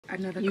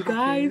another You coffee.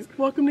 guys,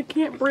 welcome to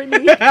Camp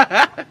Britney.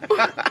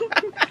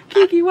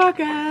 Kiki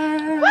Walker.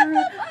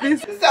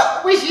 So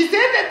when she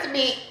said that to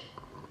me,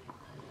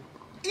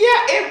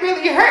 yeah, it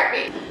really hurt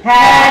me.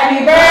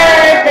 Happy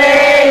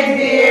birthday,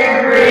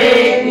 dear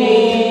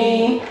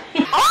Britney.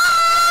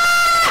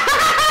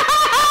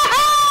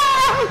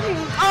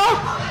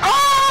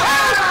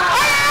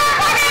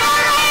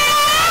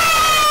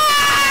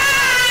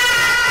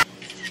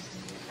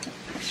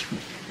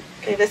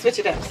 Okay, let's switch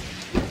it up.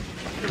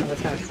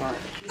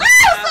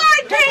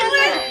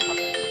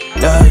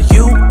 Yeah,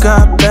 you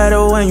got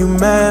better when you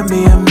made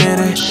me admit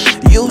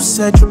it. You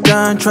said you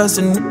done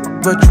trusting,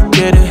 but you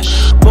did it.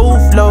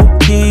 Move low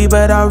key,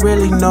 but I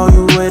really know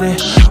you with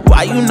it.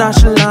 Why you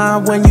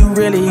nonchalant when you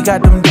really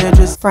got them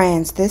digits?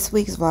 Friends, this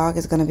week's vlog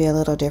is going to be a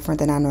little different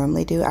than I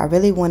normally do. I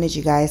really wanted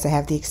you guys to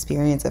have the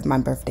experience of my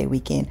birthday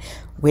weekend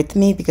with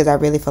me because I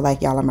really feel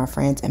like y'all are my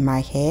friends in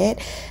my head.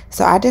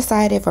 So I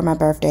decided for my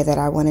birthday that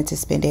I wanted to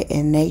spend it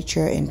in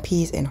nature, in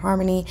peace, in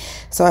harmony.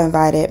 So I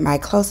invited my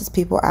closest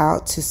people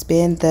out to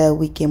spend the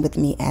weekend with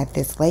me at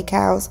this lake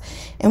house.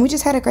 And we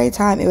just had a great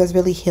time. It was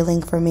really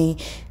healing for me.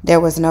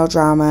 There was no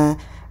drama.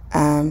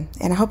 And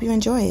I hope you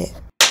enjoy it.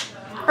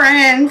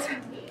 Friends,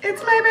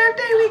 it's my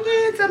birthday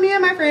weekend, so me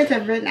and my friends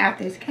have written out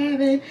this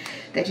cabin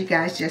that you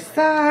guys just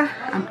saw.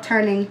 I'm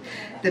turning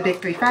the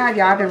big 3-5.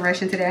 Y'all been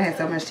rushing today. I had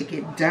so much to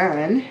get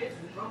done,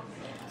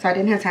 so I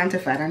didn't have time to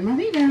flat on my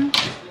video.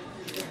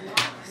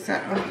 So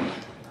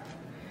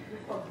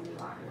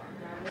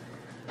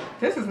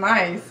This is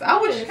nice. I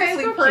wish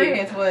Kaylee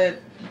friends would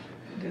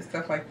do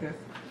stuff like this.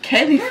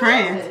 Kaylee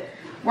friends,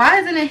 why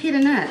isn't it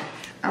heating up?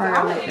 Oh,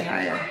 I like it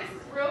higher.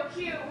 Real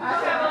cute.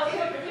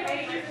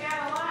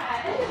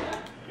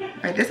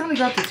 Wait, this only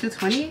go up to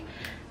 220?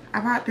 I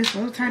bought this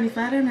little tiny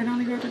flat iron that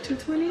only go up to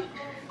 220?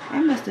 I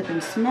must have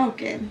been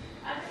smoking.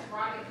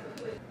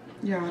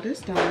 Y'all, this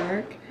don't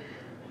work.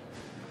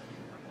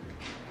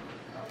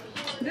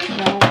 This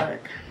don't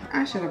work.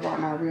 I should have bought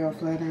my real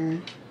flat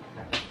iron.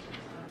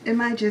 It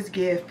might just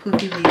give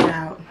poofy leaves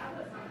out.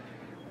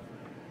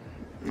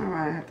 I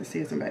might have to see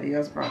if somebody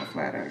else brought a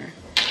flat iron.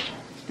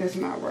 This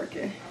not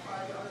working.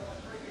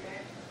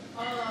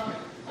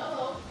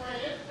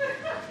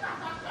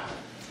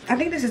 I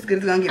think this is good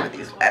as gonna get with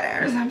these flat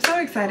irons. I'm so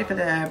excited for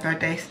the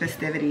birthday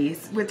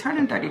festivities. With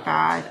turning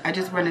 35, I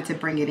just wanted to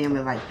bring it in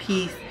with like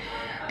peace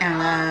and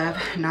love,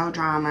 no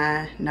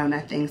drama, no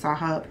nothing. So I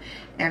hope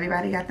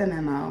everybody got the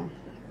memo.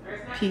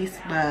 Peace,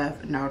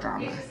 love, no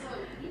drama.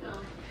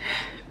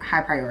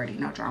 High priority,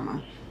 no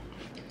drama.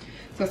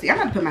 So see, I'm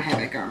gonna put my hat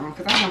back on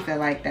because I don't feel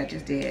like that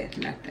just did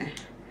nothing.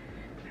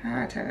 How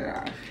do I turn it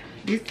off?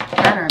 These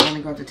flat irons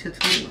only go up to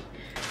 220.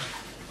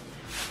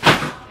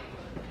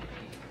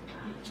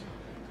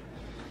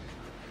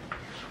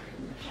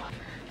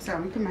 So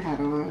I'm gonna put my hat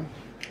on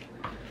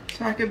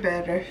so I could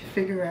better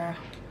figure out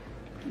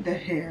the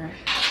hair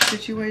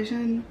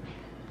situation.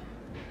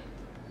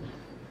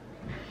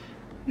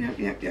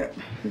 Yep.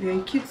 Very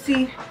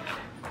cutesy,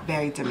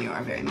 very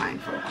demure, very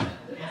mindful.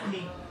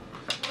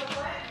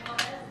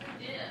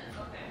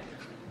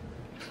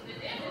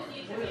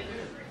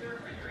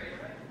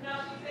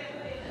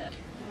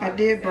 I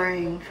did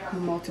bring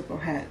multiple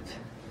hats.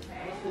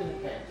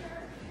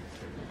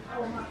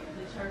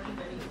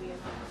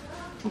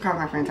 I'm calling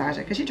my friend Tasha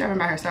because she's driving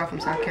by herself from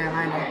South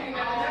Carolina.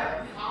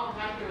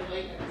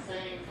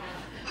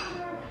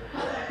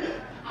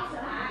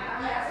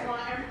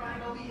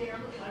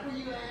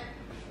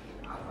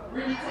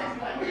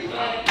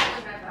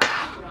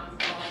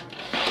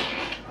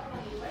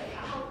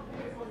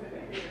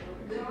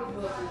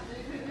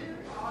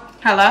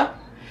 Hello?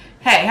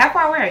 Hey, how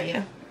far away are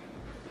you?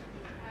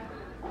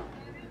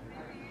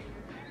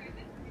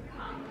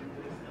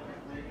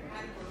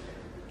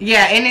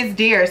 Yeah, and it's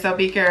deer, so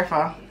be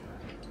careful.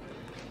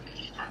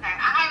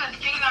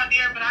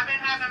 But I've been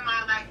having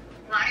my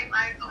bright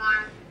lights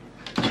on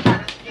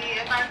trying to see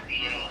if I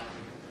see any.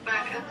 But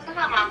it's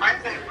somehow my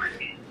lights ain't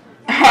working.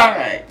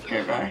 Alright,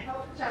 goodbye.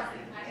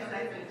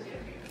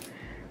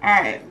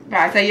 Alright,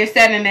 bye. So you're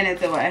 7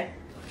 minutes away.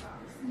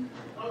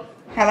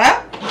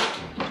 Hello?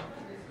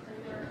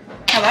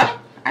 Hello?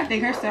 I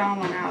think her cell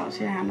went out. She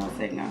didn't have no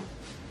signal.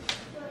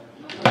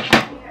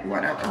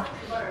 Whatever.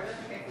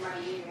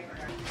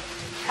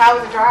 How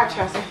was the drive,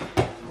 Chelsea?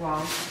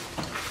 Wow.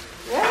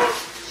 Really?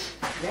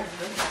 Yeah.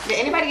 Did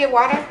anybody get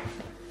water?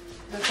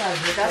 That's what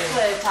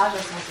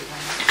Tasha's supposed to do.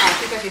 Oh,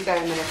 she said she's 7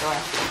 minutes away.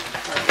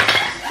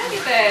 Look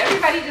at that.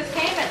 Everybody just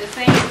came at the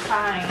same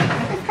time.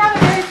 It's kind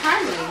of very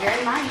timely, very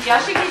mindful. Y'all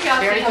should keep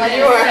y'all Very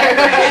seasoning demure.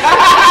 separate.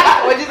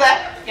 What'd you say?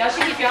 Y'all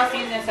should keep y'all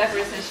seasoning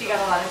separate since she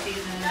got a lot of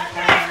seasoning. What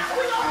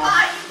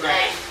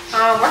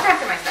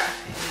happened to my stuff?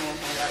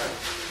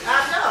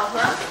 I know,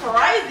 that's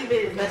crazy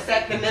business. Let's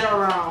set the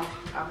middle room.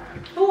 Okay.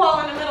 Who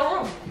all in the middle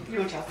room?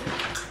 You and Chelsea.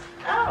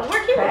 Oh,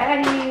 we're cute.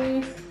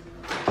 Baddies.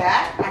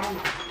 That? I don't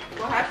know.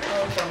 What happened?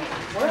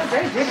 Well,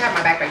 they did have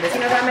my backpack. Does he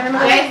know that I'm in the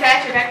middle? Yeah, he's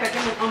got your backpack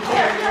on the floor.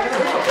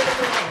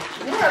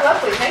 You are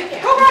lovely, thank you.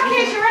 Who brought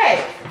Kid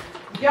Sheree?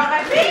 Y'all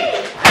like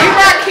me. You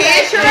brought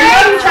Kid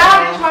Sheree?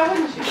 Childish, why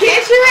wouldn't you? Kid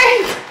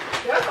Sheree?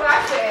 That's what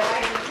I said.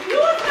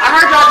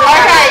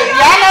 Okay,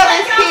 y'all know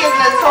this key is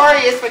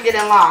notorious for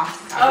getting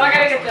lost. Oh, I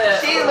gotta get the.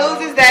 She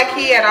loses that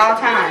key at all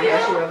times.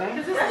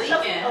 Is this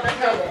leaking?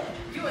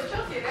 You and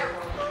Chelsea in that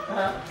room.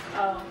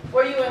 Oh.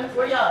 Where you in?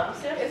 Where y'all?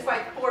 It's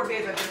like 4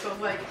 beds up there, so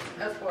it's like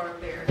us 4 up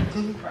there.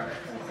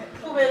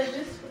 Who is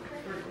this?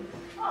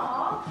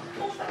 Aww.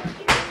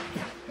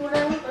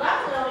 Whatever. But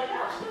I feel like I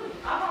shoot.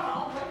 I don't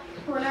know.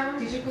 Whatever.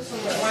 Did you put some?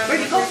 Where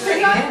you Go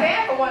sit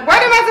down for one.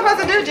 What am I supposed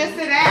to do? Just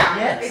sit down.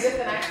 It's just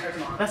an actor's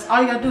mark. That's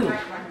all you gotta do.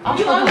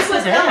 You want to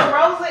put some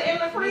Rosa in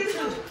the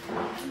freezer?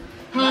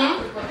 I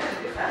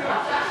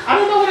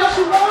don't know what else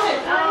you wanted.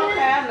 I don't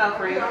have no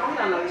freezer. You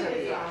don't know what you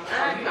need.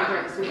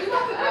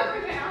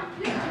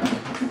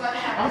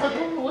 I was like,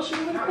 oh, what should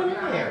we put in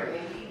there?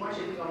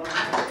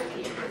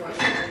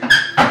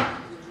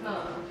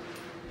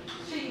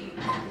 She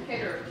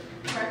catered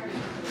breakfast.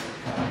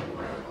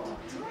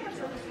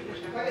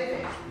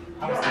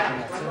 I was thinking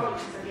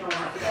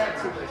that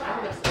too.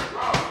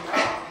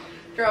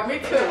 Girl, me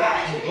too.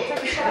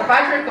 If I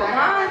drink a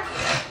wine,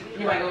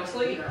 You might go to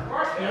sleep.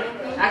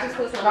 I just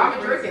put some. I'm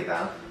gonna drink it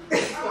though.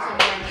 If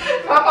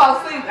I fall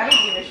asleep, I need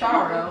to get in the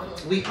shower though.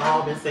 We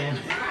all been saying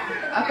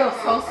I feel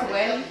so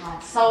sweaty.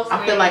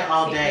 I feel like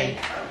all day.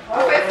 I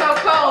feel so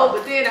cold,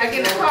 but then I get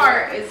in the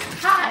car, it's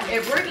hot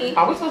and Britney.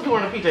 Are we supposed to be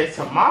wearing the PJs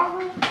tomorrow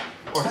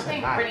or I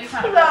think tonight? Brittany's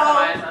trying to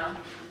customize them.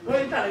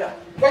 Where you trying to go?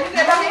 What you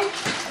say about me?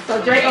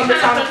 So Drake gonna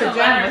miss all the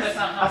pajamas.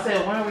 I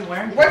said, when are we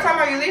wearing What time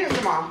are you leaving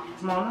tomorrow?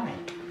 tomorrow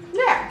night?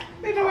 Yeah,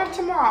 we don't have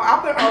tomorrow.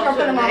 I'm gonna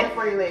put them on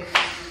before you leave.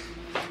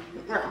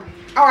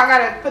 Oh, I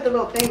gotta put the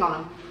little thing on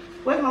them.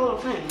 Where's my little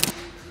thing?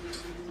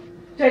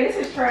 Jay,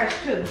 this is trash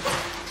too.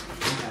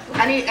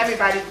 I need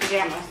everybody's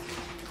pajamas.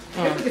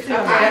 You can see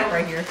on my desk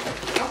right here.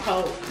 I'm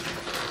cold.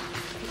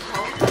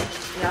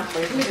 Yeah,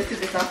 let me just get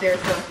this out there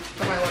so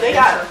somebody wants They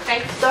got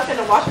stuff in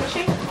the washing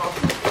machine.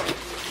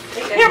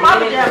 Here, my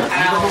pajamas.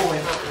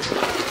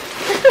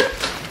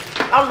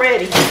 I'm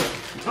ready.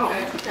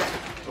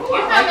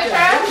 You found the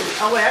trash?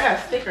 Oh wait, I got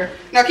a sticker.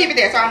 No, keep it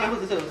there so I don't know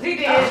who's the who's. He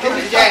did.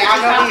 This is Jay. I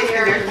know he is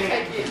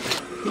Take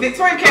there.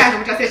 Victoria Castle,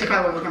 which I said she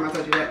probably wasn't coming. I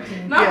told you that.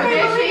 No,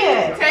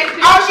 Yeah. take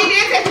it. Oh, she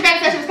did text me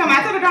back and said she was coming.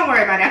 I told her don't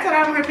worry about it. I told her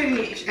I don't want her putting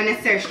any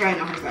unnecessary strain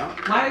on herself.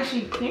 Why did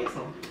she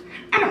cancel?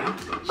 I don't know.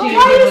 She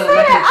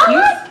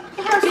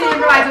didn't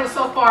realize it was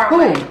so far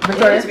away.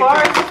 It's far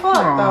as the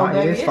fuck, though,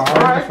 baby. It's far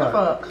as the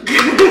fuck.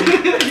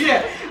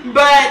 Yeah,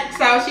 but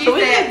so she So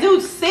we said, can do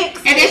 6.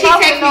 and then she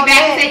texted me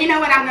back and said, you know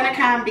what, I'm gonna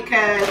come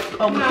because.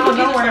 Oh, no,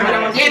 don't worry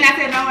about it. Yeah, and I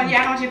said, no, yeah,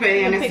 I don't want you to put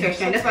any unnecessary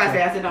strain. That's why I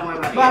said, I said, don't worry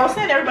about it. But I was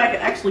saying everybody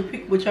can actually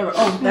pick whichever.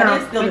 Oh,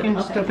 that is still. You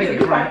can still pick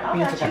it. Right.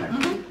 You can still pick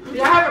it. Do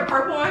y'all have a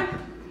purple one?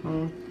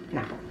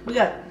 No. We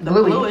got the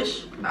Bluey.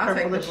 bluish. I'll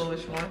take the purplish.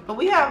 bluish one. But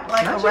we have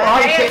like a Not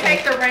red. you. Hey,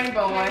 take the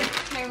rainbow one.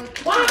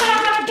 Why did I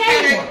have a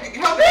gay one?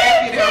 Hope it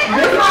asked you to.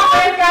 This my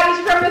friend got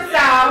you from the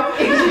south.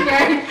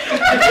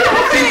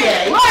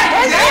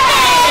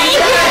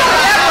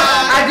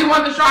 I do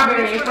want the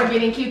strawberry for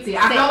getting cutesy.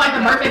 I feel like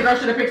the birthday girl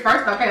should have picked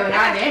first. Okay, like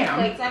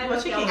goddamn. Well,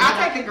 she can't. I'll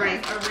take the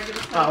green.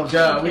 Oh,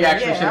 duh. We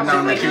actually should have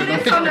known that she was going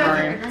to pick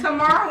the green.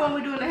 Tomorrow when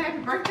we doing the happy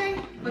birthday.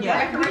 With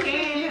Yeah. the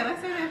decoration. Yeah,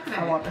 let's say that for that.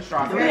 I want the We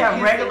strawberry.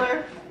 have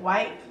regular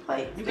white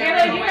plates.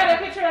 Taylor, you got a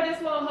picture of this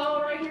little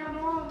hole right here on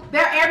the wall?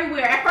 They're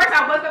everywhere. At first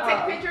I was gonna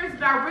take pictures,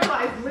 but I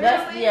realized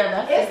literally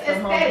it's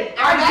aesthetic.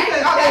 Oh,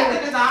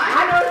 that's the design?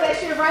 I noticed that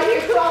shit right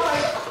here too. I was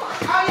like,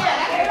 Oh,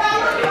 yeah, that's it's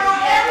all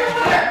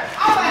everywhere.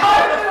 I was like, oh,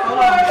 this is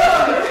more.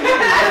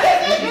 I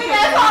said, this is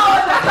asshole.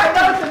 I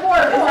noticed the more.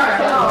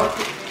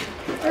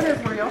 It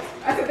is real.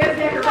 I said, that's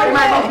decoration. It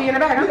might both be in the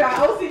back. You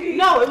got OCD.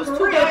 No, it was 2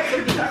 For real. big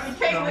for these. You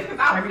can't look because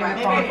I was like,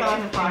 Maybe maybe it's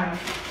on the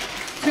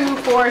 2,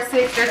 4,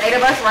 6. There's 8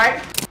 of us, right?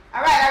 All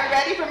right, are you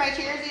ready for my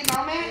cheersy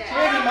moment? Yeah.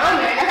 Cheersy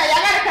moment? Okay,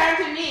 y'all gotta turn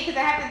to me because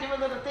I have to do a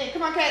little thing.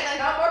 Come on,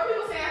 Caitlin. No more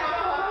people saying,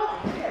 hold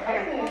on.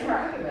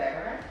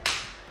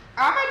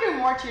 I'm gonna do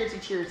more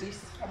cheersies.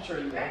 I'm sure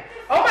you will.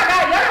 Oh my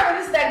God, y'all know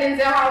this is that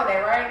Denzel holiday,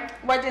 right?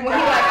 What did When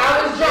he like,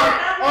 I was drunk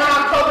on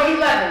October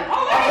 11th.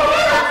 October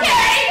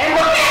 13th. And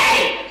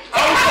okay.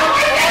 I was drunk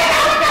on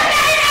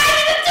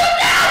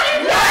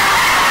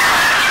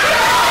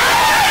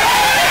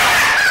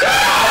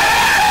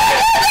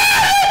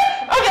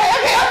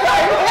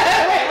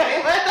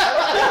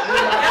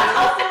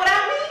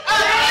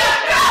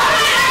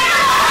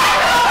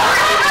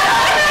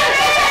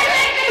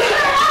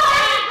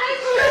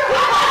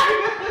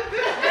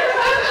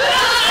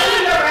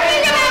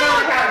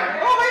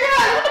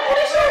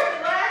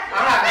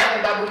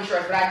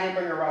but I did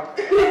bring her wrong.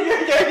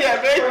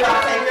 Yeah, very sure.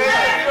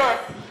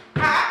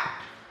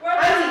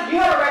 You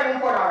have a red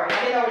report already. I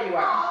didn't know where you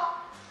are.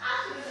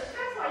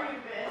 That's why you're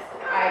the best.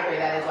 I agree.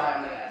 That is why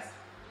I'm the best.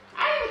 I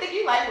didn't even think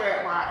you like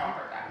red wine. I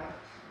heard that one.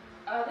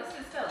 Oh, this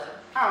is Stella.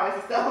 Oh,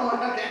 it's still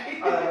one.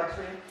 Okay. Oh, that works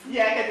for you.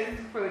 Yeah, because this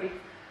is fruity.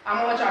 I'm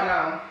gonna let y'all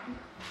know.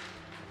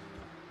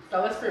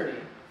 Stella's fruity.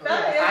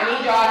 Stella is I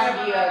need y'all to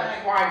be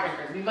wine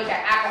drinkers. We look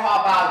at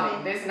alcohol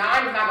bottling. This 9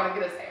 is not gonna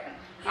get us there.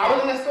 I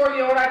was in the store,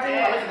 you know what I did?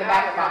 I looked at the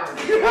back of the box.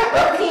 14 plus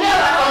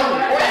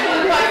only.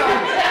 14 plus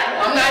only.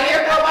 I'm not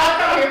here for a while,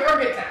 I'm here for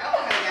a good time.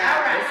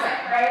 All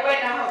right.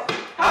 Wait, now.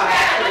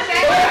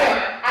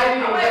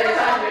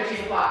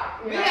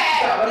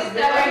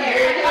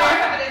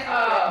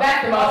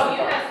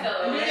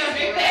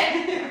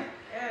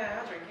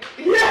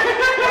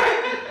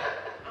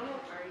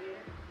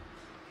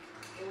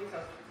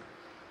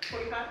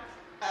 25?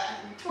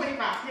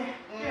 25.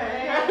 Yeah.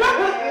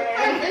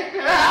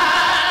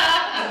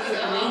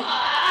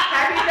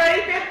 Happy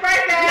 35th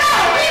birthday. No,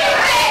 we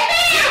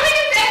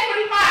didn't say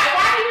 25.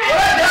 Why do you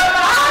have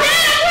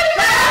to?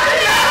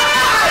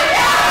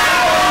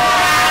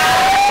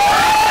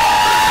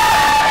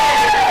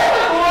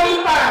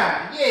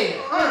 45. Yeah.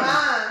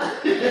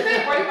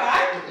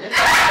 45?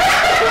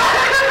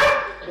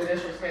 The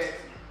disrespect.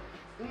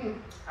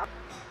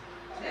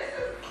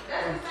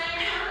 That's the same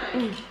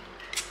time.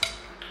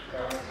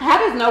 How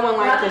does no one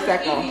like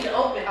Prosecco? Easy to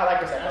open. I like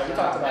Prosecco. We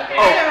talked about that.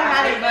 I never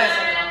had it, but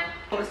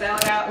Pull the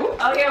salad out.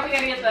 Oh yeah, we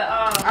gotta get the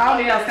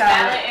yeah, the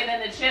salad. and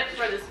then the chips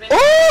for the spinach.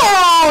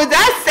 Ooh,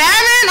 that's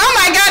salmon? Oh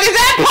my god, is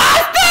that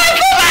pasta?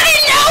 Somebody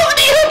knows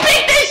me who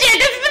picked this shit.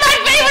 This is my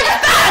favorite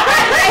stuff.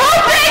 Who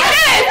picked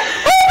this?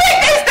 Who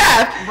picked this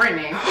stuff?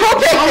 Britney. Who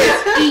picked this?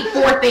 Eat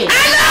 4 things.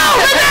 I know,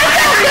 but that's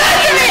so good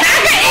to me.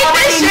 I can eat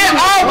this shit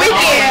all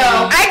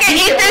weekend. I can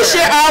eat this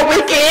shit all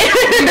weekend.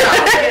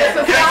 Yes,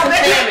 that's salmon.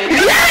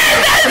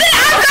 Yes, that's it.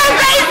 I'm so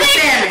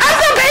basic. I'm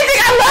so basic.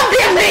 I love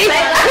being basic.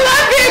 I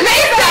love being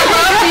basic.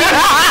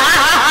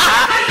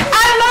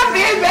 I love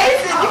being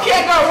basic. You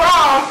can't go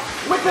wrong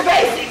with the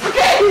basics,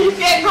 okay? You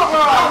can't go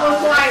wrong. I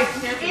was like,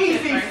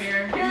 easy.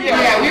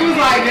 Yeah, we was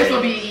like, this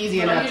will be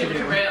easy enough to do.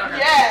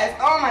 Yes.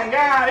 Oh my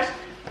gosh.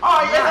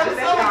 Oh yes, I'm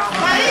so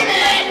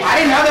excited. I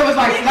didn't know there was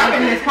like stuff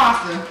in this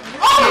pasta.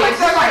 Oh, It's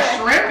just like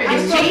shrimp and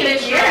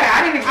cheese. Yeah,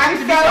 I didn't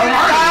expect it to be so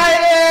hard.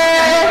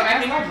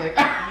 excited.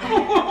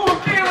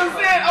 Kayla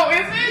said, oh,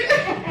 is it?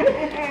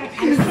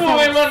 Oh,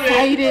 I love it.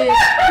 Excited.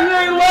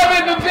 I love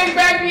it. The big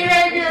back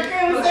behavior.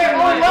 Kayla said,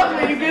 oh,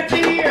 lovely. Good to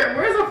hear.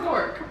 Where's a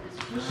fork?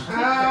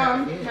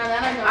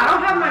 I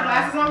don't have my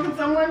glasses on. Can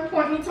someone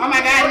point me to Oh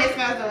my god, this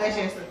smells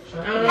delicious.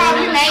 Have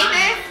you made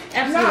this?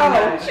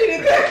 No, she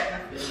didn't.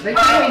 They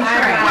can't even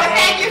try. Well,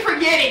 thank you for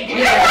getting it.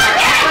 Yeah.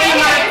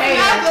 It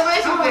smells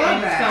delicious. I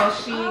love that. So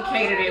she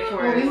catered it for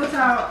Well, we us. will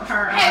tell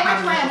her. Hey, which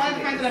friend? One of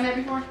the friends that I met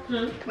before?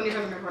 When you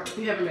met before?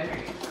 You haven't met her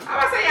yet. I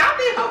was saying, I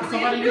think hopefully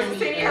you used to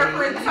see her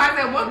friends besides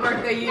that one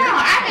birthday year. No,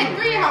 I met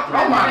 3 of her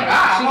friends. Oh my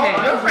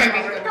God. Your friend be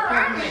good. Girl,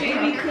 I met She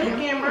be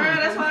cooking, bro.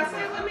 That's why I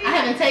said let me. I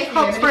haven't tasted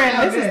Hope's it. friend,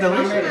 It's this is so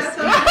good. delicious.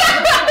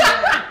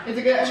 Is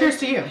it good? Cheers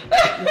to you.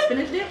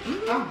 Spinach dip?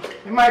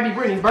 It might be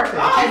Brittany's birthday.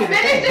 Oh,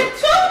 spinach dip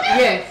too?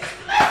 Yes.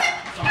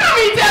 Let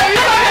me tell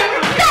you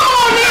something. Come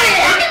on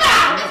in.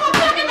 That's what I'm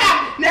talking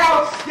about.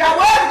 Now, y'all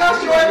was gonna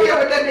show up here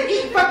with nothing to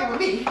eat fucking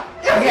with me.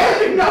 It was gonna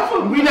be no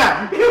food. We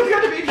know. It was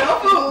gonna be no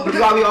food.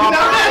 That's why we all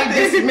nothing.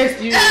 dismissed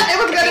you. It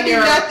was gonna be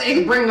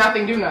nothing. Bring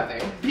nothing, do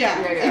nothing. Yeah,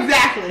 Yeah.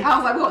 exactly. I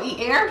was like, we'll eat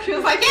air. She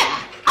was like, yeah.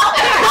 I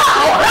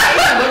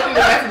looked through the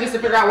messages to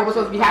figure out what was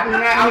supposed to be happening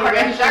there. I was like,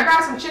 should I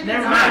grab some chicken?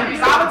 Never Some mind.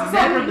 salads or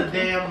Never something? the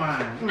damn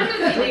mind. What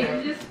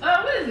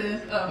is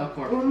this? Oh. Of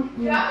course.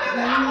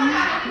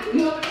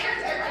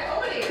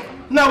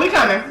 No, we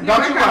coming.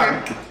 Don't you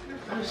coming. worry.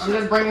 I'm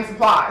just bringing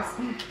supplies.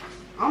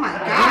 Oh my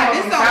god,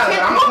 this is so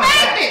tempting. Who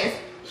made this?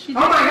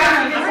 Oh my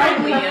God.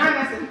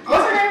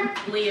 What's her name?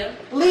 Leah.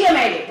 Leah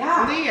made it.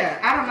 Leah.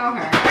 I don't know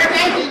her. Her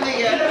name is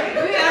Leah.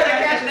 We have to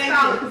catch the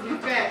salad because you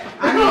fat.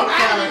 I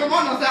don't even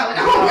want no salad. I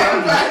don't want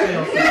no salad. I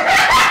don't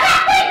want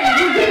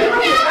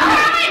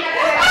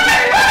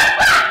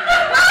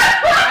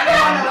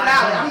no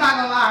salad. I'm not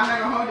gonna lie. I'm not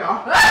gonna hold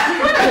y'all. I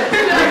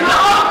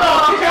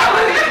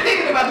wasn't even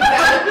thinking about the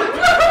salad.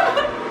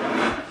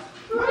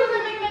 What is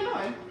that making that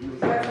noise?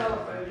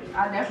 I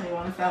definitely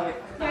want a salad.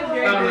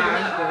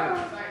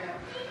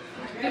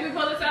 Did we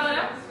pull the salad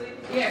out?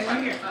 Yeah,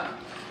 right here.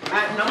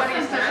 Nobody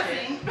is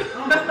touching it.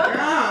 Oh my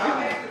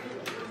god.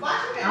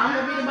 I'm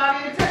gonna be the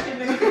body to touch it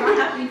because I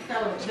have to eat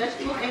salad.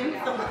 Vegetables and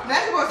salad.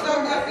 That's what's so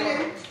good for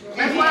you.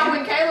 That's why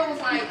when Kayla was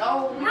like,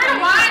 oh, Where the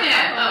wine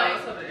at? Oh,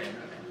 it's over there.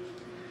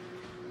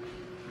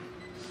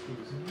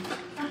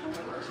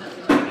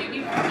 Get me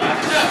fucked up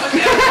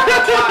with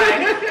that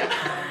wine.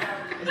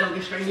 it's gonna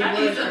get straight in I your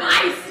need blood. some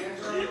ice.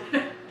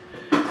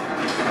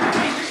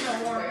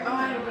 Oh,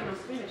 I didn't put no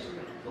spinach in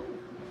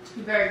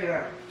it. Very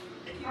good.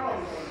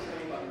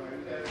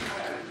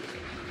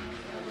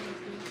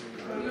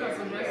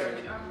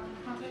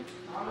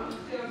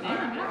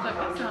 Damn, that's like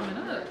what's coming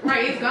up.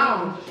 Right, it's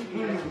gone.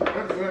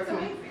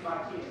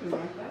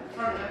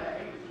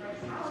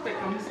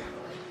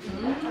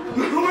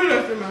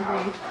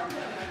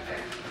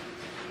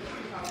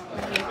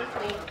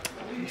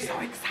 I'm so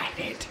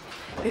excited.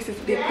 This is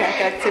big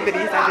back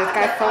activities. I just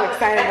got so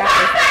excited about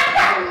this.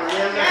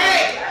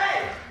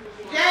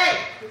 Jay,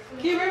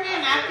 can you bring me a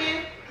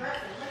napkin?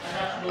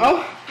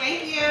 Oh,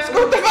 thank you.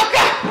 Scoot the fuck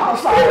up. Oh,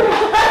 sorry.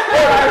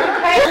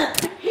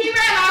 He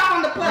ran off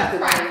on the plus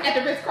right at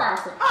the Ritz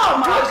Carlson. Oh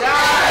my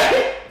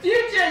God.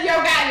 Future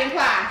your guy in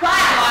Clyde.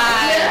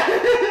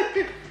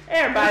 Clyde.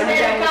 Everybody knows.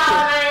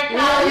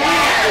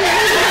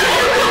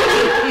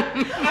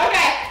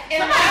 Okay.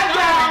 And Love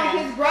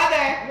Jones, his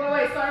brother.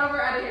 Wait, start over.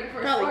 I didn't hear the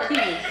first part.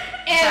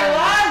 And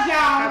Love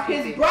Jones,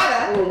 his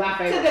brother to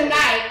the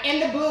night in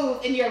the blues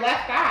in your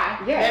left eye.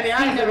 Yeah,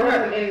 he's the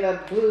rhythm in the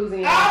blues.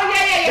 And yeah.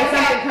 There's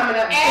something coming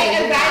up.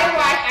 And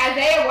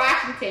Isaiah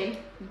Washington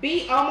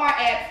beat Omar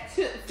Epps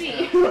to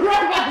C. We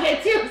gotta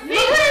wait till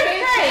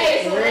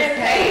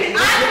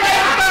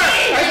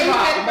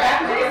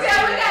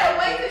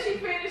she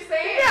finished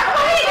saying.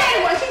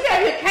 Yeah, she said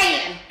you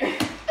can.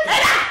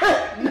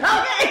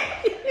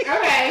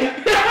 Okay.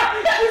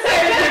 She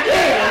said you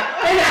can.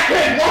 And I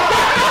couldn't walk.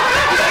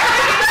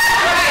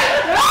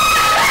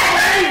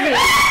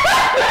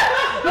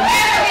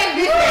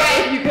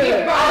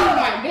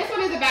 This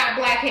one is about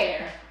black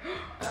hair.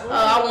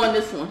 I won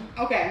this one.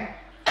 Okay.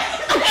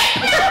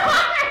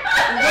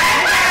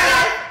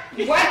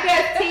 What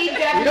does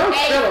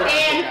TWA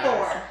stand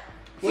for?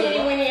 Teeny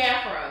Weeny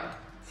Afro.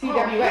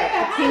 TWA.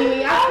 Teeny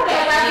Weeny Afro.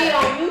 That I be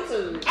on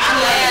YouTube.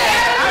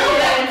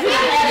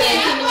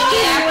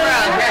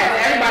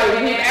 Everybody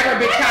who's ever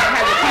been child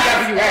has a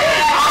TWA.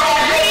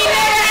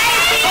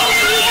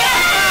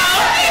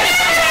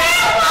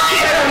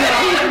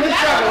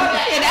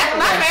 That's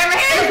my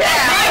favorite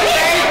hairstyle.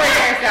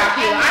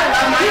 I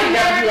love my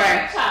TWA.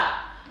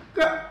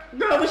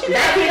 Girl, but she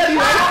that TWA thing is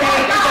the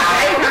same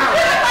time.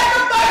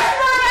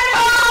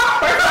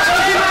 First of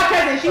all, she's my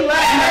cousin. She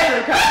loves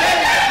measuring cups.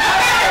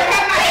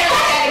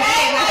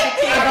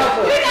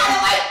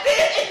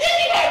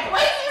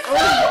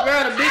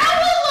 Girl, the big.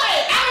 I'm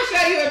gonna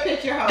show you a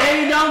picture.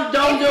 Baby, don't do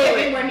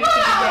it.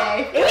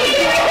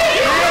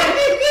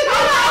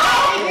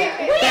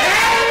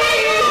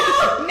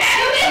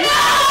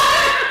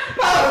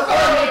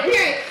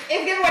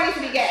 It's good when it needs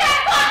to be gay.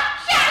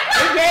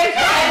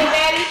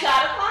 Daddy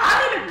shot a clock. I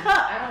need a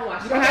cup. I don't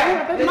watch. I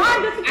have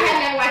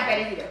never watched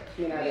Betty either.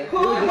 Who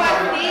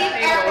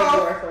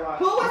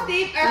was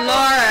Steve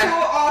Urkel's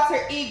true alter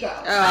ego?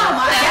 Oh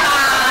my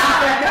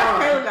God.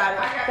 Taylor got it.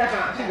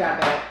 She got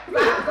that.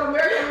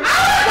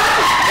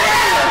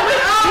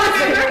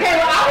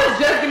 Kayla, I was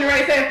just getting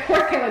ready to say, of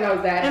course Kayla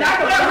knows that. And I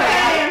kept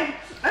saying,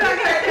 but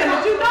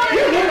you know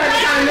you look like the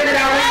kind of nigga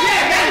that was,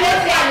 yeah, that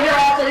looks like your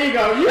alter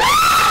ego. You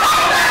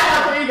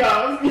alter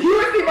egos. You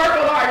and Steve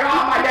Urkel are,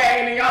 y'all on my day,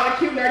 and then y'all are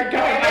cute, nerdy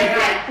colors like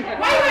that.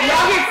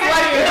 Y'all get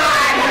sweaty and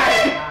high at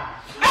night.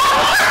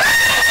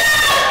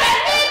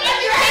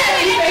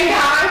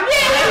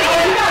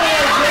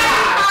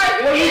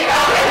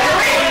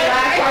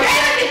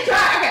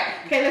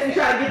 Okay, let's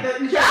try to get the. Let's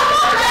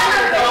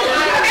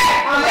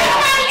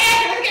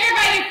get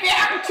everybody a fair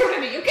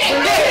opportunity. Okay.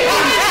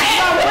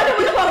 What are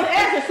we supposed to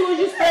answer as soon as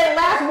you say the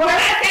last word? When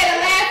I say the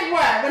last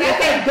word, when I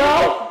say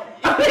go.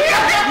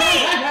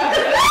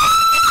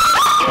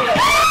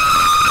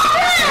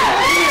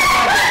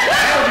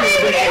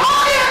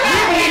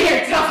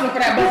 For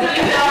that buzzer.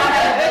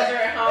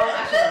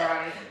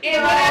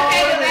 And when I say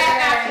the last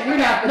option, You're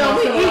not No,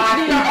 we each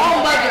need our own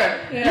buzzer.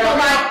 You know,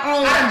 like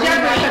own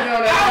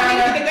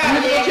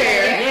musical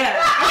chair. Yeah.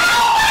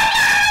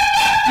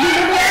 You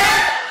remember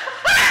that?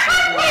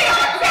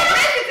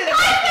 listen to the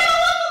question.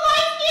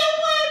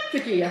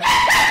 Tequila. What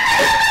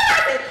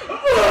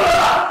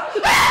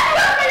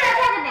are you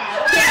talking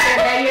about?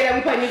 That year that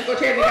we played musical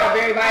chairs, they got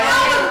very violent.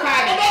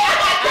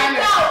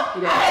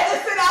 I had to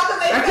sit out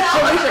because they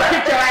So we should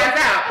kick your ass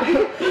out.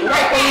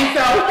 Rightfully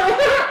so.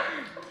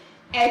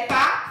 A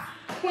fox,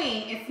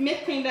 queen, and Smith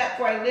cleaned up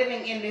for a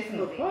living in this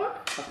movie.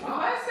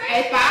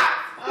 A fox,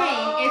 queen,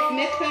 and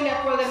Smith cleaned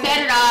up for a living. Set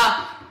it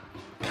off.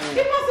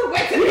 You must have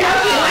went to the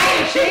other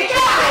lane. She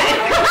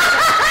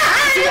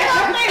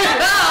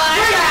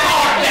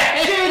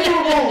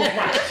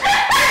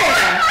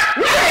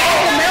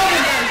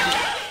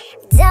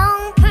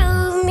Don't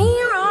prove me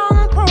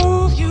wrong,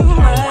 prove you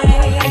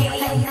right.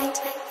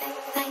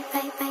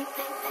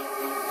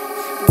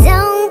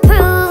 Don't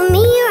prove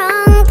me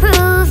wrong,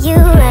 prove you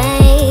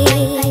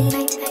right.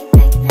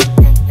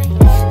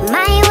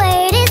 My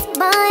word is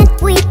bond,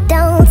 we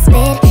don't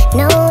spit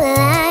no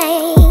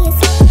lies.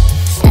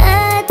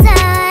 A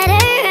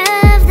daughter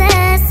of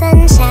the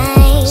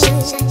sunshine,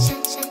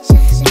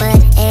 but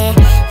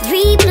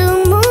every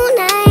blue moon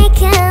I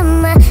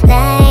come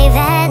alive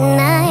at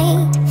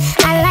night.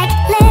 I like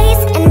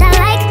lace and I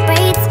like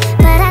braids,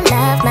 but I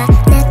love my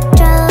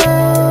natural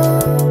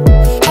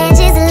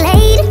edges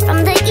laid from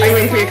the east. Are you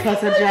ready for your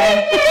close-up,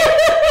 Jay?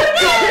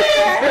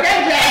 Look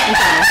at Jay.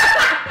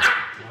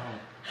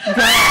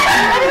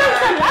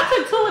 I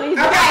took two of these.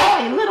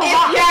 Okay, if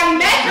your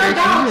mentor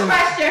don't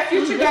trust your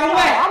future, don't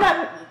what? I'm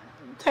not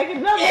taking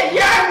another. If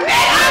your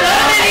mentor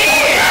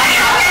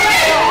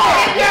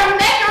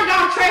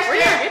don't trust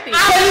you,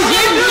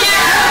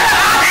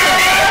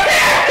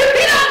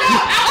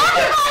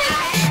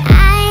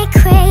 I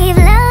crave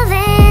love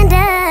and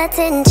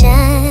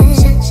attention,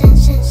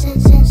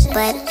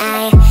 but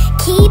I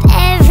keep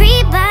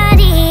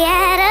everybody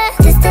at a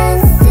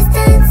distance.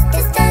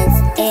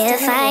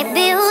 If I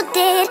build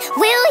it,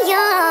 will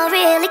y'all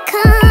really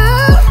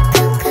come?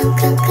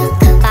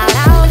 Bought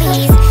all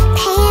these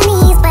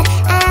panties, but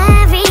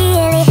I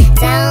really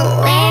don't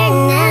wear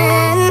none.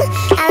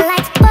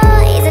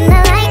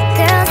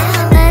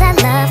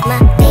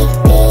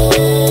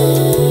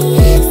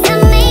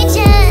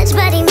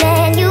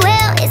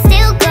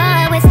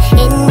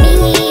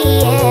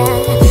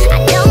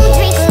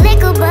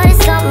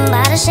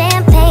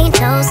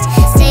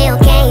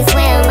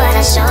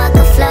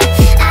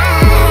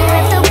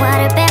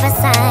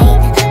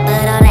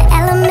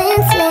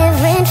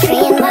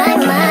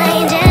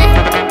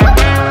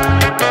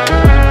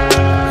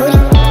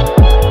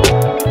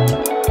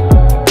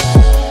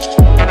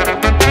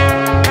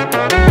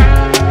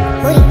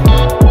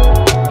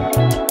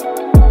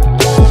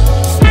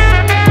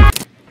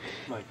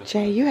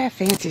 Jay, you have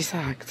fancy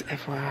socks,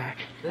 FYI.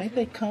 Ain't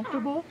they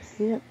comfortable?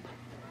 Yep.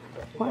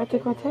 Well, Auntie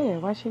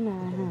Cortez, why she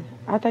not? Huh?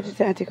 I thought you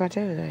said Auntie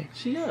Cortez was there.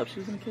 She up.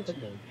 She was in the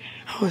kitchen.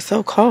 Oh, it's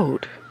so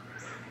cold.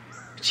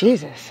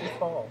 Jesus. It's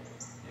fall.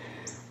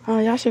 Oh,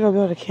 y'all should go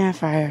build a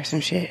campfire or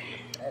some shit.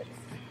 At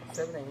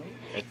 7 a.m.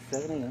 At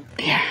 7 a.m.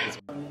 Yeah.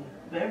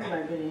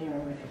 Everybody been in here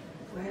already.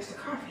 Where's the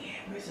coffee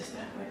at? Where's the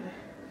stuff?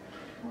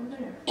 Over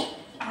there.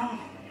 Oh.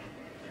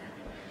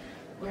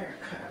 Where are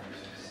cups?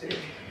 See.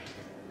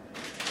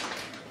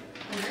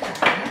 Are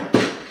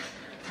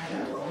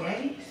those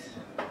Yetis?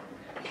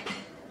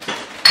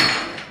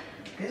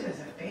 This is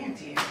a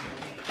fancy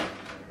area.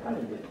 I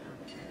need it.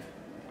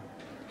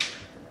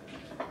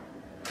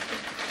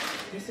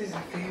 This is a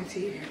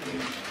fancy area.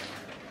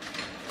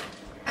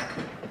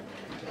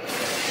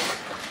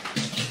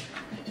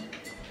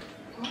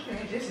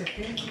 Okay, this is a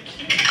fancy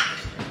kid.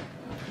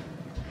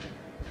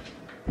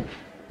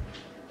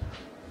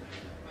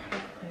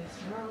 Let's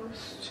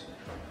roast.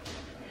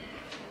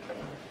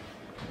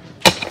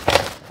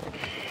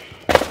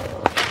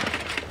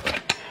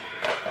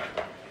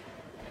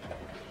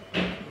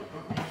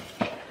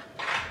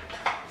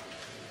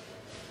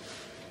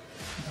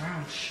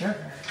 Brown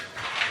sugar.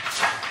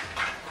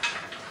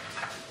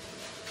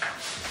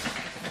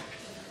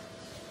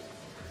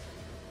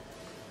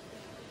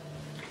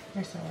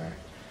 That's all right.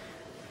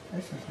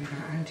 This is like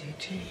an auntie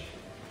tea.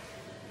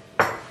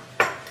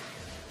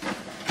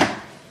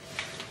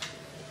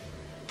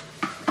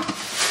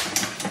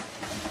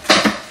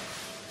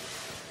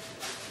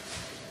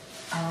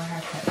 I'll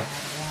have to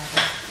add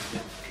water.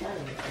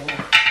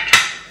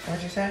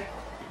 What'd you say?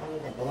 I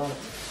need a blunt.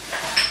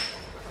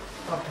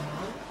 A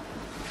blunt?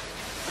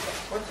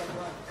 What's a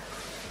blunt?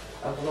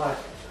 A blunt.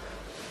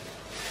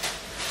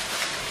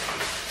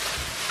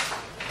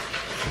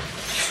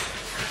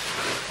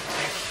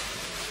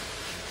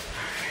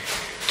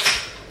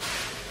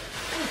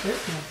 This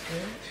smells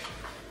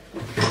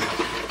good.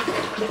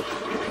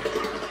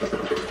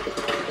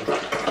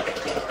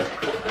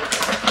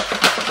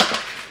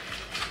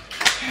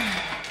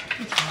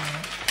 It's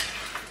hard.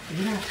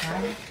 You're not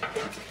tired?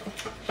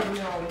 You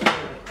know, we need to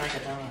crack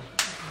it down.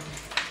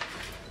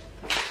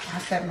 I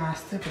set my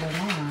stupid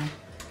alarm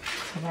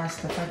to watch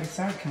the fucking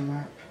sun come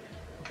up.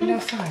 You know,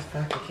 somebody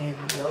fucking came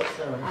up. No,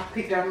 sir. I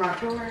picked up my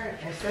door at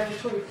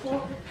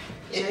 7:24.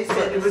 And they But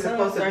said it was the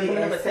supposed to sun be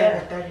started at up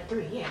at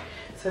 7:33. Yeah.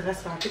 So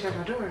that's why I picked up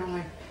my door and I'm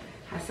like,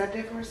 I sat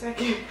there for a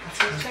second. I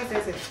switched chest.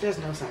 I said, there's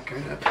no sun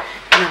coming up.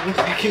 And I went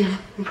back in.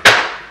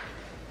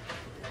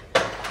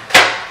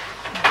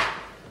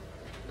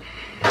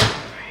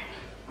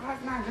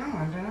 Why's not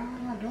going? Did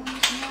I'm not doing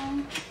this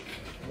wrong?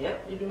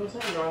 Yep, you're doing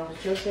something wrong.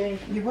 But you're saying,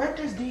 What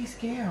does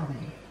descale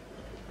mean?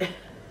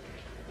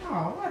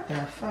 Oh, what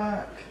the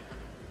fuck?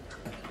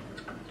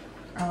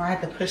 Oh, I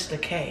had to push the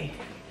K.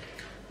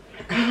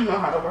 I don't know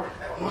how to work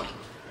that one.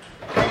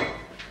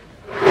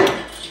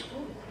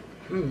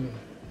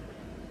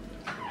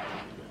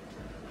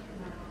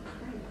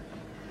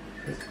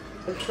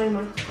 the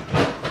creamer.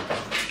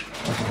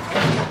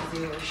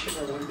 Zero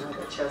sugar one,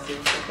 but Chelsea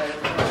was so better.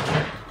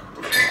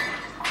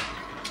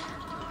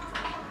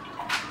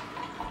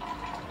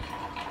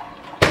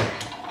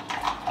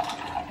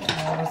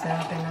 I was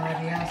out there,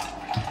 nobody else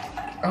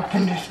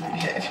opened this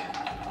yet.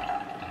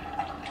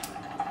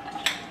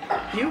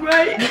 You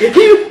right.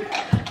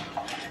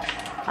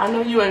 I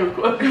know you ain't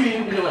recording me.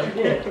 You're like,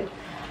 yeah.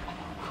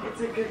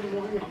 It's a good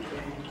morning day.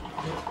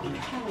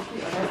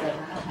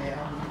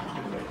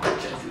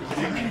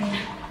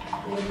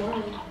 Good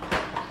morning.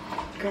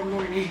 Good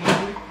morning.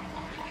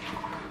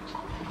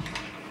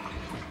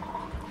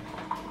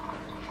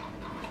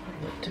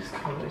 Just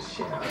cold as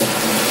shit out.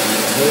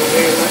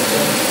 Very much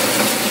so.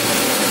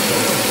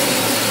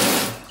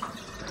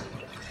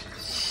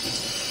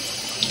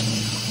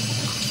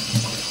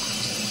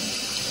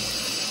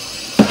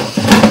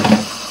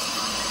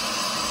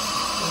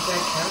 Is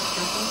that couch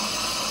comfortable?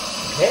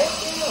 Heck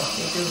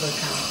It do look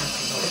kind of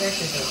comfortable. It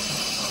actually does.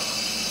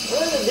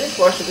 Where's the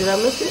dishwasher? Did I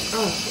miss it?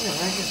 Oh, yeah,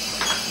 right here.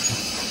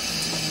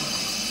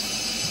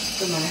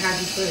 Good morning. How'd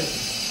you feel?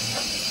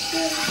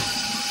 Good.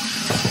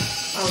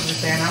 I was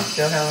just saying, I'm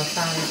still hella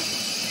tired.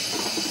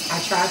 I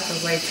tried to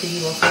wait till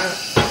you woke up.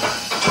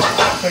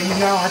 But you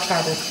know, I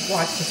tried to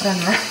watch the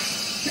sunrise.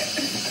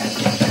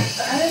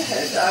 I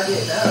heard y'all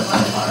get up. My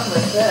arm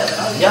was up.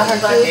 Y'all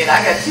heard I did. I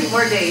got 2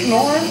 more days.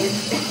 Snoring?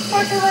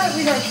 Fuck around,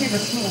 we don't keep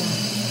it snoring.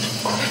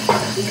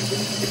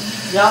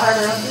 Y'all heard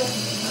her up there?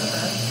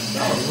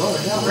 Oh, Lord.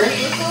 Y'all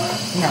ready?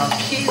 No,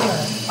 Keela.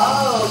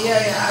 Oh,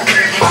 yeah. I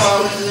heard her before I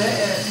went to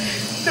bed.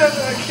 That's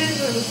what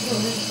Keela was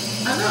snoring.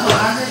 I know. I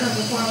heard her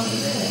before I went to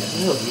bed.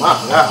 Oh, my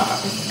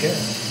God. It's good.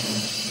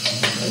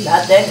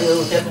 Not that good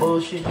with that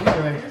bullshit you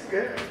doing. It's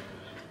good.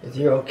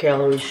 0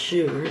 calorie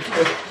sugar.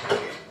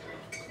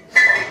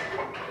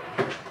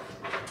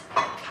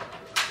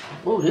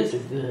 Oh, this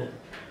is good.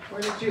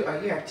 What did you, oh,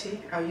 you have tea?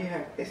 Oh, you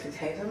have, this is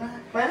hazelnut?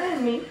 That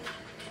ain't me.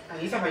 Oh,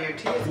 you talking about your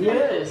tea? is good?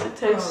 Yes, it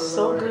tastes Oh,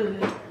 so Lord.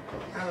 good.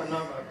 I don't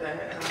know about that.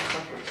 I don't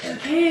fuck with that.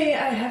 Okay,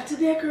 I have to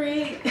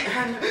decorate.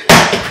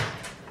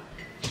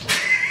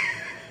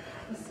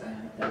 What's up?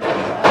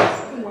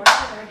 Why did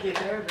I get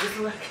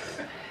nervous?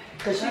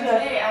 Cause she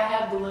got. Hey, I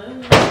have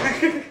balloons.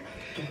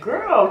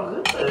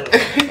 Girl,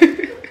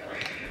 good.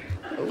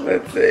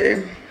 Let's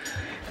see.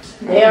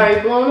 They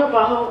already blown up,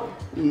 I hope.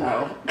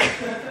 No.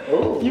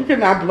 Ooh. You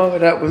cannot blow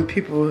it up when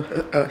people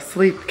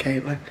sleep,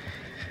 Kayla.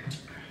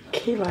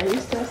 Kayla, you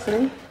still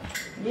asleep?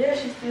 Yeah,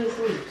 she still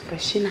sleeps.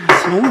 But she not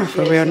snoring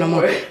for real no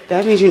more.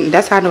 That means you.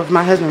 That's how I know if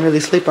my husband really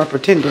sleep or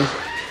pretending.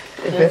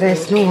 If it ain't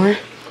snoring.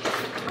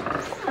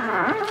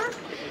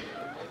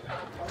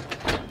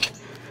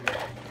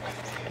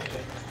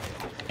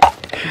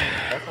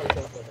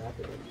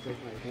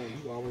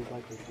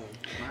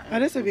 Oh,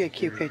 this would be a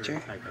cute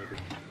picture.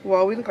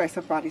 Well, we look like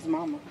somebody's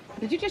mama.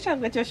 Did you just try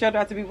to let your shoulder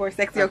out to be more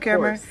sexy on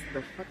camera?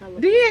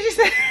 Did you just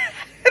say?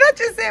 And I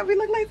just said we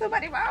look like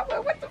somebody's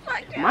mama. What the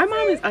fuck? My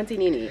mom is Auntie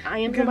Nene. I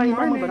am somebody's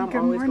mama, but I'm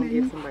always gonna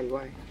give somebody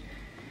away.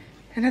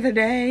 Another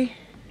day.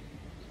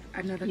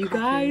 Another You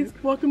coffee. guys,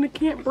 welcome to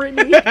Camp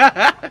Britney.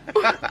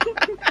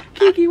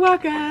 Kiki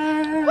Walker.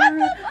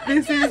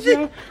 This is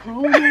your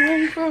home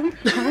away from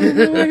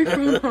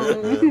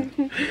home.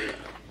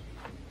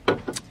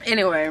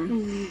 Anyway,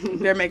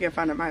 they're making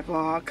fun of my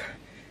vlog.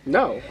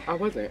 No, I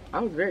wasn't. I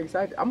was very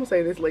excited. I'm gonna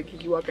say this like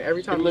Kiki Walker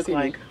every time you see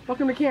me.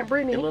 Welcome to Camp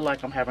Britney. It looked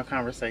like I'm having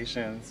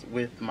conversations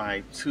with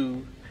my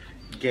 2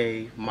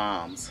 gay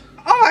moms.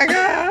 Oh my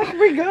God,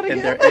 we go together.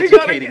 And they're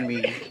educating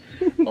me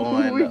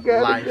on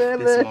life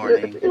this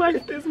morning.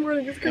 Life this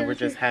morning is crazy. And we're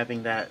just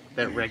having that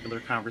regular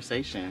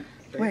conversation.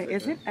 Wait,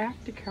 is it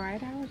after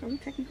quiet hours? Are we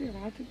technically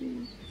allowed to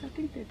be? I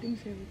think that thing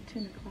said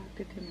 10 o'clock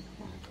to 10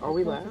 o'clock. Are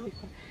we loud?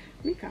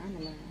 We kind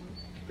of loud.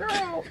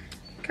 Girl,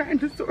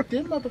 Kind of sort.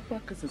 them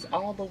motherfuckers is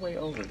all the way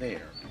over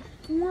there.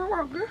 Where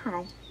our good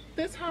house?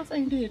 This house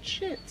ain't did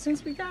shit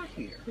since we got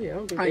here. Yeah, I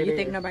don't think Oh, they you did.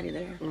 think nobody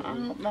there?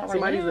 Not right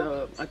Somebody's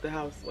now. at the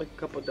house, like a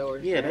couple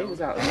doors. Yeah, they down.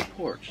 was out on the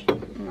porch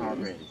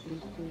already.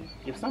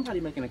 If somebody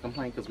making a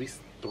complaint because we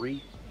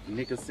 3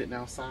 niggas sitting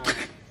outside,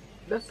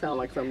 That sounds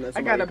like something that's.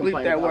 I gotta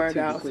bleep that word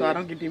out so I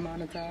don't get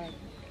demonetized.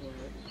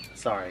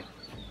 sorry,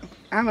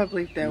 I'm gonna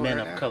bleep that men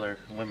word of out. color,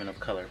 women of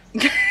color.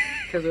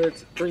 Because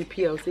it's 3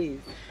 POCs.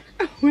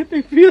 What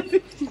they feel? What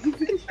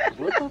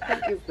the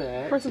fuck is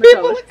that? Person of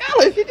People color. of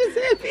color. She just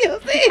said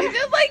POC,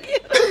 just like you.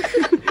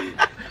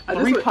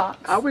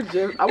 I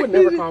would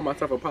never call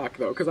myself a POC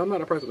though, because I'm not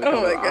a person of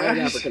color. my I'm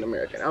gosh. African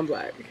American. I'm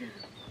black.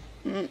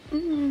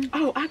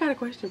 Oh, I got a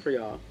question for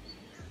y'all.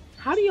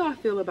 How do y'all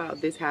feel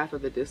about this half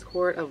of the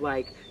Discord of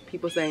like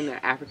people saying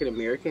that African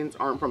Americans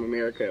aren't from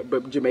America,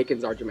 but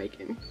Jamaicans are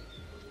Jamaican?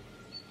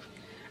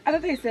 I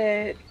thought they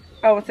said,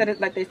 oh, instead of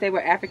like they say we're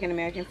African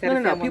Americans.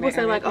 No. People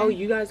say like, oh,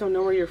 you guys don't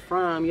know where you're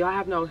from. Y'all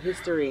have no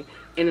history.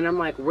 And then I'm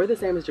like, we're the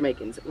same as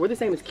Jamaicans. We're the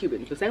same as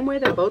Cubans. The same way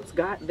that boats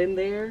got them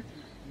there,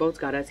 boats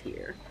got us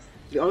here.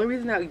 The only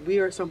reason that we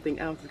are something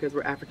else is because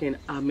we're African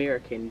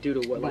American due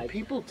to what But like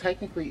people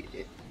technically,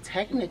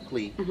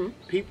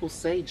 people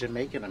say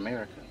Jamaican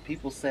America.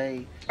 People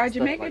say Are stuff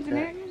Jamaicans like that.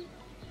 American?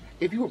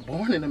 If you were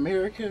born in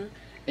America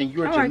and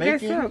you're Oh, I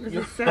guess Jamaican, so, 'cause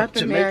you're it's South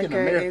Jamaican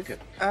America American.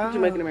 is-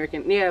 Jamaican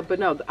American. Yeah, but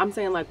no, I'm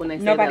saying like when they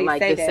say Nobody that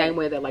like say the that. same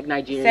way that like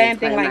Nigerians Same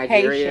thing claim like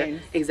Nigeria.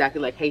 Haitians.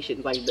 Exactly like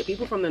Haitians. Like the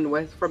people from the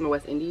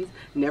West Indies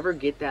never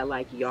get that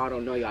like y'all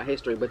don't know y'all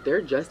history, but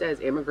they're just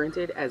as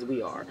immigrated as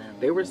we are.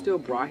 They were still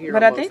brought here.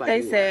 But I almost think like they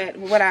we were.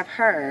 said, what I've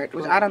heard,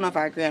 which I don't know if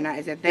I agree or not,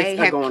 is that they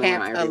It's have going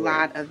around kept a everywhere.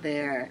 lot of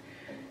their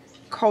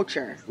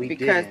culture We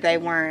because did. they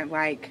weren't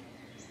like,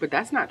 But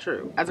that's not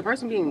true. As a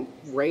person being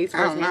raised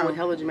I don't firsthand know. with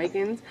hella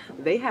Jamaicans,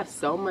 they have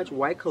so much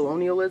white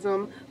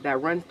colonialism that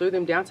runs through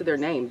them down to their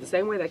names. The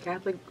same way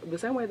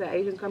that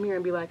Asians come here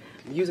and be like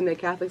using their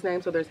Catholic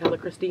names, so there's hella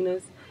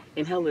Christinas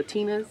and hella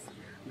Tinas.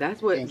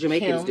 That's what And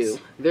Jamaicans Kims. do.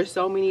 There's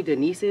so many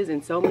Denises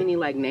and so many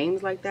like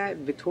names like that,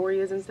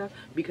 Victorias and stuff,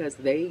 because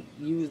they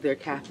use their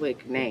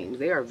Catholic names.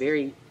 They are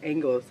very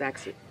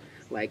Anglo-Saxon.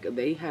 Like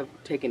they have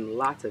taken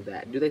lots of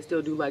that. Do they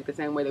still do like the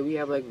same way that we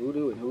have like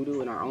voodoo and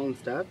hoodoo and our own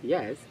stuff?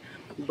 Yes.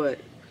 But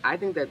I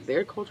think that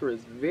their culture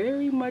is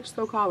very much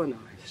so colonized.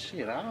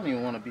 Shit, I don't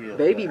even want to be a...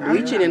 They be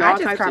bleaching and all I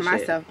just types call of shit.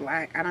 myself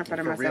black. I don't refer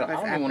to For real, myself as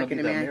I don't even want to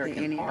be African the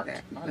American, any American of part,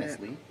 that. but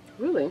honestly.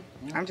 Really?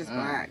 I'm just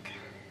black.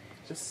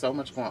 Just so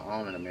much going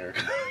on in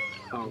America.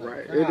 All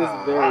right. It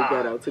is very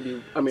ghetto to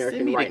be American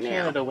Send me right to now.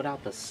 Canada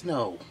without the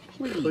snow.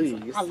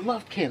 Please. I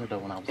love Canada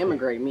when I was there.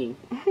 Immigrate me.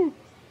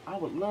 I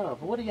would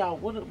love. What do y'all?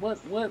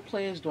 What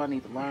pledge do I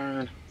need to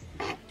learn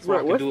so Right, I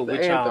can what's do it the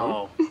with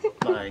y'all?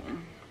 Like,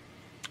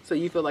 So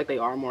you feel like they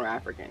are more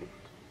African?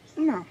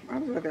 No, I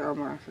was like they're all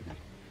more African.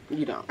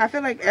 You don't. I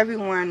feel like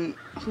everyone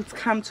who's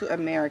come to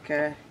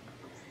America,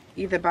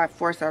 either by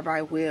force or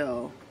by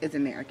will, is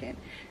American.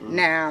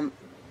 Now,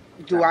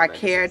 do I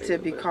care to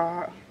be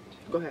called?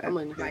 Go ahead. I'm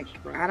letting you Like,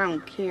 finish. I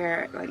don't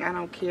care. Like, I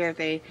don't care if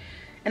they,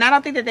 and I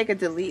don't think that they could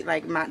delete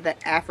like the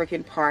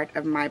African part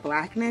of my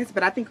blackness.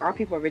 But I think all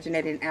people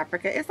originated in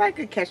Africa. It's like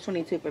a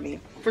catch-22 for me.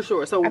 For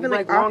sure. So I feel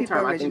like like all long people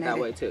term, I think that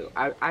originated.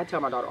 way too. I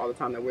tell my daughter all the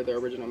time that we're the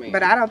original man.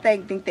 But I don't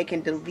think they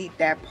can delete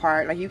that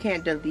part. Like, you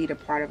can't delete a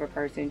part of a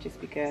person just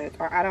because.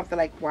 Or I don't feel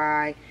like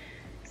why.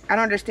 I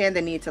don't understand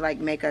the need to like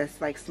make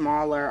us like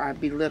smaller or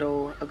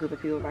belittle a group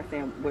of people by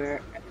saying we're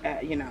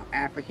you know,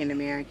 African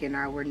American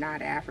or we're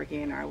not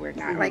African or we're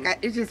not like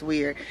it's just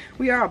weird.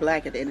 We are all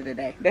black at the end of the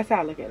day. That's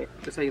how I look at it.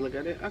 That's how you look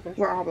at it. Okay.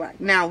 We're all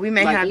black. Now we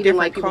may like, have even different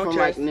like people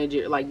cultures. from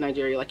like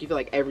Nigeria, like you feel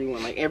like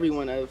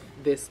everyone of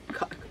this,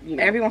 you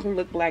know. Everyone who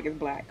look black is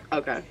black.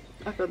 Okay,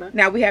 I feel that.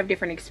 Now we have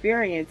different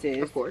experiences.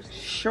 Of course.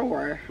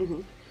 Sure.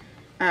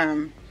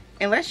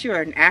 Unless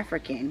you're an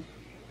African.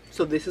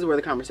 So this is where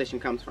the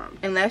conversation comes from.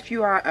 Unless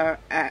you are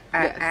a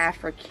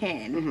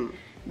African,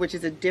 which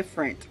is a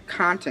different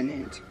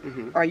continent,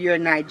 or you're a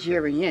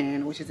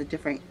Nigerian, which is a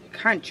different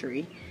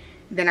country,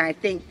 then I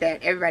think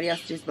that everybody else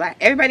is just black.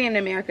 Everybody in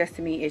America,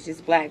 to me, is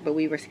just black, but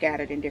we were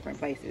scattered in different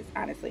places,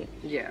 honestly.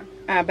 Yeah.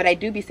 But I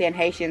do be saying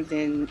Haitians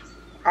and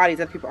all these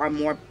other people are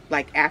more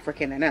like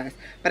African than us.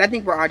 But I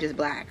think we're all just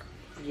black.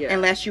 Yeah.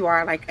 Unless you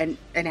are like an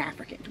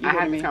African. I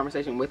had this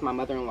conversation with my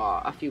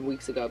mother-in-law a few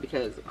weeks ago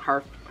because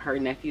her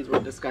nephews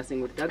were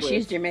discussing with Douglas.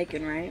 She's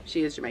Jamaican, right?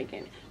 She is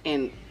Jamaican.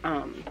 And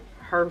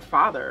her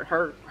father and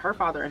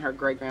her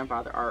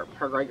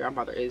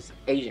great-grandfather is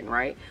Asian,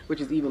 right? Which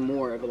is even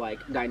more of a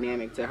like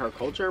dynamic to her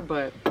culture.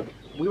 But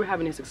we were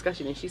having this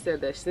discussion and she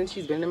said that since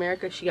she's been in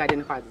America, she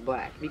identifies as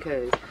black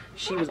because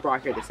she was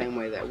brought here the same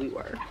way that we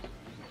were.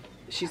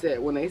 She said,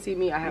 when they see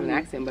me, I have an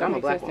accent, but I'm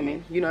a black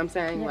woman. You know what I'm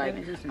saying? Yeah, like,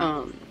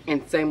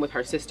 and same with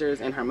her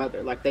sisters and her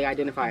mother. Like, they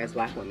identify as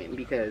black women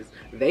because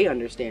they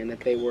understand that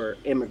they were,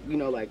 you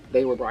know, like,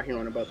 they were brought here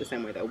on a boat the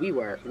same way that we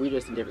were. We're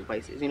just in different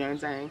places. You know what I'm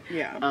saying?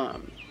 Yeah.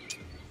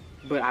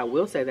 But I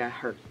will say that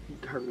her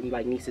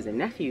like nieces and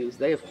nephews,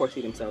 they of course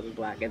see themselves as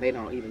black, and they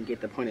don't even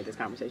get the point of this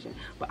conversation.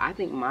 But I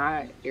think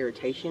my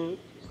irritation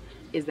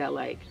is that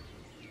like,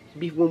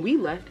 when we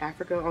left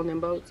Africa on them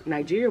boats,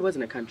 Nigeria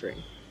wasn't a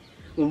country.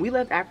 When we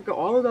left Africa,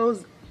 all of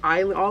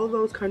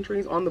those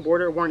countries on the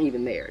border weren't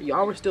even there.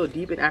 Y'all were still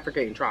deep in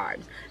African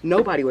tribes.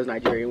 Nobody was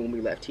Nigerian when we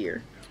left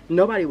here.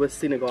 Nobody was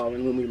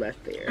Senegalan when we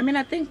left there. I mean,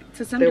 I think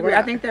to some degree,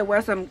 I think there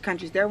were some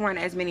countries. There weren't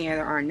as many as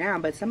there are now,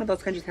 but some of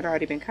those countries had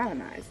already been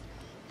colonized.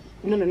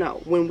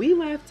 No. When we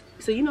left,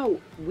 so you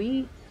know,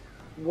 we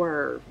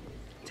were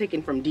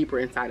taken from deeper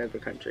inside of the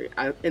country,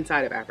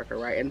 inside of Africa,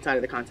 right, inside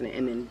of the continent,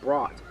 and then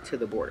brought to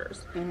the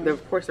borders.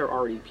 Of course, there are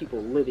already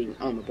people living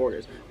on the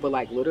borders, but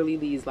like literally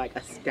these like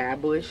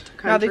established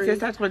countries.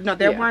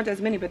 There weren't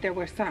as many, but there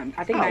were some.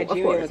 I think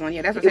Nigeria was one.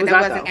 Yeah, that's what I'm saying.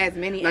 There wasn't as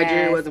many.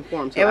 Nigeria wasn't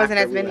formed. It wasn't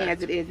as many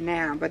as it is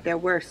now, but there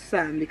were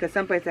some because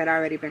some places had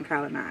already been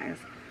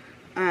colonized.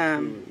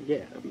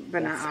 Yeah,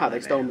 but that's how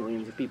they stole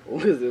millions of people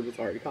because it was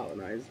already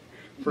colonized.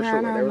 For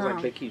sure, there was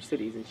like big, huge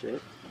cities and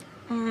shit.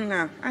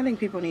 No, I think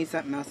people need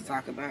something else to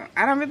talk about.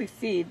 I don't really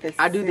see this.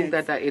 I do think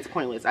that it's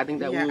pointless. I think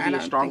that we would be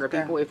a stronger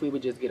people if we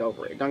would just get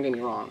over it. Don't get me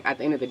wrong. At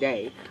the end of the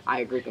day, I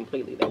agree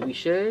completely that we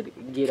should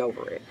get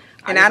over it.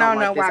 And I don't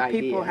know why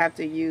people have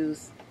to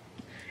use.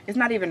 It's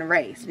not even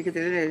race because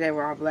at the end of the day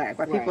we're all black.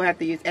 Why people have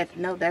to use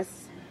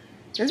this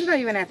is not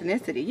even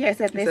ethnicity. Yeah,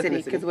 it's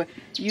ethnicity because we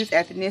use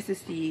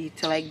ethnicity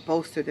to like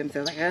bolster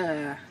themselves.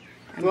 Like,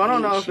 well, I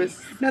don't know if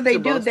it's they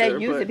do. They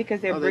use it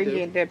because they're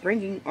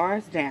bringing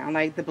ours down,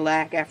 like the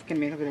black African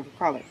American, whatever you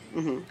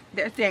call it.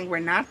 They're saying we're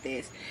not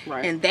this,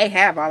 and they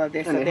have all of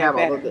this, so they're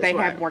better. They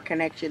have more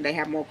connection. They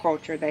have more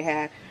culture. They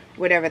have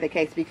whatever the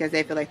case because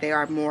they feel like they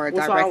are more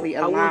directly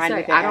aligned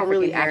with their I don't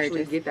really heritage.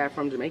 actually get that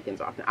from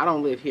Jamaicans often. I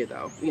don't live here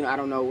though. You know, I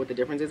don't know what the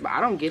difference is, but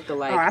I don't get the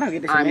like. Oh, I don't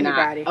get this from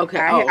anybody. Okay,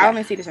 I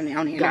only see this on the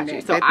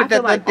internet. So I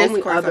feel like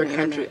only other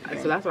countries.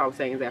 So that's what I was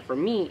saying is that for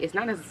me, it's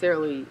not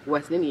necessarily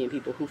West Indian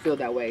people who feel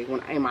that way.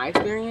 When in my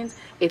experience,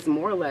 it's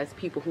more or less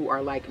people who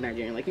are like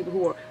Nigerian, like people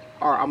who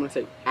are I'm gonna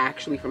say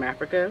actually from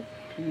Africa,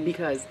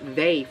 because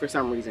they for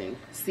some reason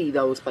see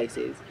those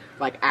places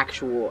like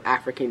actual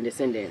African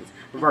descendants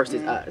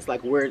versus us.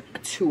 Like we're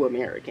too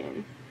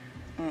American.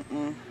 Yeah.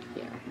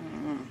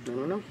 I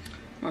don't know.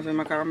 I was in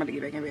my car. I'm about to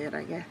get back in bed,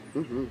 I guess.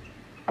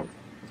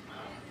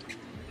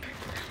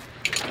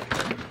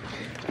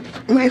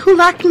 Wait, who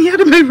locked me out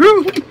of my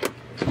room?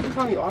 I'm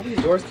telling you, all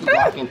these doors keep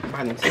locking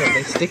by themselves.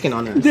 They sticking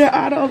on us. They're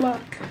auto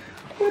lock.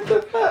 What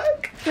the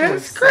fuck?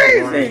 That's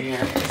crazy.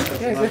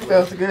 Yes, it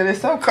feels good. It's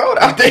so cold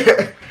out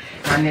there.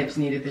 My nips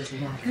needed this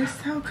one.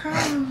 It's so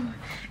cold.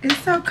 It's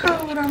so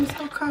cold. I'm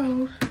so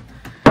cold.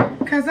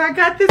 Because I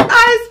got this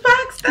ice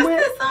box. That's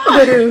this on.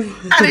 I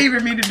didn't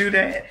even mean to do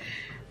that.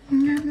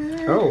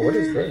 Oh, what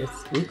is this?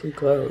 Weekly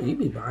clothes. You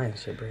be buying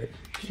shit, Britt.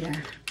 Yeah.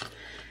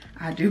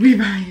 I do be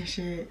buying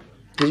shit.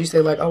 Did you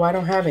say like, oh, I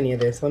don't have any of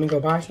this. Let me go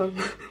buy some?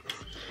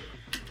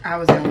 I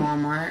was in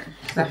Walmart.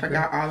 I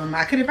forgot all of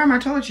my. I couldn't find my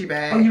toiletry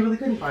bag. Oh, you really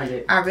couldn't find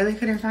it? I really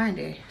couldn't find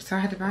it. So I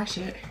had to buy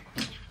shit.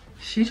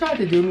 She tried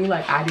to do me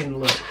like I didn't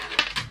look.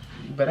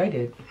 But I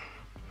did.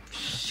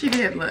 She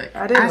did look.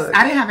 I did look.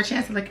 I didn't have a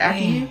chance to look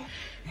after you.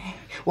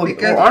 Well,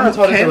 Arnold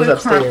told us it was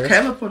upstairs.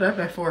 Kayla pulled up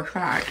at 4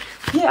 o'clock.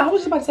 Yeah, I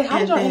was just about to say, how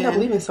did y'all end up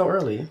leaving so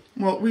early?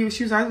 Well,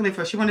 she was always late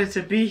for. She wanted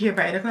to be here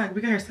by 8 o'clock.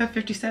 We got here at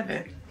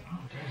 7:57.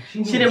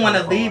 She didn't want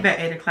to leave at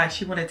 8 o'clock.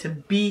 She wanted to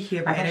be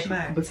here by 8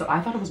 o'clock. But so I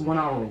thought it was 1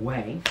 hour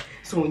away.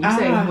 So when you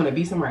say you want to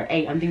be somewhere at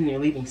 8, I'm thinking you're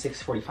leaving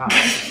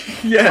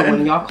 6:45. Yeah. So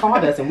when y'all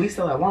called us and we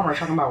still at Walmart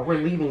talking about we're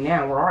leaving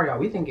now, where are y'all?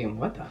 We thinking,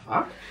 what the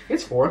fuck?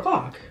 It's 4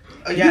 o'clock.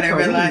 Oh, y'all didn't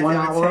realize 1 it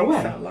hour would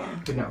take away. so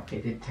long. But no,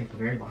 it did take a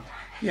very long time.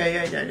 Yeah.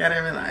 Y'all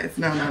didn't realize.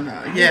 No.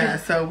 Yeah,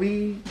 so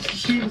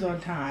she was on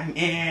time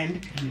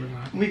and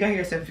we got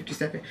here at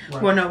 7:57.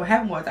 Right. Well, no, what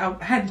happened was I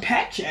hadn't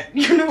packed yet.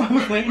 You know, I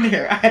was waiting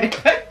there. I hadn't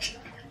packed yet.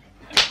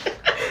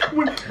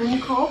 When you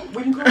called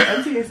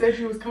Auntie and said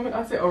she was coming,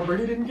 I said, oh,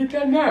 Brittany didn't get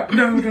that nap.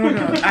 No.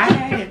 I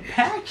hadn't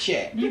packed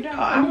yet. You know,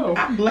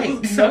 I'm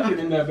late. Nothing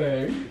in that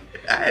bag.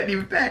 I hadn't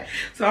even packed.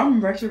 So I'm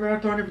rushing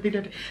around throwing everything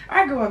down.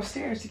 I go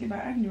upstairs to get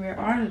my underwear.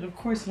 Arnold, of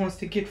course, wants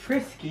to get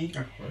frisky.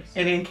 Of course.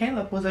 And then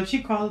Caleb was up.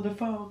 She called the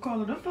phone.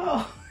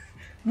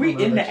 We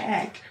in the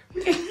act.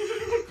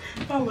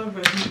 I love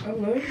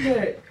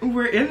it.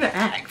 We're in the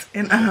act.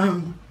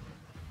 And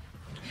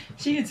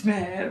she gets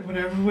mad,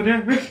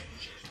 whatever.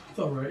 It's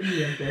alright,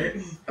 you like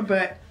that.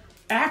 But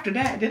after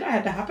that, then I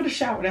had to hop in the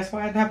shower. That's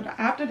why I had to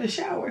hop in the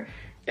shower.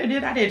 And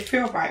then I didn't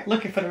feel right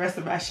looking for the rest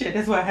of my shit.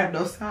 That's why I have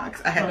no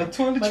socks. I had no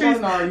toiletries.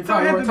 You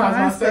probably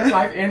my sex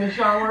life in the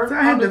shower. So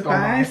I had to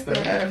buy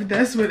stuff.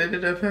 That's what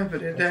ended up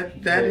happening.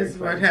 That is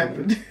what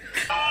happened.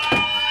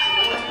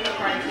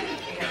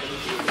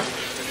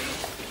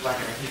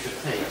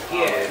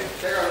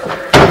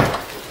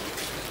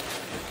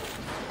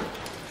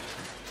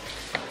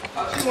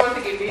 She wants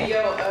to get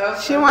video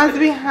of. She wants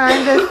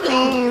behind the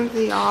scenes,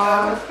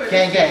 y'all.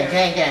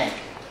 Gang.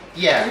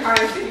 Yeah.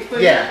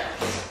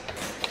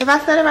 If I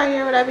said it right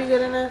here, would I be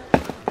good enough?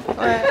 Or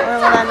would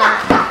I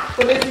not?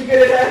 Would it be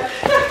good enough?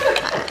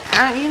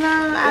 You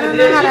know, I don't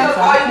know how to. She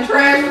call you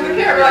trash with the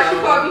camera like she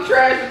called me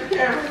trash with the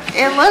camera.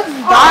 It looks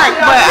dark,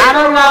 but I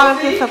don't know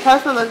if it's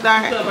supposed to look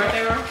dark.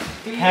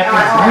 Happy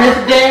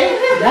birthday?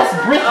 What's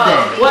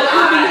birthday? Well, it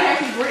would be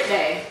happy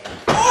birthday.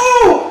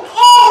 Oh,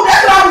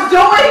 that's what I was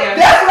doing.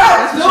 That's what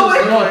I was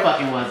doing. No, it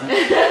fucking wasn't.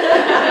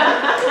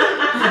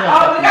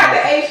 Oh, we got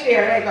the H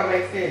there. That ain't gonna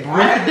make sense.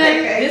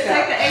 Birthday? Just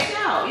take the H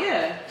out.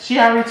 Yeah. She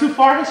already too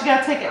far and she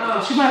gotta take it.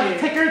 She might have to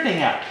take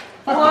everything out.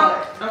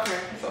 Okay.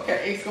 It's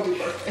okay. It's gonna be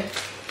birthday.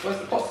 What's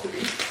it supposed to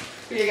be?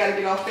 We ain't gotta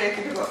get all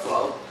fancy because I'm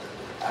slow.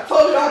 I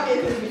told you I'll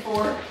get this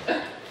before.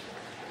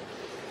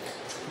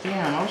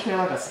 Damn, I wish we had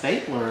like a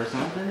stapler or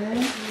something then.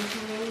 Use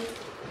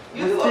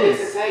What's a this?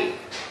 piece of tape.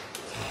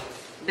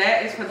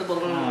 That is for the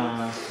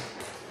balloons.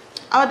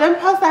 Oh, they're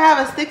supposed to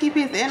have a sticky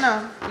piece in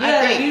them.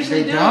 Yeah, they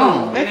usually do.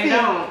 Don't. They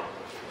don't.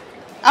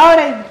 Oh,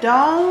 they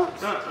don't?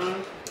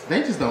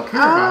 They just don't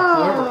care about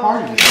whoever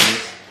party this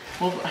is.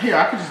 Well, here,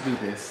 I could just do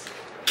this.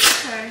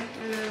 Okay,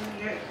 and then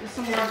get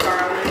some more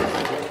garlic.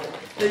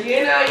 So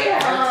you know you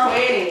have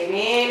 20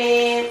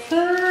 minutes.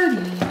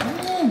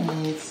 30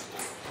 minutes.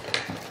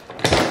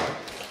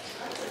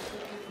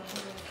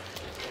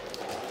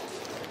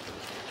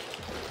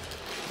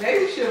 Maybe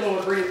we should want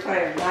to bring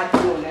Claire not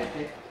doing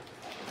nothing.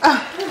 Oh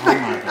my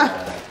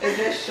god. They're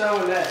just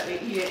showing up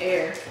and eating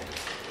air.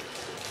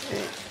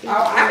 Oh,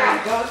 I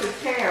gotta go to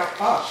town.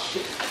 Oh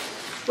shit.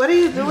 What do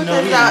you do with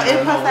this though? It's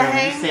supposed to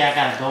hang. You say I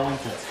gotta go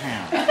into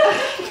town.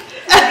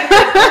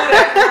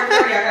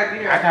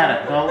 I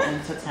gotta go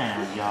into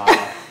town, y'all.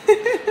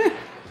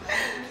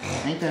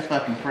 Ain't that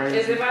fucking crazy?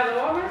 Is it by the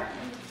Walmart?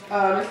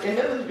 It's in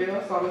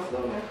Millersville, so I'm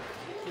assuming.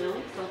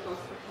 Really?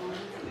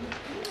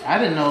 I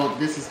didn't know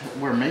this is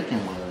where Macon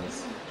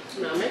was.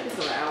 No, Macon's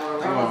still an hour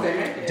away. Oh,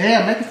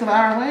 damn, Macon's still an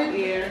hour away?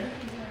 Yeah.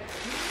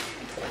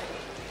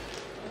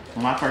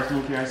 When I first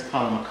moved here, I used to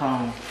call it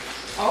Macomb.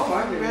 Oh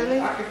my goodness. Really?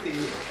 I can see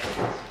it.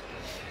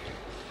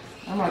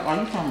 I'm like, are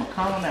you from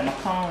Macomb, that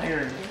Macomb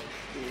area?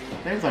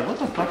 They was like, what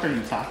the fuck are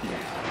you talking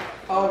about?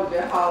 Oh,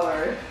 the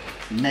holler.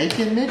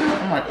 Naked nigga?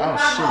 I'm like, oh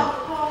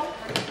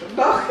shit.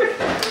 No.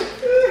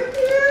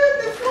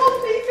 This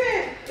whole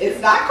decent. It's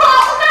not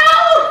called now.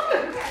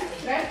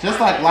 Just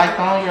like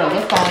Lithonia or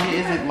Lithonia,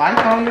 is it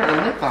Lithonia or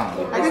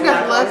Lithonia? I think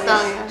that's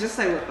Lithonia. Just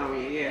say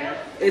Lithonia, yeah.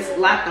 It's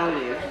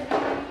Lithonia.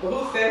 But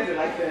who says it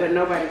like that? But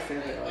nobody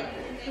says it like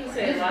that. Who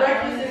says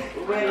Lithonia?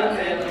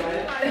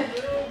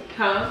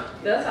 Huh?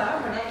 That's how I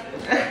pronounce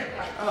it.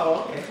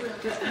 Oh, okay.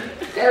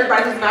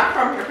 Everybody who's not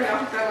from here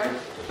pronounce it that way.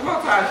 Come on,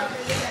 Tasha.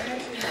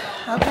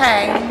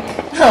 Okay.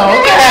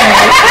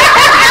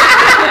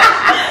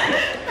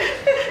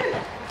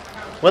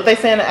 What they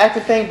saying, the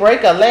active thing,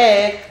 break a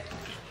leg.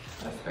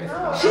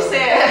 She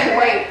said,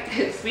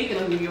 wait, speaking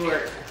of New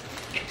York,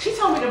 she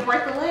told me to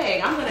break a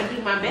leg. I'm going to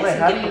do my best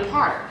to get it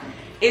apart.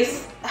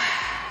 It's...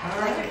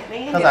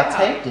 Because I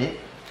taped it.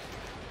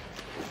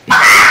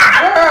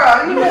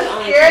 Girl, you were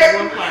scared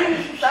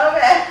so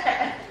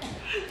bad.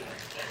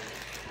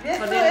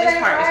 So then this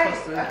part is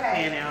supposed to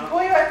pan out.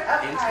 Pull yours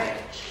up high.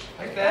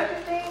 Like that?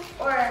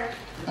 Or...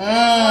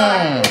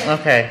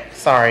 Okay,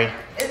 sorry.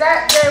 Is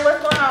that good?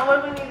 What's going on? What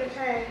do we need to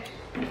change?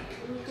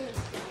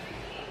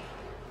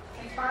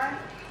 It's fine?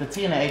 The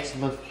T and the H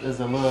is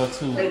a little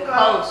too... That's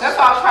all I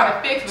was trying to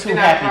fix. Too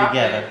happy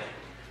together.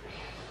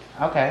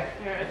 Okay.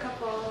 Here, a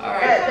couple. All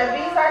right. The V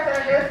starts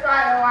in a good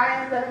spot and Y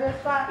ends in a good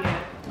spot?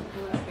 Yeah.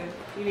 That's good.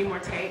 You need more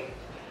tape?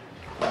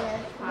 Yeah,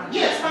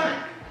 it's fine.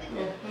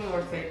 Yeah, you need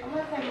more tape. I'm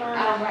gonna take mine.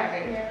 I don't have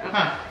it. Yeah.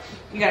 Huh.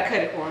 You gotta cut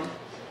it for him.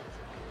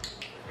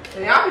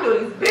 And y'all be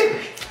doing these big.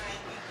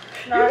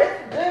 No, this is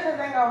good because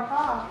they gonna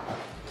fall.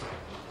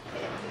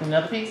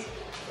 Another piece?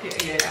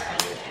 Yeah.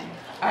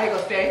 I ain't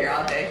gonna stay here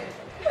all day.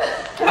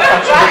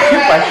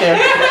 Right there.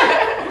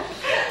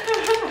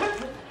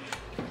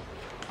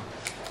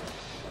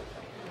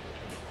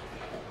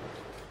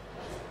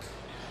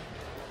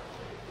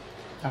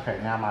 Okay,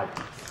 now my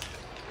piece.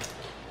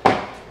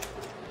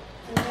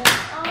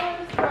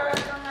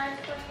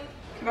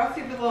 Can I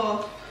see the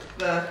little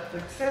the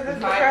Scissors, the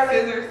knife curly?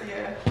 scissors?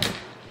 Yeah.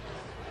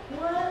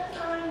 What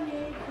I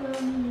need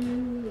from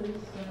you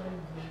is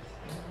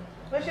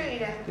What you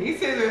eating? These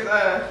scissors.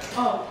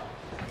 Oh,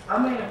 I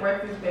made a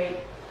breakfast bake.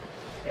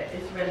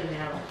 It's ready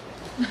now.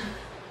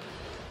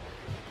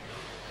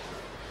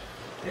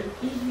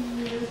 It's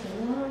easy as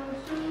 1,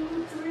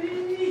 2,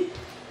 3.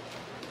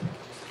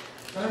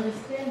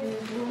 Understand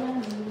is what I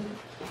need.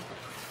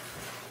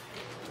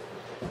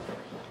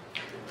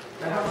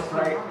 That was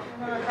right. You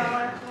wanna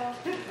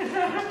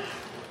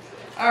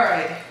All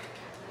right.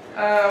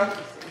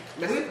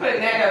 We put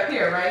that up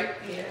here, right?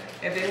 Yeah.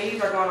 And then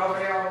these are going over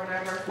there or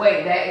whatever.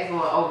 Wait, that is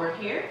going over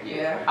here?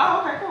 Yeah.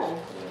 Oh, okay,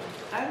 cool.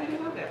 I didn't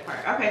even know that part.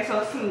 Okay, so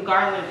it's some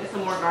garland, it's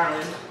some more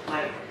garland,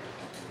 like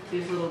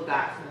these little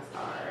dots and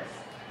stars.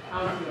 I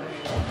don't know if you want to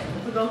hear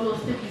that. Put those little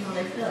stickies on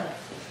their stuff.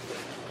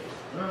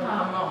 Come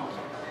on.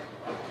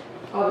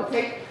 Oh, the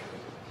tape.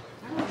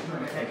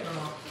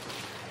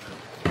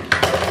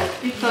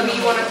 So do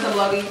you want us to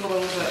load these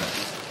balloons up?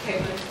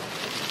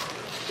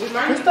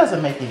 This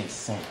doesn't make any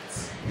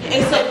sense.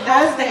 It's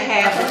supposed to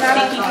have the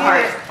sticky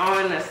parts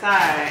on the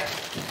side.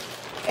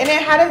 And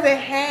then how does it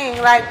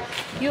hang? Like,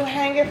 you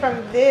hang it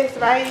from this,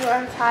 right? You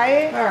untie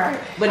it? All right.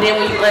 But then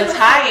when you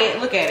untie it,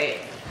 look at it.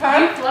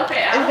 Huh?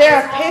 Is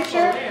there a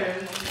picture?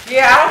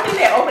 Yeah, I don't think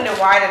they opened it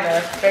wide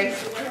enough.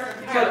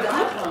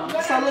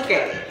 So look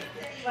at it.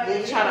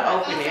 You try to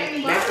open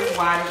it. That's as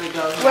wide as it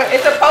goes. Well,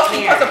 it's supposed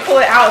to pull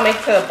it out and make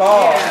it to a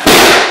ball. Yeah.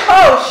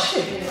 Oh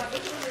shit!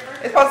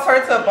 It's supposed to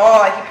turn to a ball,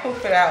 like you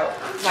poof it out.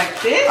 Like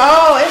this?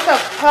 Oh, it's a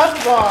puff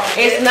ball.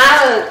 It's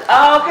not a,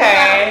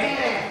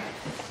 okay.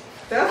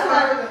 That's what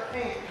I was a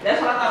fan. That's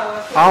what I thought it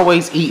was.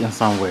 Always eating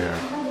somewhere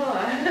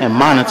and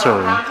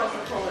monitoring. I'm supposed to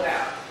pull it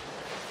out.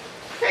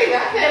 Hey, I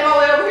came all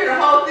the way over here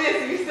to hold this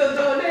and you still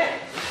doing that?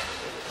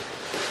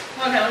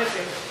 Okay, let me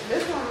see.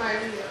 This one might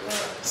be a little.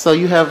 So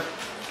you have,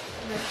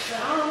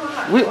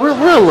 we're a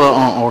little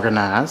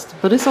unorganized,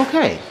 but it's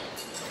okay.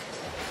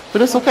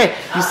 But it's okay.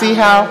 You see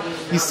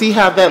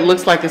how that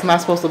looks like it's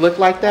not supposed to look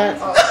like that?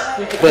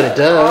 But it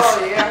does.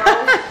 Oh,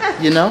 yeah.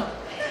 You know?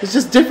 It's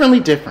just differently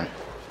different.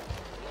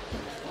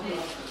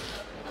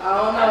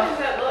 Oh, how does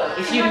that look?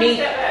 It's unique.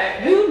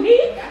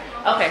 Unique?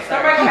 Okay,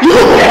 sorry. Like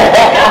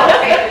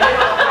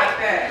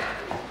that.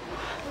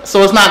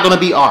 So it's not going to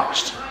be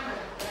arched.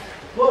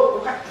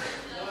 Whoa.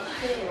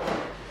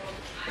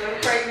 Little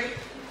crazy.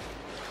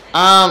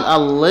 A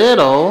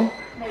little.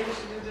 Maybe we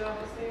should just do it on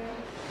the stairs.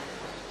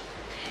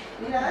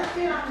 Yeah, let's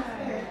do it on the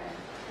stairs.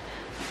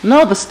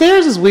 No, the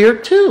stairs is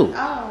weird too.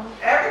 Oh.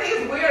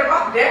 Everything's weird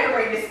about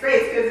decorating this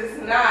space because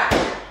it's not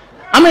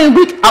I mean,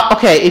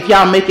 okay, if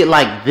y'all make it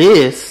like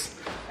this.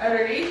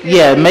 underneath.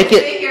 Yeah, make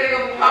it. Here they're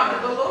gonna be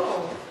popping the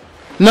balloons.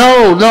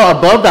 No,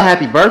 above the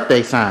happy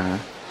birthday sign.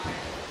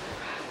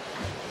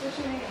 What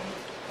you mean?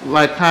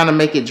 Like, kind of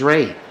make it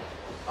drape.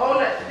 Oh, no,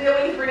 then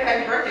we need to bring a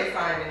happy birthday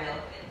sign in there.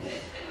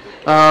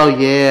 Oh,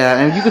 yeah.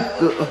 And you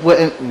could,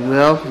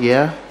 well,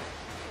 yeah.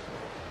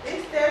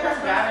 These stairs are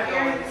Gotta go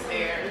scary. in the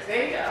stairs.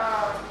 They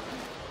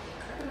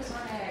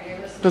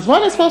Does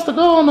one is supposed to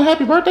go on the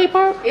happy birthday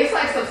part? It's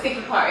like some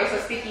sticky part. It's a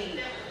sticky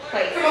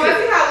place. Come on, let's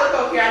see how it looks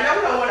over here. I know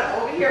we don't want it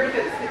over here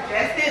because it's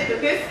suggested,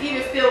 but this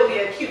even still would be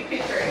a cute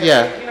picture.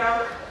 Yeah. You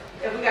know,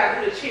 if we got to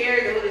move the chair,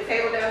 you move the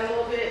table down a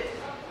little bit.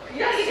 You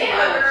That's see too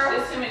that, much. girl?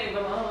 There's too many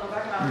balloons. I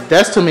can already-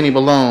 That's too many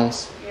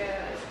balloons.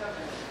 Yeah, it's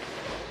coming.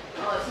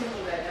 Oh, let's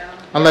move that down.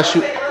 Unless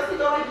you, Let's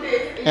go like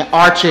this. and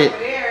arch it.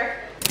 Over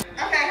there.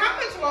 Okay, how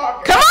much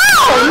longer? Come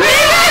on,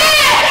 man!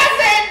 I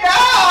said no.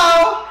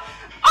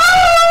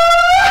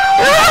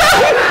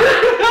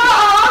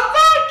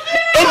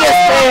 It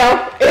just fell.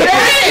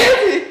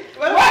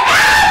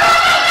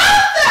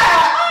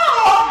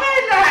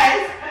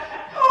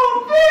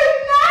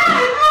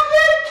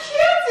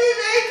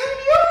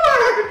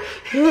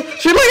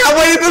 She like, I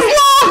waited this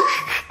long.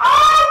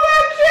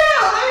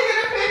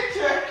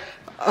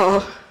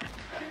 Oh.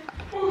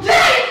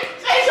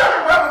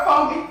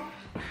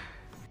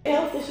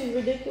 Elf, this is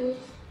ridiculous.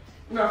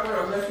 No, for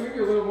real, let's make it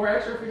a little more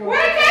extra. Where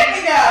Where'd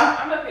did go?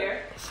 I'm up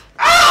here.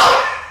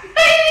 Oh! I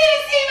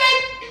didn't see my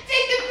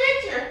take the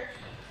picture.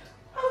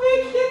 Oh,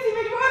 they can't see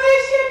me. Oh,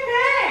 this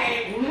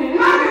champagne.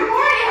 Oh, good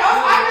morning.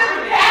 Oh, I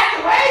just passed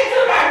away to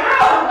my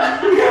room.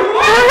 Good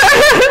morning.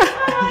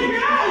 Oh my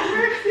gosh,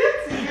 you're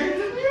tipsy. You're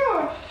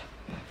demure.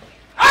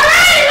 All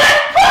right,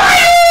 let's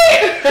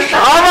party.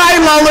 All right,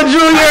 Lola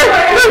Jr.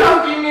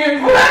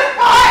 Let's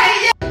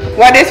party.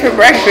 What is for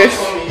breakfast?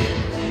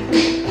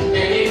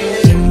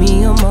 Give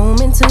me a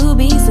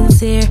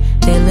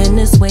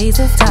way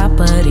since top of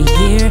the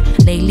year.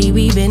 Lately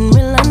we've been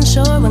real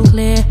unsure,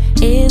 unclear.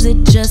 Is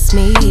it just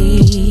me?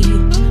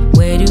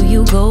 Where do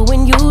you go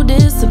when you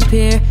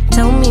disappear?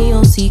 Tell me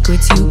your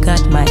secrets, you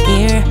got my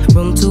ear.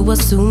 Room to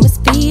assume it's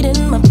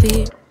feeding my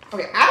fear.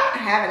 Okay, I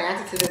don't have an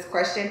answer to this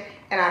question,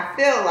 and I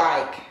feel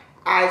like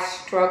I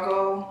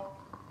struggle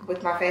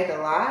with my faith a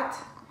lot.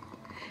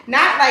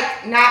 Not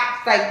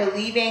like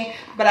believing,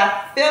 but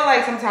I feel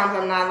like sometimes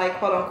I'm not like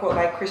quote unquote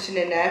like Christian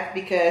enough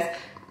because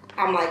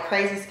I'm like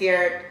crazy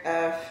scared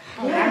of.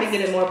 I'm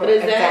getting more, but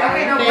is that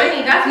okay? No,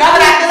 Britney, that's no,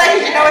 but I feel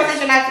like you know what?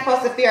 You're not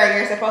supposed to fear.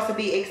 You're supposed to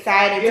be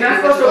excited. You're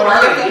not supposed to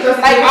worry.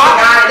 Like all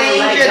these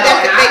things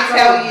that they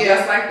tell you,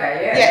 just like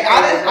that.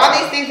 Yeah. All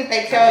these things that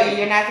they tell you,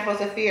 you're not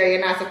supposed to fear.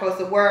 You're not supposed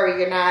to worry.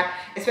 You're not,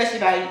 especially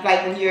about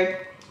like when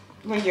you're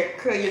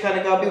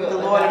gonna go be with the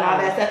Lord and all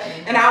that stuff.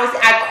 And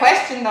I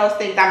question those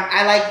things.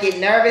 I like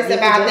get nervous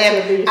about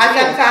them. I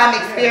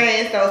sometimes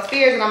experience those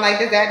fears, and I'm like,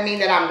 does that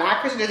mean that I'm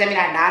not Christian? Does that mean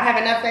I not have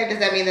enough faith?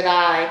 Does that mean that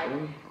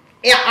I'm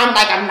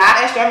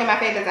not as strong in my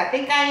faith as I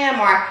think I am?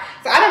 Or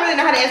so I don't really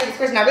know how to answer this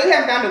question. I really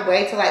haven't found a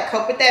way to like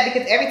cope with that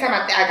because every time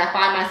I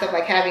find myself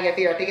like having a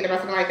fear or thinking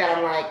about something like that,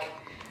 I'm like,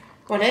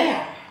 well,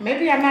 damn,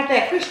 maybe I'm not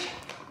that Christian.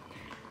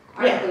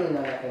 I don't really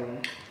know that feeling.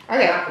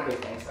 Okay, not for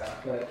big things though,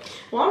 but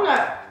well, I'm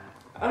not.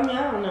 I mean,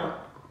 I don't know.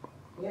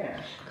 Yeah.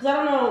 Because I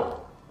don't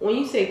know, when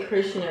you say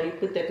Christian, or you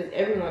put that, because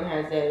everyone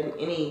has that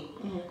in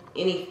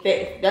any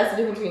faith. That's the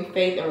difference between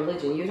faith and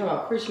religion. You're talking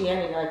about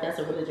Christianity, like that's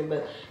a religion,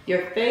 but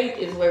your faith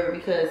is whatever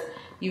because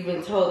you've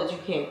been told that you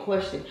can't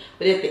question.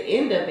 But at the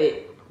end of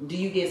it, do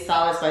you get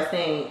solace by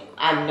saying,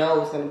 I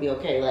know it's going to be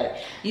okay? Like,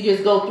 you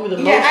just go through the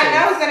motions. Yeah, I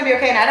know it's going to be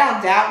okay, and I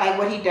don't doubt, like,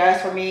 what he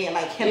does for me and,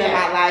 like, him in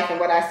my life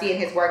and what I see in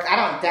his works. I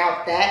don't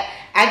doubt that.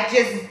 I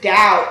just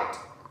doubt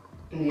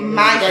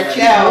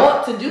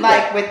myself,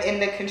 like, within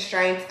the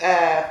constraints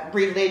of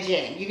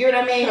religion. You get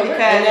what I mean? Because,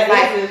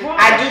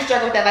 like, I do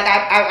struggle with that. Like,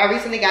 I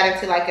recently got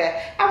into, like,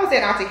 I won't say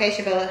an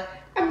altercation, but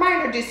a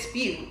minor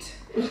dispute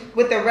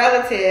with a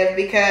relative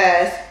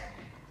because...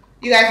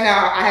 You guys know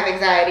I have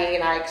anxiety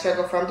and I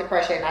struggle from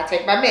depression and I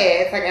take my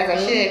meds, like, as I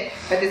should.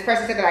 But this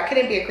person said that I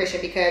couldn't be a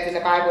Christian because in the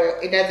Bible,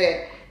 it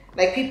doesn't,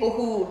 like, people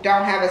who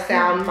don't have a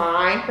sound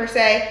mind, per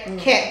se,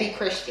 can't be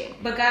Christian.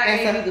 But God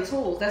gave you the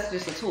tools. That's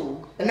just a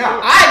tool.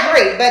 I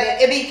agree.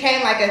 But it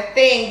became, like, a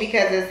thing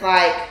because it's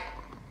like...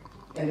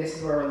 And this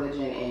is where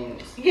religion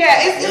ends. Yeah,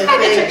 it's like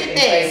a tricky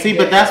thing. See,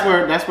 but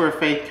that's where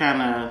faith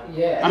kind of...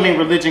 Yeah. I mean,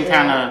 religion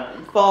kind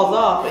of... Falls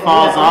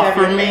off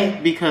for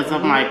me because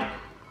I'm like...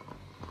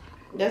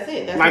 That's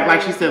it. That's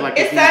like she said, like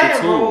it's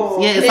certain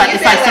rules. Yeah, it's like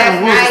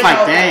certain rules. It's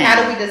like, dang.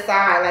 How do we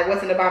decide like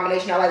what's an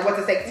abomination or like what's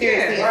to take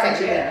seriously?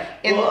 Essentially,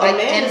 in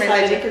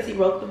religion because he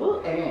wrote the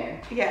book.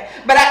 Amen. Yeah,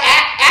 but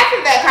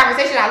after that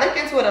conversation, I looked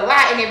into it a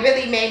lot, and it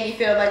really made me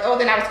feel like, oh,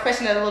 then I was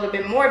questioning it a little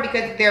bit more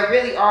because there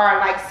really are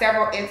like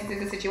several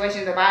instances and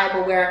situations in the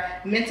Bible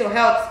where mental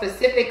health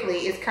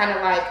specifically is kind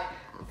of like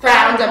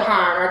frowned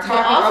upon or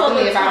talking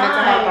openly about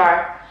mental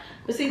health.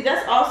 But see,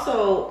 that's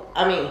also,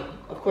 I mean,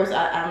 of course,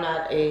 I'm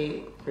not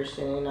a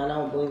Christian and I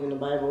don't believe in the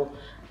Bible,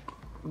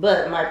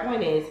 but my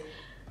point is,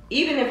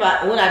 even if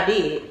when I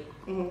did,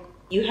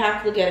 you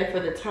have to look at it for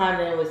the time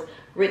that it was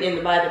written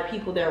in by the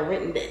people that were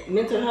written. That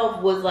mental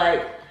health was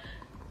like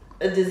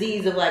a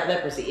disease of like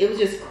leprosy. It was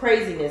just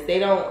craziness. They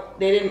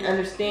didn't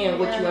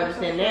understand what you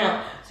understand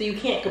now, so you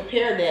can't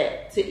compare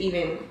that to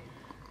even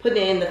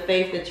putting it in the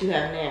faith that you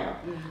have now.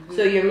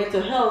 So your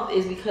mental health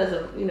is because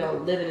of,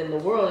 living in the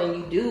world, and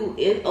you do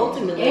it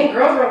ultimately. And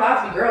girls were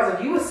allowed to be girls.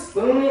 If you was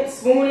spooning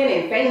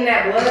and fainting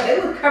that blood, they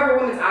would cover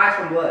women's eyes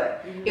from blood.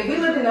 If we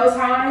lived in those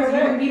times, you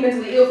wouldn't be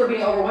mentally ill for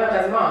being overwhelmed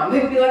as a mom. They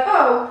would be like,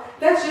 oh,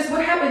 that's just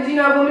what happens.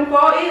 Women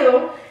fall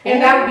ill,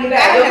 and that would be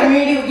that. Your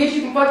community would get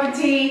you some fucking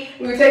tea,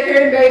 we would take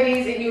care of the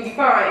babies, and you would be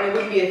fine, and it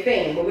wouldn't be a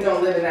thing. But we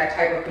don't live in that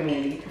type of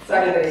community. So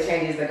I think that it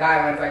changes the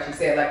guidelines, like you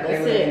said. Like,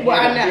 that's it. Well,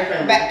 I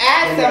know. But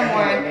as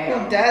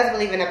someone who does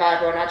believe in the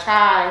Bible, and I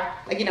try,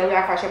 we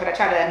are for sure, but I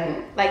try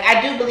to,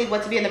 I do believe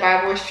what to be in the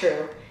Bible is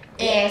true.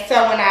 And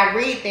so when I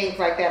read things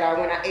like that,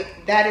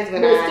 that is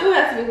when it still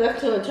has to be left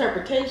to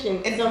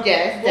interpretation.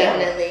 Yes,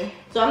 definitely.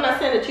 So I'm not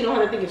saying that you don't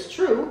have to think it's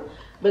true,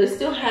 but it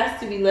still has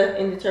to be left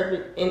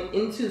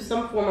into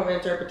some form of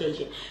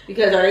interpretation.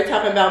 Because are they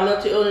talking about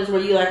mental illness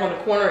where you like on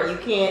the corner and you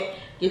can't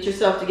get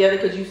yourself together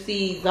because you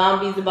see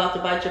zombies about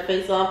to bite your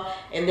face off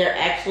and they're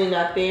actually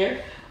not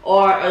there?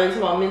 Or are they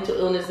talking about mental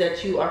illness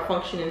that you are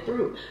functioning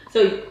through?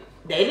 So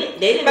they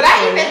didn't. But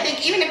I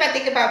even if I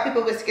think about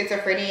people with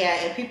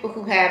schizophrenia and people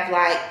who have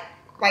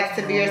like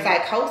severe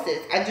psychosis,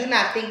 I do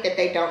not think that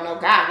they don't know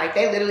God. Like,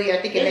 they literally are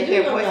thinking they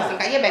hear voices and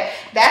God. Yeah, but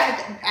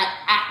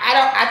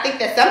I think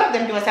that some of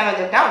them do and some of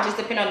them don't, just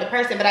depend on the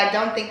person. But I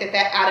don't think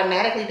that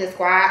automatically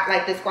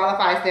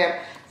disqualifies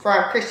them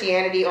from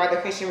Christianity or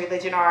the Christian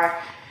religion, or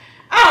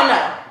I don't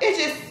know.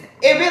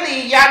 It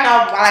really, y'all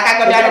know, like,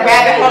 I go down a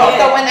rabbit hole.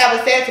 So when that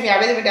was said to me, I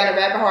really went down a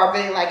rabbit hole. I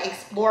really like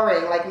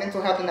exploring like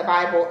mental health in the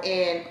Bible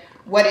and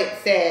what it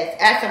says.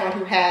 As someone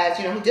who has,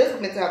 who deals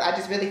with mental health, I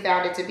just really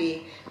found it to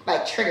be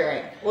like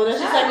triggering. Well, that's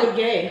just like a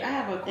gay. I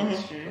have a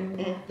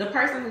question. The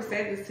person who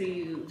said this to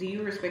you, do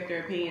you respect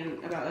their opinion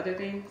about other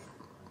things?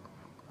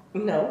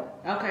 No.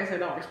 Okay, so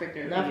don't respect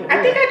their Not opinion. for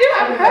I think I do.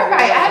 I'm hurt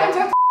by it. I haven't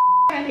talked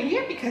to in a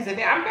year because of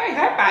it. I'm very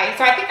hurt by it,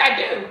 so I think I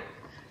do.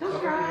 Don't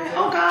cry.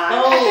 Oh God. I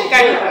think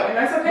I do.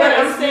 That's okay. But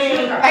I'm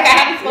saying, Like I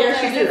haven't spoken yes,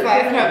 to you you since do.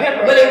 last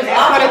November. But it was That's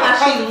also one of the how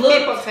she closest looked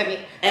people to me.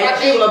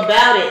 at you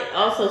about it,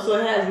 also, so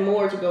it has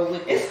more to go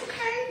with it. It's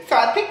okay. So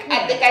I think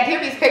I do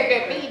respect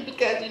their opinion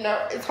because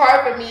it's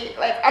hard for me.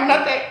 Like I'm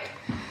not that.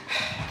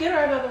 Get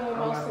her another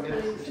mimosa,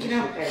 please.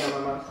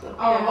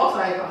 Oh, most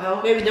ain't gonna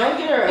help. Baby, don't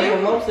get her a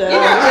mimosa.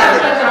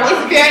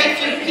 It's very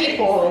few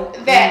people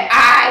that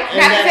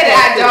not to say that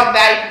I don't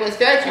value people. It's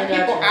very few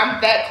people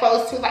I'm that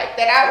close to, like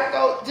that I would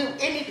go do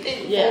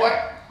anything for.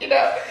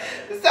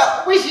 So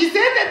when she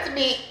said that to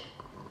me,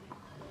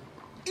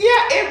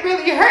 it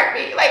really hurt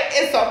me. Like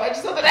it's so much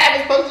so that I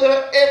haven't spoken to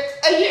her in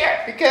a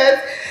year because.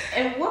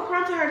 And what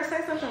prompted her to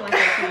say something like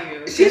that to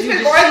you? She's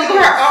been going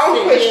through her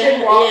own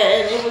Christian walk.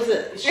 Yeah, and it was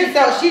and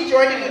so she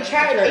joined a new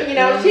church,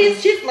 and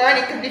she's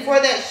learning because before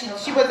that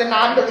she was a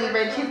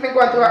non-believer, and she's been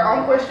going through her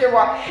own Christian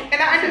walk. And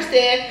I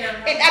understand,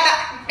 and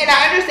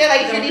I understand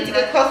like if you need to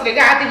get closer to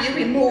God, then you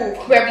remove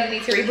whoever you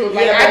need to remove.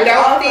 Like I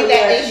don't see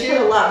that issue. She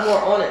put a lot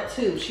more on it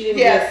too. She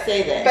didn't just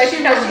say that. But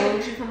she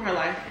removed you from her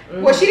life.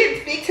 Well, she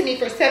didn't speak to me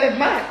for 7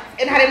 months,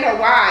 and I didn't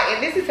know why. And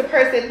this is a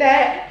person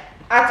that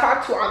I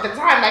talk to all the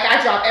time. Like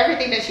I drop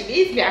everything that she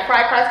needs me. I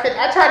fly across country.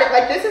 I try to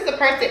this is a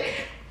person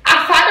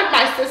outside of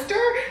my sister.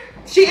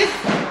 She's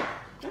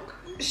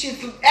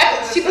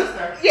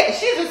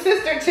a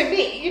sister to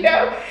me, And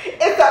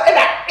so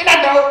and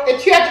I know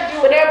that you have to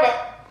do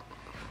whatever.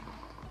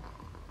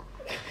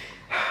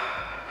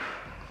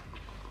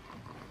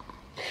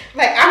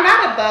 Like I'm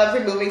not above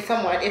removing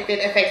someone if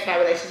it affects my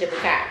relationship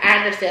with God. I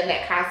understand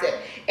that concept,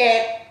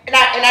 and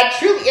I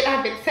truly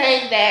I've been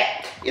saying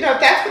that if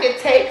that's what it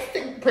takes to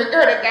bring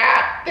her to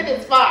God, then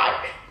it's fine.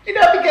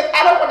 Because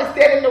I don't want to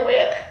stand in the way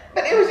of that.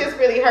 But it was just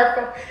really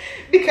hurtful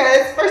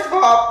because first of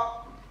all,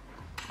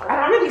 I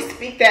don't really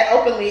speak that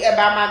openly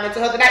about my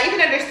mental health, and I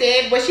even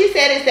understand what she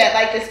said is that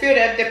like the spirit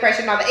of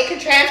depression, all that it can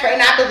transfer,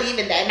 and I believe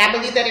in that, and I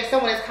believe that if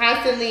someone is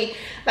constantly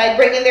like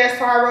bringing their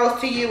sorrows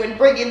to you and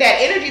bringing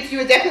that energy to you,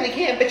 it definitely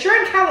can. But you're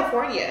in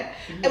California,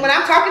 and when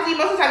I'm talking to you,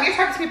 most of the time you're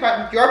talking to me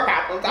about your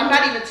problems. I'm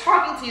not even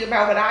talking to you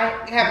about what I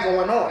have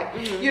going on.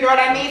 You know what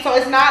I mean? So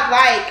it's not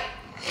like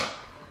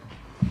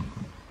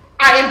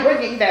I am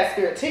bringing that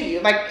spirit to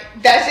you. Like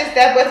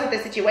that wasn't the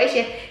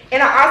situation,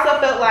 and I also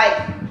felt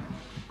like.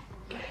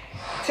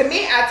 To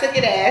me, I took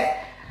it as,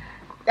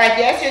 like,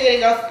 yes, you're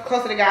getting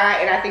closer to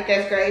God, and I think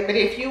that's great, but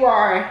if you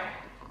are,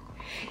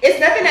 it's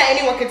nothing that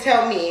anyone could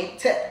tell me,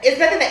 it's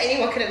nothing that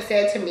anyone could have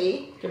said to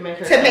me to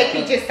make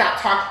me just stop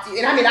talking to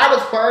you. And I mean, I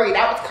was worried.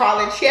 I was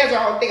calling. She has her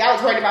own thing. I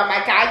was worried about my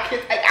God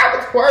kids. Like, I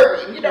was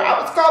worried. I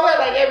was calling her,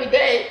 like, every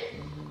day.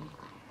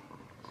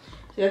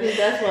 I think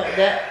that's what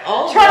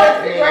trying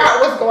to figure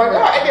out what's going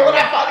on. And then when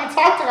I finally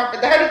talked to her,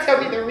 for her to tell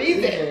me the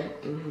reason.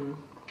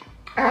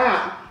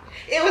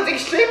 It was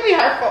extremely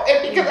hurtful,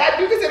 and because I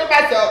do consider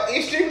myself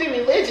extremely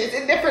religious,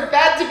 and then for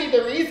that to be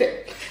the reason,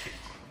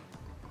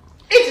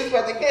 it just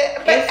wasn't good.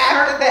 But it's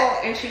after hurtful,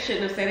 that, and she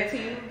shouldn't have said it to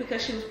you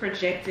because she was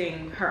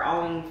projecting her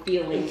own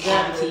feelings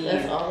onto you.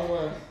 That's all it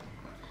was.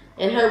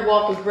 And her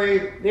walk was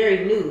very,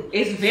 very new.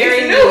 It's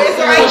very new. It's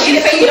like,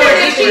 even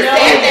if she said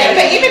that,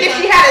 but even if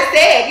she had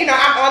said,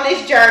 I'm on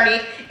this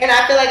journey, and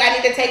I feel like I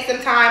need to take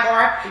some time,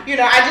 or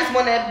I just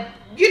want to.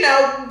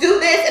 Do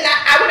this, and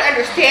I would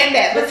understand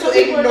that, but to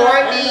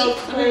ignore me,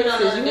 some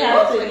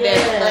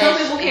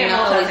people can't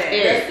always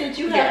that.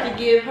 You have to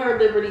give her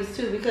liberties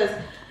too, because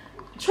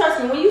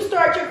trust me, when you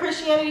start your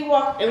Christianity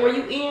walk and where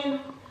you end,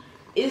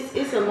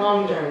 it's a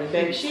long journey,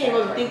 baby. She ain't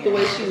gonna think the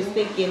way she was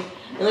thinking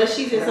unless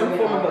she's in some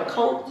form of a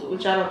cult,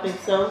 which I don't think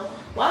so.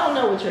 Well, I don't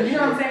know what church you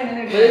know what I'm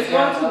saying, but it's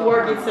going to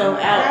work itself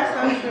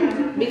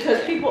out.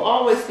 Because people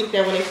always think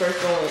that when they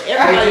first go in.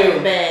 Everybody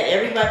is bad.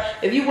 Everybody,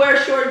 if you wear a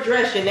short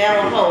dress, you're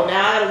now a hoe.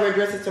 Now I gotta wear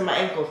dresses to my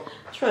ankles.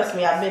 Trust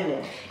me, I've been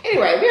there.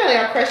 Anyway, we're only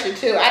on question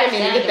 2. I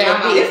didn't even get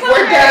that deep. Okay.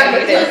 We're done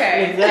with this.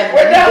 Exactly.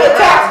 We're done with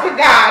talks with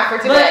God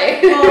for today.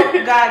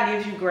 But God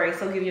gives you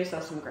grace, so give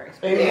yourself some grace.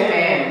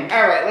 Amen.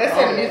 All right, let's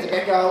turn the music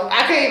back on.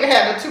 I couldn't even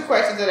have the 2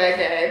 questions that I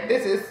gave.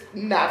 This is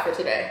not for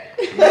today.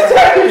 Let's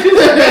turn the music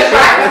back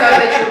on.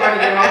 I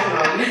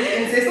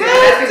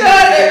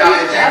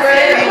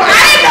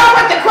didn't know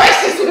what the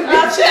questions would be.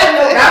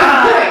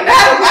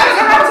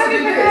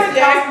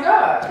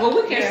 Well,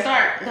 we can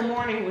start the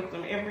morning with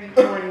them every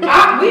morning.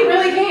 We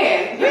really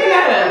can.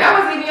 That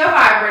wasn't even your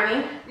vibe,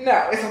 Britney.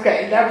 No, it's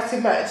okay. That was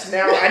too much.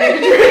 Now I need to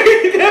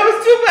drink. That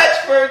was too much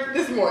for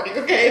this morning.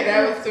 Okay,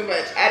 that was too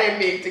much. I didn't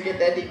mean to get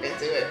that deep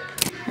into it.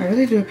 I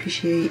really do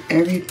appreciate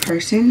every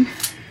person,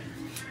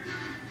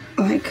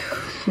 like,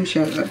 who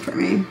shows up for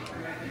me.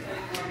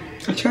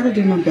 I try to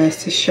do my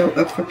best to show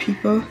up for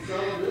people,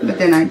 but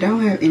then I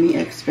don't have any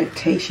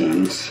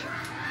expectations.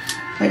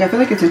 Like, I feel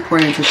like it's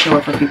important to show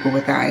up for people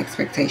without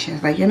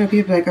expectations. Like,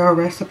 people like, oh,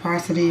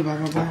 reciprocity, blah,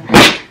 blah, blah.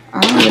 I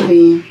don't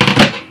really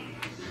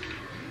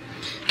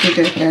think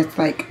that that's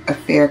like a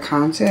fair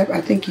concept.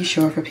 I think you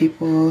show up for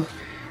people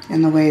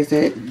in the ways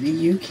that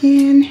you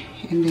can,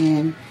 and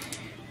then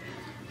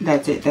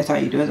that's it. That's all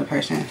you do as a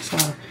person. So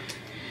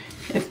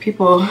if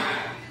people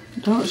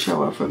don't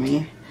show up for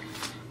me,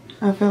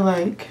 I feel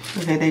like,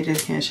 okay, they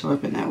just can't show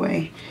up in that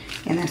way,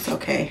 and that's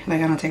okay.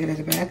 Like, I don't take it as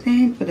a bad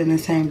thing, but in the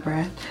same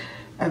breath,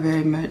 I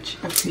very much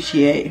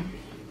appreciate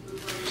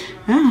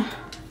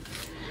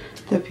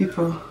the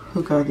people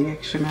who go the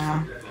extra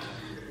mile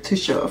to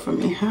show up for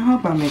me. I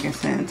hope I'm making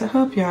sense. I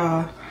hope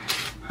y'all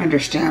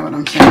understand what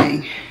I'm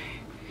saying.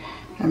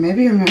 Or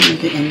maybe I'm not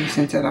making any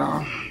sense at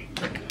all.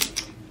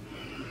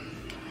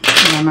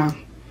 I don't know.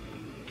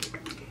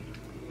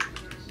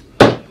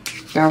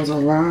 That was a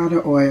lot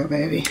of oil,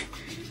 baby.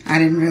 I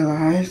didn't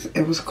realize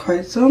it was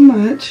quite so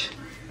much.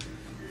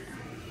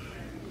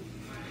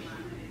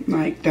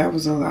 Like, that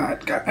was a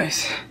lot,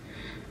 guys.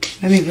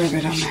 Let me rub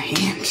it on my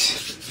hands.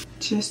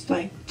 Just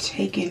like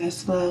taking a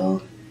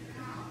slow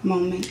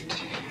moment,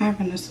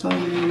 having a slow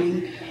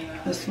morning,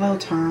 a slow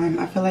time.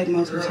 I feel like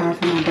most of the time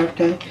for my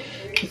birthday,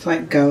 it's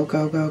like go,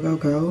 go, go, go,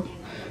 go.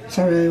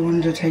 So I really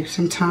wanted to take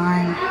some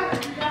time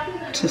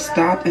to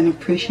stop and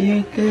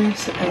appreciate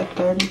this at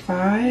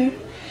 35.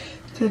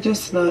 To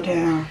just slow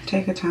down,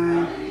 take a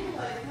time,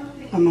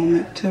 a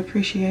moment to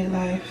appreciate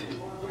life.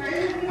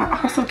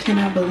 I also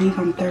cannot believe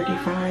I'm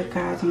 35,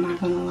 guys. I'm not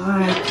gonna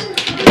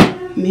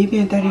lie. Me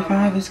being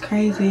 35 is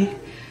crazy.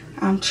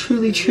 I'm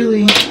truly,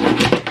 truly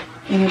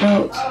an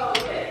adult.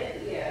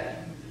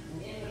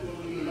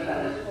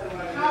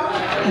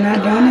 And I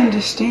don't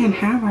understand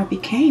how I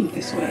became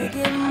this way.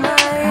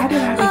 How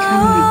did I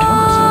become an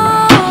adult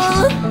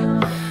so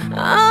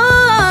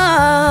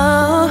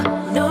Oh,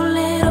 no,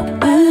 little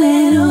by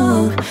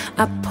little,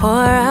 I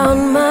pour out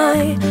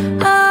my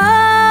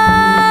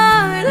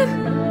heart.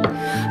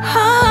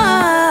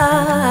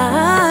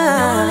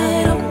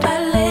 Little by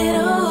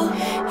little,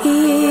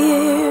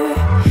 here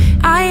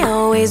I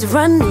always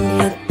run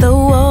and hit the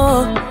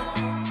wall.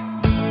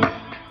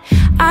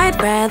 I'd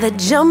rather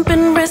jump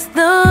and risk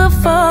the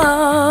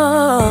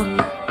fall.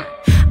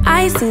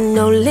 I see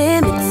no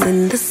limits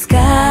in the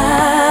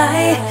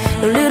sky.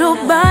 No, little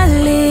by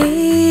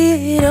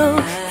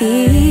little,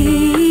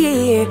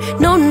 here.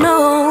 No,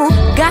 no,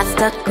 got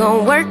stuck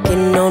on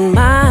working on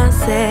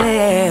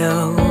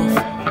myself.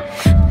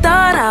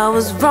 Thought I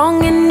was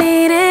wrong and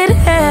needed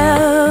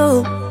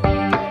help,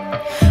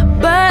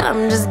 but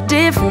I'm just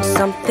different,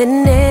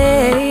 something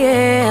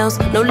else.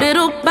 No,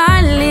 little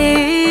by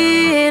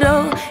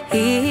little,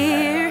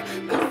 here.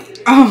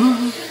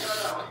 Oh,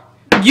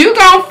 you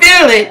gon'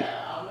 feel it.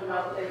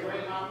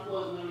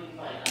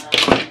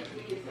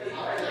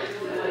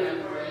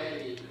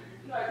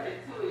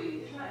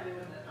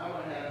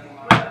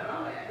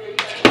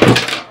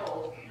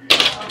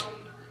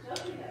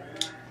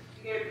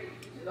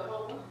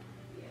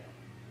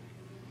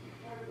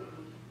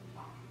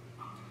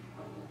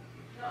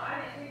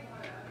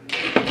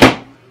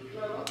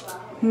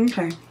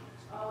 Okay,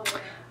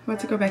 about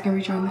to go back and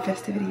rejoin the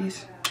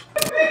festivities.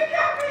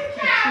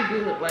 You do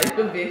look like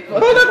a big Who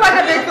look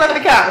like a big fluffy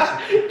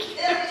couch?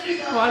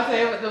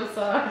 Monte with them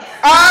socks.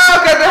 Oh,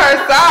 because of her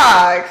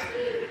socks.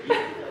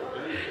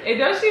 And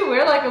don't she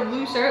wear like a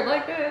blue shirt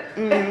like that?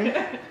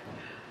 Mm-hmm.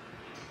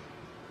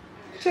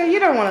 Jay, you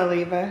don't want to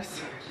leave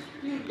us.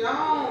 You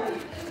don't. To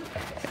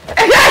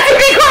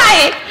be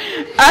quiet.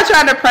 I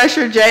tried to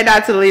pressure Jay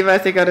not to leave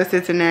us and go to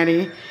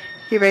Cincinnati.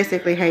 He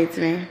basically hates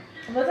me.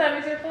 What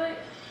time is your flight?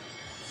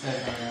 7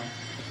 a.m.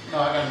 No,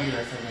 I gotta be there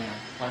at 7 a.m.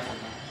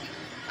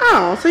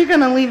 Oh, so you're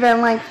gonna leave at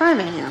like 5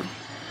 a.m.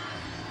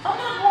 I'm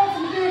not going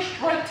from there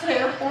straight to the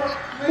airport.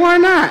 Why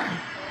not?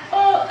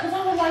 Because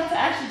I would like to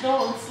actually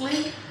go and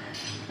sleep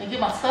and get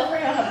my stuff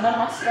ready. I have none of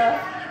my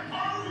stuff.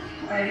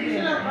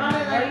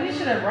 You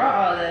should have brought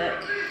all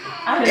that.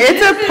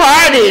 It's a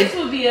party. This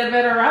would be a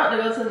better route to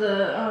go to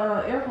the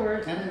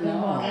airport.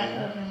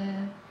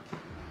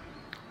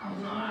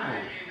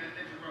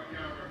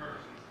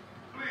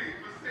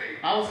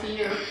 I will see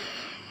you.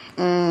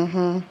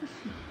 Mm-hmm.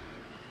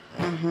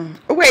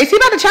 Oh, wait, is he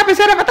about to chop his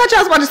head off? I thought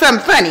y'all was watching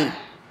something funny.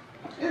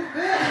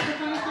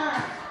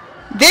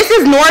 This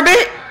is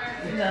Norbit?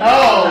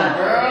 Oh,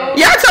 girl.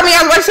 Y'all told me I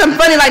was watching something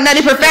funny like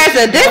Nutty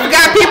Professor. This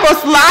got people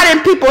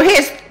sliding people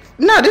hits.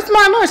 No, this is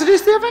my Lord, so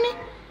this is still funny?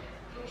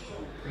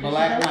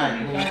 Black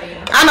Knight.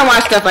 I don't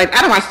watch stuff like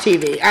I don't watch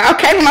TV.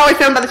 Okay, I'm always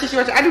telling about the shit she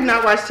watches. I do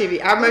not watch TV.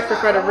 I much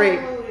prefer to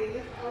read.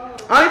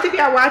 Only TV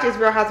I watch is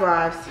Real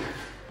Housewives.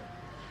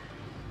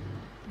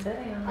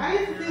 I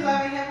used to see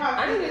Love and Hip Hop.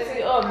 I need to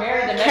see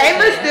Married to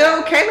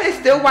Kayla is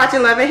still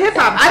watching Love and Hip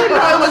Hop. I didn't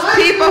know it was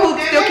people who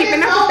still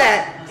keeping up with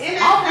that.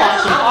 I'm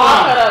watching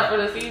all cut up for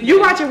the season. You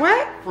watching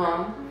what?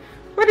 From?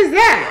 What is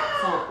that?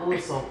 Oh,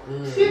 it's so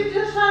good. She's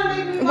just trying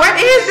to make me. What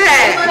is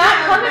that? It's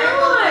not coming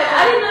on.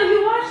 I didn't know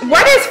you watched it.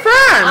 What is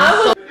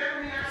from?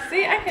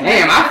 See, I can.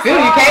 Damn, I feel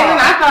you, Caitlin.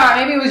 I thought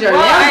maybe it was your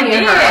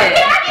youngin' her.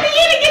 I get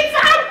in and get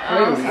some.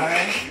 I'm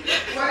sorry.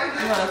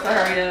 I'm gonna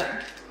hurry up.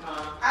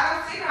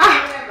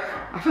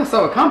 I feel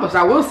so accomplished.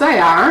 I will say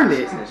I earned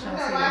it.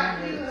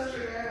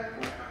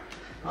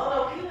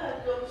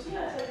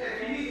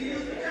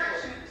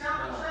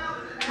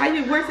 How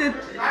you, where's it?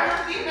 I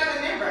don't see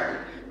another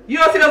number. You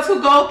don't see those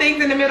two gold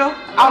things in the middle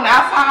on the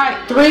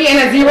outside? 3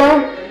 and a 0?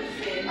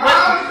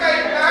 I would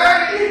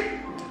say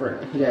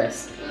 30.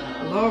 Yes.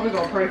 Lord, we're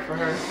gonna pray for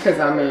her. Because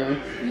I mean,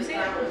 You see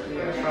that?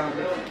 Yeah,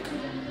 probably.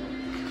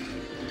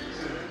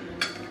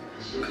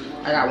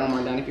 I got one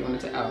more done if you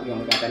wanted to. Oh, you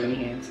only got that many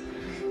hands.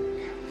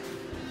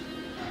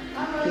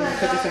 Can you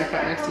put this in a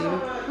cup next to you?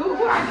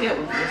 Who idea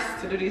was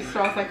this to do these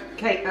straws like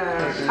cake,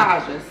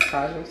 Tajas?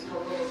 Tajas.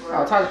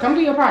 Oh, Taja, come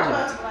do your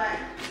project.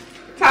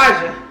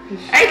 Taja,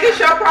 ain't this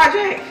your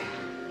project?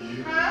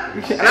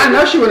 And I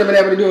know she would have been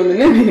able to do them in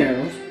them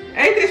hands.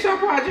 Ain't this your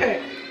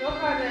project? What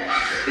project?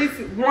 These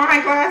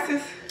wine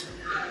glasses?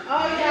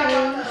 Oh,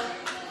 yeah.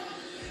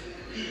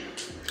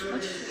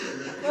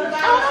 What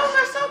about Oh, those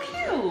are so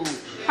cute.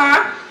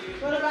 Huh?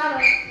 What about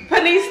them?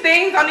 Putting these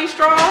things on these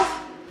straws?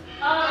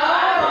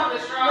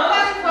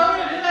 Nobody told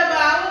me to do that, but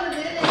I would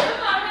have did it.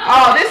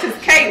 Oh, this is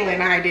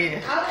Caitlin's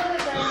idea. I would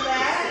have done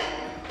that.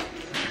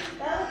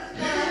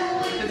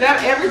 Is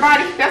that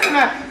everybody? That's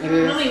enough. It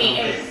is. Really need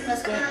 8.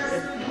 That's good.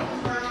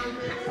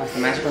 That's the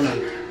magical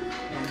number.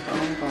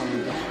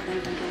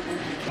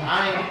 I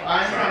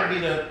ain't trying to be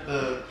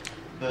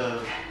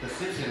the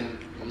decision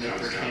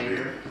maker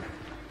here.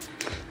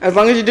 As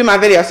long as you do my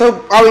video.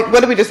 So,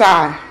 what do we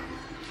decide?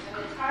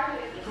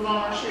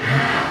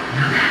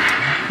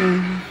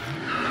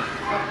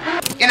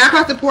 Can I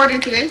put the port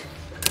into this?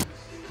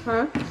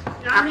 Huh?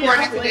 I poured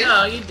into this.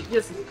 No, you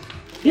just.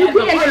 You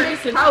put it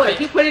in colors.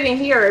 You put it in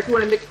here if you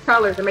want to mix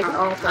colors and make your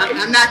own colors.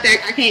 I'm not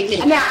that. I can't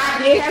get. Now I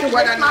did have to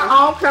What mix I my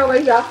know. own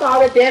colors. Y'all saw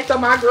the depth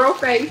on my girl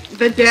face.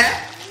 The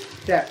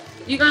depth. Depth.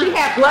 She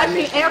had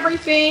blushing,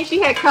 everything. She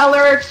had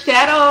color,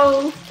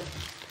 shadows.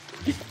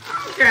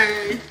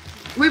 Okay.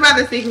 We about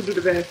to see who do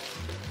the best.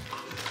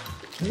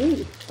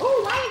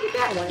 Oh, why didn't you get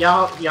that one?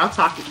 Y'all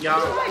talking,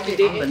 y'all.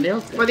 The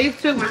nails. Well, these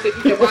two ones that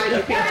you can buy.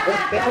 You can.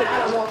 I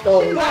don't want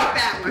those.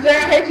 That one.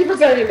 Sarah, I hate you for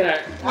saying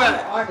that. What?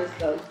 Artist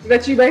though.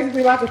 That you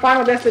basically like the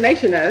final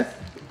destination as.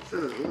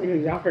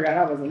 Y'all forgot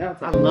I wasn't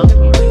out. I love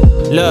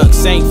it. Look,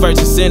 saint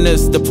versus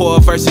sinners, the poor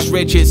versus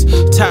riches,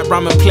 top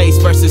ramen place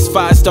versus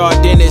 5-star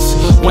dinners.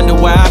 Wonder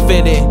where I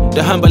fit in,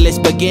 the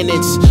humblest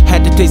beginnings.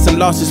 Had to take some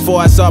losses before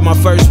I saw my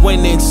first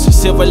winnings.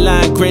 Silver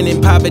line grinning,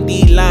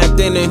 poverty line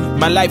thinning.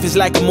 My life is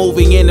like a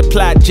movie and the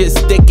plot just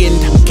thickened.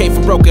 Came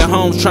from broken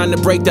homes trying to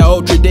break the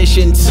old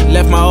traditions.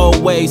 Left my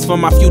old ways for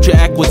my future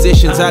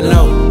acquisitions. I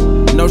know,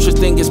 no such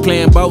thing as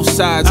playing both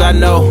sides. I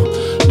know,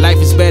 life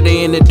is better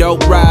in the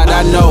dope ride.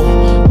 I know,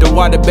 the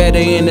water better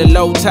in the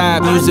low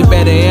tide. Music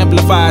better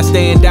amplified,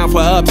 staying down for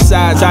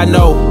upsides. I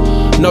know,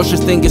 no such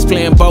thing as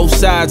playing both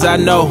sides. I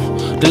know,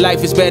 the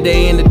life is better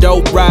in the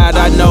dope ride.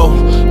 I know,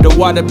 the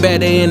water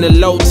better in the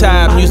low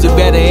tide. Music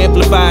better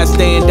amplified,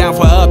 staying down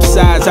for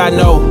upsides. I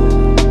know.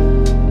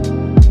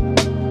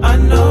 I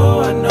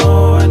know, I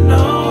know, I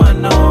know, I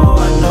know,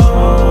 I know.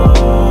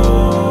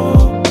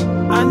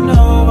 I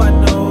know, I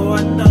know,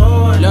 I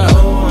know, I know,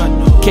 I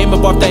know. Came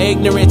up off the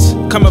ignorance,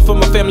 coming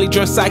from a family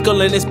drunk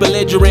cycle and it's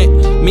belligerent.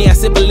 Me, I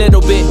sip a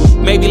little bit,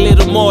 maybe a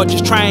little more,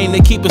 just trying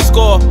to keep a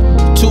score.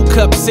 2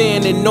 cups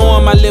in and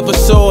knowing my liver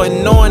sore,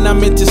 and knowing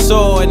I'm into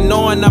soar, and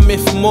knowing I'm in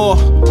for more.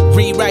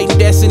 Rewriting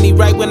destiny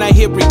right when I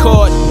hit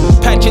record.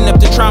 Patching up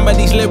the trauma,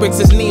 these lyrics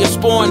is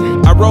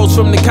Neosporin. I rose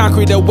from the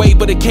concrete away,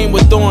 but it came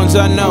with thorns,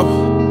 I know.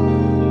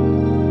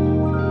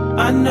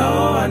 I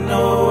know, I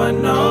know, I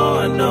know,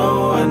 I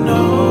know, I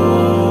know.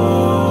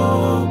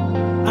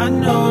 I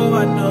know,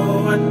 I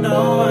know, I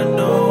know, I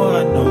know,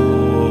 I know.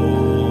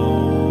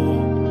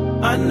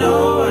 I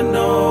know, I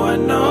know, I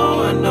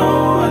know, I know,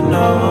 I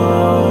know.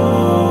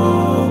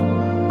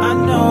 I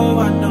know,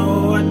 I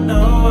know, I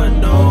know, I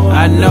know.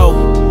 I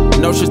know,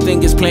 no such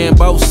thing as playing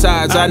both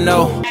sides. I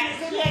know.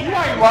 You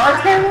like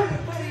bars, Taylor?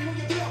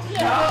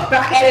 Yeah. But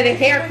I added a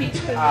hair piece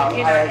to it, and I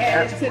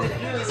added to the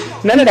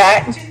juice. None of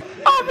that.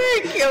 Oh,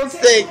 very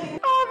cutesy.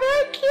 Oh,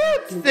 very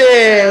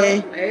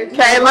cutesy.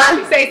 Kayla?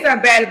 You say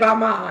something bad about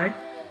mine.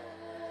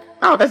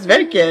 Oh, that's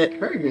very good.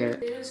 Very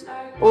good.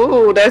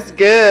 Ooh, that's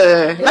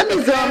good. Let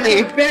me zoom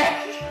in.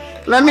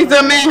 Let me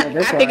zoom in.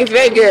 I think it's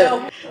very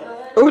good.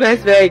 Ooh,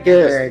 that's very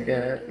good. Very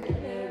good.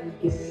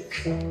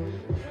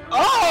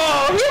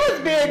 Oh, he was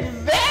being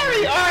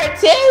very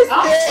artistic.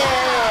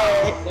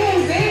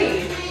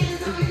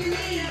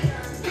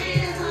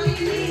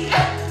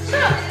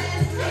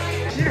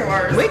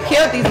 We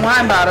killed these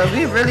wine bottles.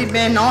 We've really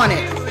been on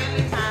it.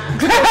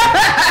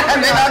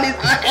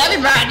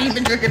 Everybody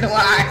been drinking the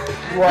wine.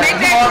 Make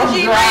that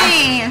Gucci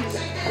rain.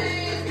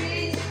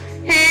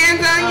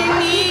 Hands on your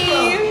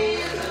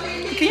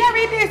knees. Can y'all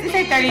read this? It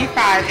says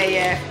 35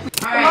 AF.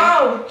 Come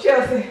on,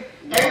 Chelsea.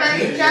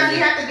 Everybody, Chelsea,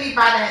 you have to be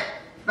by that.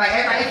 Like,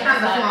 everybody, it's kind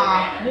of small.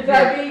 You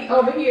gotta be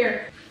over here.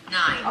 9,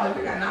 Oh,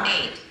 you got 9.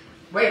 8,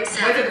 Wait,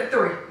 7, wait to the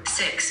 3.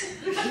 6,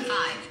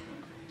 5,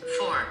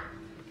 4,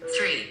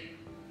 3,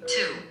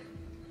 2,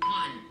 1.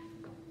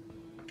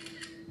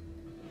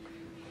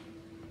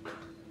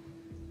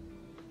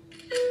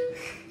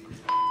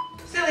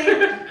 Silly.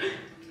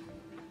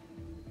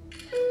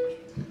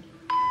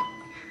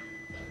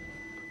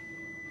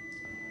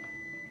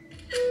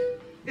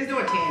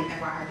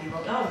 why I do. Oh,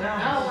 God. Oh,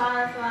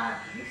 that's why.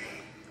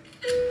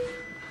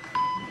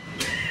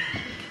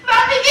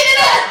 Stop me, get it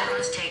up!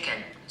 Photos taken.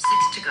 6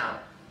 to go.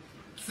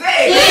 6!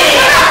 Yeah.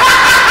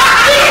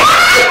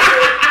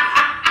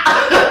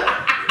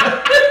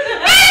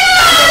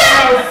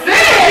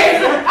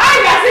 I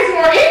got 6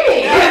 more in me.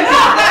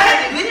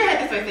 Then your head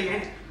this way, so your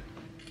head.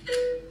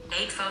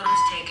 8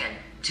 photos taken.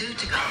 2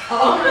 to go.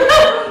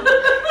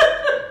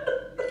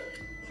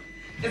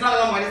 It's only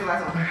one more. This is the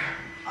last one.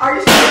 Are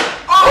you sure?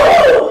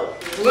 Oh!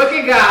 Look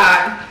at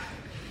God.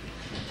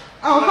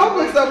 Oh, Hope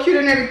looks so cute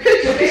in every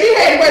picture. She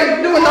had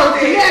wasn't doing those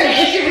shenanigans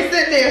and she was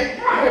sitting there.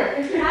 How did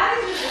you do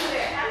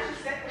that? How did you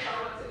set the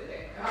phone to the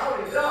deck?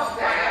 Oh, it's all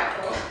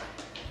down.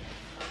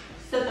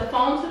 Set the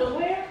phone to the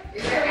where?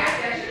 Is that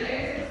access?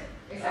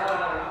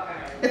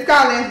 It's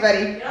called Lens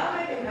Buddy. Y'all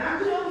making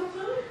nachos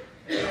too?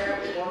 Yeah,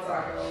 we want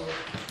tacos.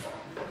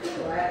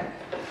 What?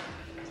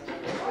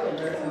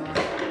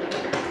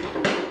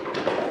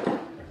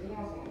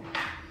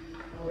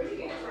 Where you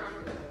getting from?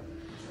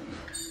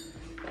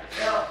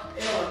 El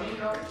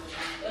Amigo.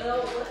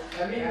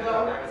 Amigo.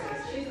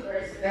 She's a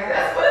racist.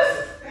 That's what.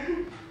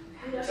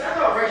 That's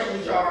all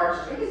racially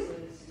charged.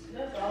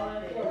 That's all I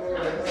need.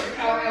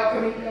 El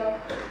Amigo.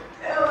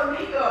 El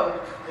Amigo.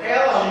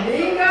 El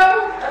Amigo?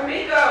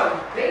 Amigo.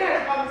 They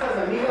gotta call themselves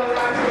Amigos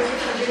out here in the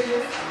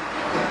business.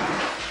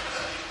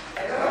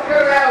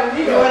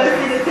 You want to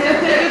see the 10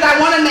 pictures? I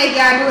want to make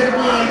y'all do it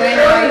again. But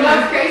Everybody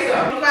loves queso.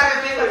 you gotta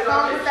make a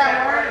song to start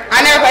working. I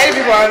never played it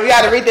before. We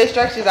gotta read the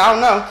instructions. I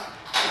don't know.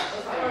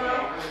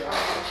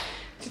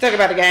 She talking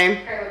about the game.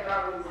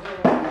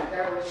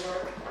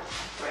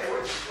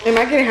 Am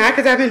I getting high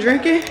because I've been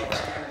drinking?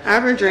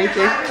 I've been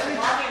drinking.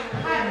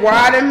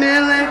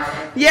 Watermelon.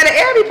 Yeah, the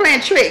air be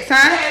playing tricks,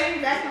 huh?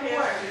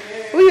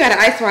 Ooh, you got an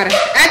ice water.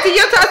 Auntie,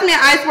 you toss me an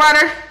ice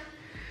water?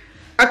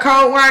 A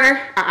cold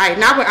water?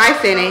 Not with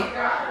ice in it.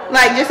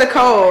 Like just a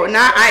cold,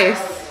 not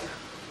ice.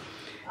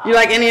 You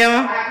like any of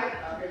them?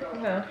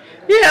 No.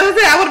 Yeah,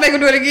 I would make her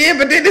do it again,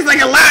 but then there's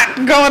like a lot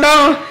going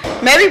on.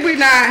 Maybe we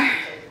not.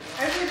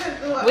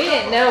 We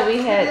didn't know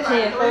we had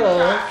 10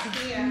 photos.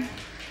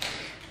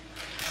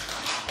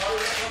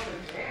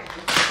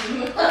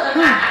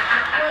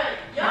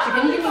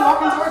 Can you give me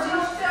walking towards you?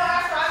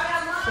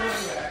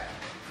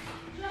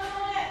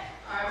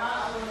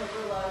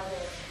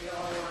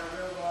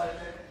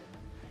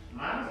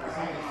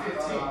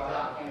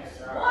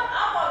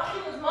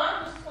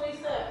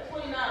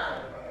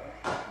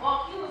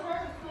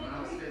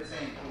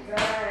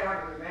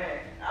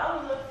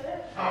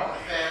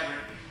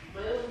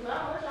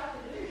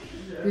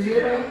 Did you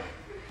get it?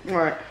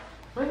 What?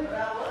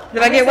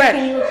 Did I get what?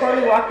 Can you record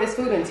me walk this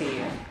food into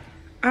you?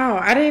 Oh,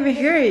 I didn't even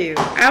hear you.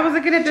 I was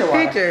looking at the Get your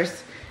water.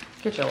 pictures.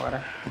 Get your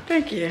water.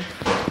 Thank you.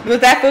 Was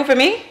that food for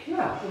me?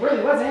 No, it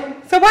really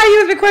wasn't. So why you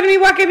was recording me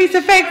walking me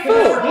some fake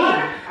food?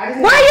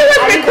 Why you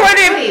was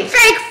recording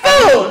fake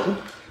food?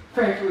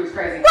 Fake food is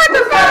crazy. What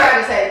the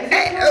fuck?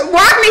 Hey,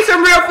 walk me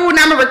some real food and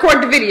I'm gonna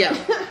record the video.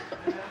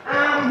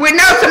 With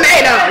no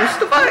tomatoes.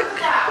 The fuck?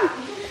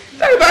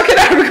 Talk about can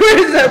I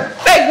record some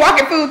fake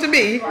walking food to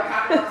me?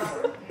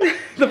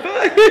 The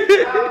fuck?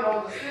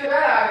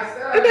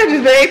 That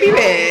just made me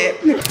mad.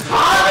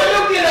 How did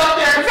you get up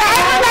there?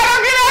 How did I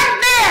get up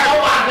there? Oh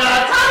my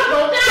God, time to go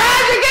down. How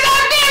did you get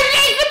up there,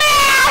 Lisa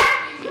man?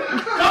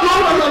 Come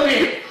on a little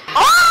bit.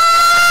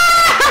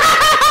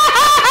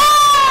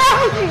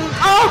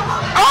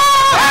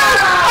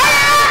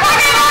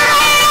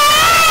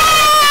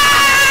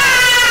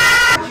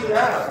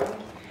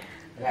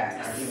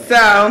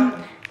 So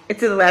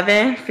it's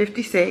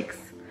 11:56,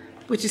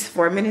 which is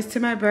 4 minutes to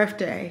my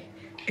birthday.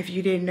 If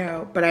you didn't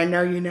know, but I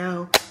know you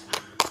know,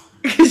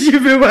 because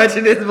you've been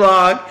watching this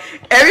vlog.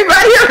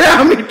 Everybody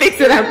around me thinks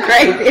that I'm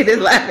crazy and is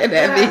laughing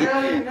at me,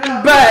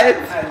 but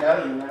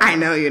I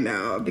know you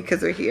know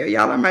because we're here.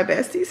 Y'all are my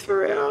besties for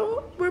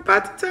real. We're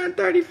about to turn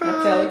 35.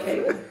 I'm telling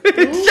Caitlin.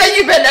 So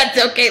you better not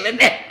tell Caitlin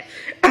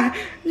that.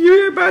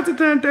 You're about to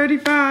turn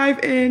 35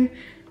 in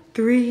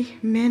 3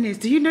 minutes.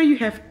 Do you know you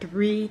have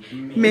 3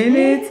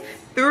 minutes?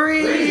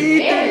 3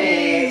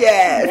 minutes.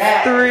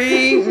 Yes,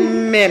 3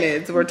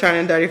 minutes. We're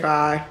turning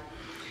 35.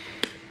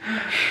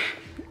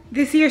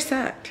 This year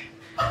sucked.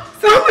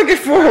 So I'm looking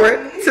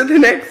forward to the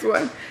next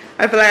one.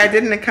 I feel like I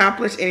didn't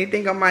accomplish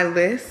anything on my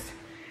list.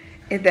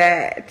 And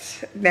that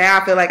now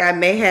I feel like I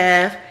may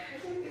have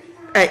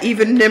an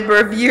even number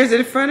of years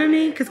in front of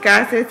me because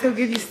God says he'll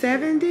give you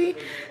 70.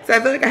 So I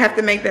feel like I have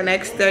to make the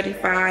next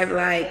 35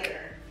 like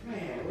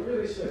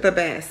the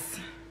best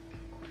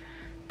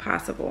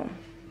possible.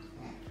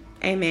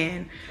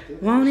 Amen.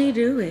 Won't he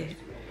do it?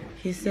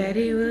 He said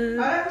he would.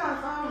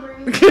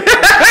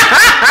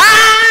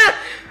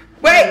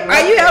 Wait,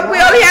 are you up? We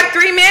only have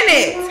 3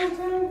 minutes.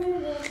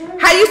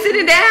 How you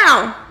sitting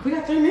down? We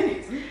got 3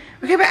 minutes.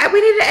 Okay, but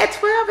we need it at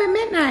 12 at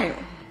midnight.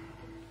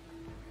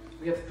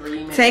 We have 3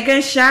 minutes. Take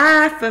a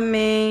shot for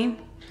me.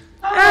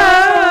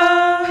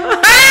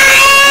 Oh.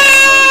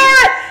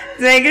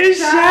 Take a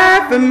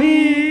shot for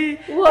me.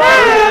 What?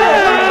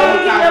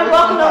 Are we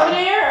walking over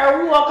there or are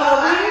we walking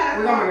over here?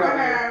 We're gonna be over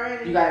here.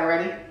 You got it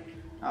ready?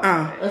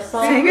 Oh. A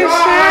song. Take a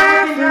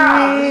shot for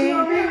me.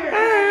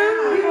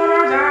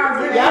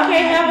 Y'all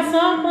can't have a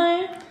song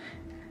playing?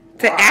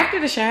 After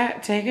the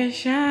shot, take a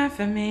shot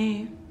for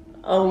me.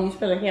 Oh, you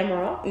spin the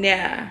camera off?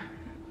 Yeah.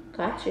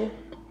 Gotcha.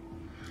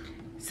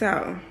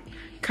 So,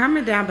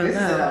 comment down below. This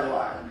is another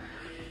one.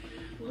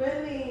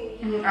 Really?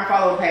 I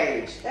follow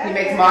Paige. He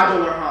makes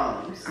modular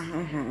homes.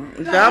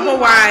 Double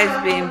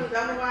wides be.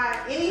 Double wide.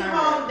 Any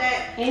home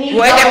that.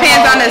 Well, it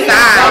depends on the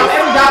size.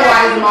 Every double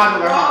wide is a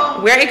modular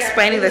home. We're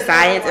explaining the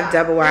science of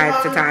double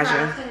wides to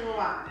Taja.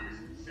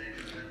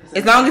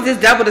 As long as it's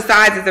double the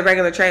size as a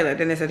regular trailer,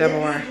 then it's a double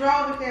wide. If you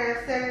drove it there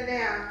and set it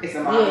down. It's a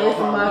modular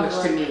home, modular.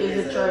 which to me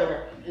It's a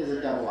trailer. Is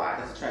a double wide.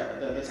 It's a trailer.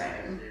 They're the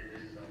same.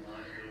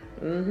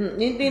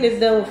 Anything that's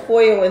done with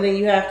foil, and then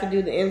you have to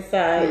do the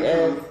inside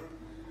of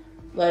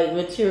like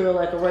material,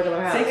 like a regular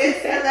house. It's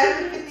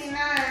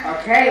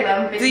 $11.59. Okay,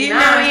 $11.59. Do you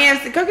know Ian?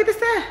 Go get the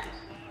stuff.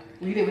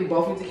 You think we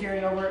both need to carry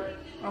over?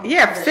 Oh,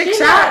 Yeah, okay. 6 She's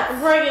shots. not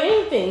bringing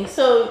anything,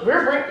 so Are we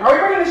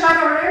bringing the shots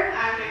over there?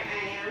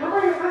 We're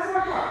bringing the shots in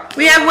my car.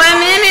 We have 1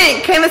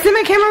 minute. Kayla, send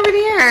my camera over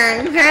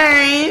there.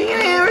 Okay, you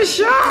can have a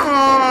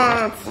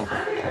shot.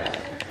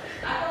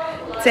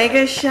 Take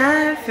a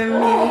shot for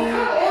me.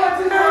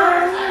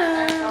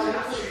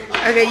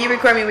 Okay, you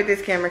record me with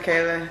this camera,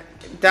 Kayla.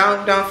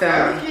 Don't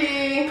film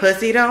me.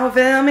 Pussy, don't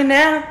film me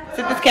now.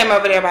 Sit this camera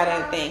over there by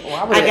that thing.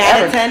 I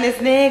gotta turn this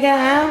nigga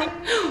out.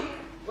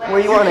 Where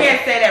you want You it?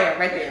 can't say that word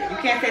right there. You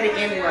can't say the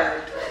N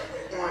word.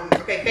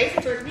 Okay, face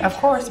it towards me. Of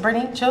course,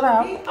 Brittany, chill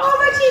out. Oh,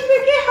 my cheap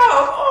get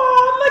home.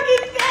 Oh, look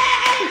at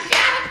that.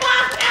 Shot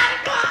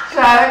o'clock.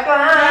 Shot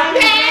o'clock.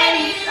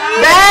 Daddy.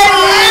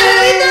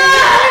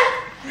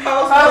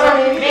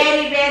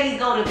 Betty,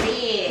 go to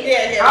bed.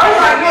 Yeah. I was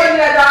like, what is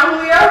that, Don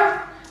Julio?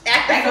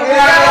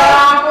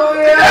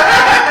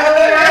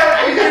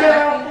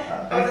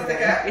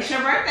 It's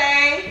your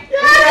birthday.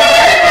 Yes.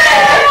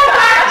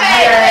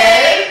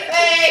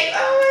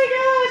 Oh my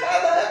gosh, I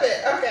love it.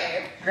 Okay.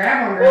 Grab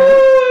one, girl.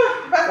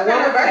 But the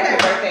one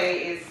birthday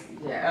is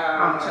Yeah,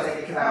 I'm gonna take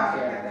it because I don't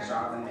care that the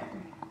straw's in there.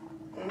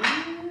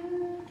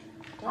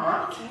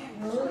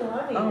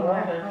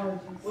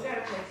 We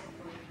gotta play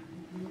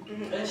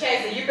some.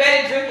 Chase, you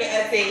better drink it,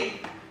 Auntie.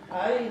 I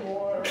need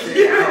water. I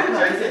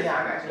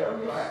got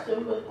you.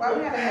 Why we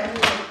gotta have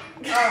you?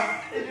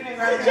 Oh, did you nigga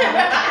right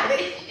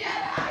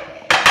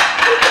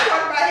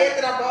Talk about head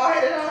that I'm bald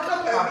headed on.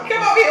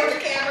 Come over here with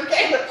the camera,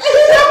 Kayla.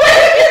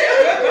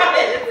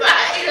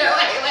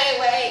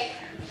 Wait.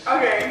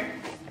 Okay.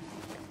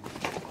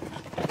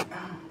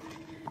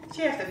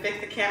 She has to fix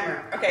the camera.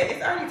 Okay,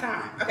 it's already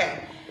time. Okay.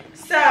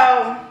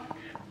 So,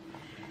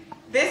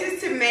 this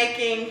is to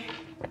making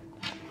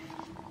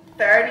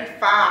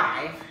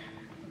 35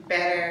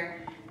 better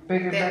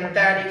than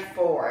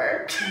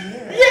 34.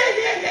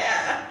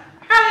 Yeah.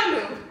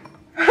 Hallelujah.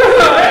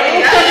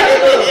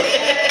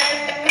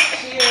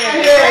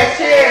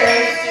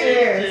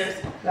 Cheers.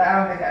 I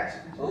don't think I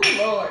should. Oh,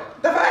 Lord.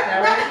 The fuck?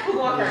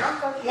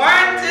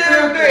 One,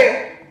 two, three.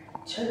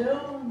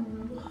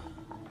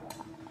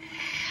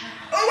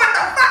 Oh, what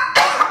the fuck?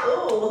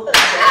 Ooh,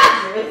 that's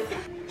dangerous.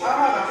 Oh,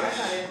 hold on. That's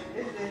not it.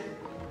 It's this.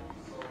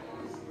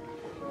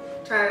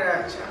 Turn it up.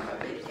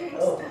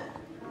 Oh.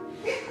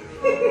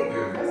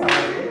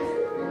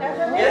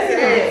 Yes, it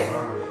is.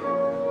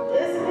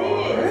 Yes, it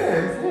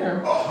is.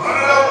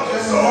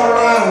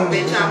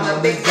 Bitch, I'm a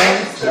big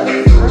gangster.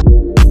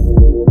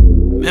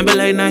 Remember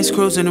late nights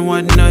cruising and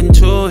wasn't nothing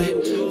to it.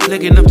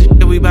 Flicking up the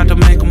shit, we about to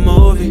make a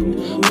movie.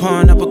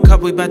 Pouring up a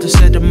cup, we about to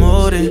set the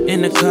mood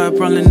in the cup,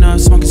 rolling up,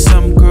 smoking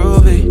something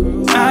groovy.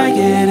 I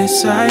get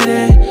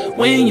excited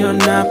when you're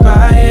not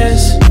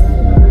biased.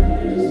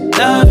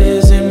 Love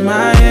is in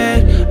my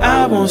head,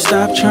 I won't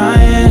stop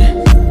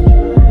trying.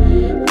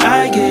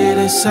 I get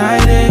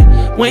excited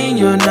when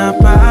you're not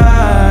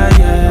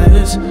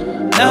biased.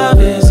 Love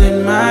is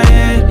in my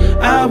head,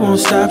 I won't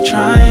stop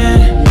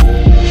trying.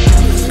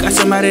 Got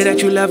somebody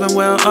that you love and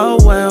well, oh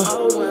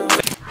well.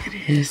 It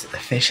is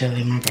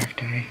officially my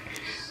birthday.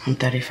 I'm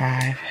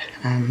 35.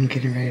 I'm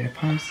getting ready to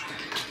post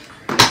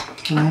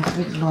last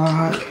week's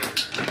vlog.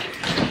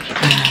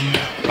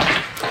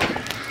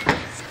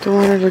 The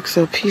water looks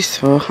so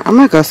peaceful. I'm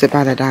gonna go sit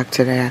by the dock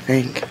today, I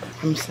think.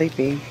 I'm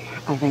sleepy,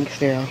 I think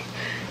still.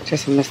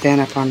 Just I'm gonna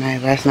stand up all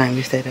night. Last night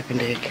we stayed up and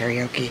did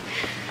karaoke,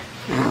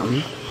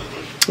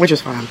 which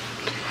was fun.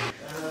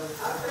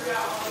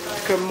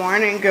 Good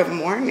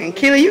morning.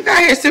 Keela, you got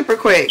here super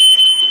quick.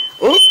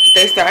 Oop,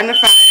 they're starting the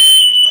fire.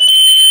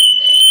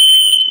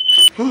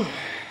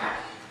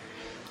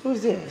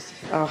 Who's this?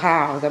 Oh,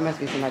 House. That must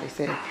be somebody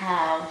said.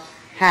 House.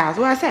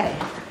 What I say?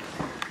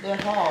 The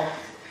house.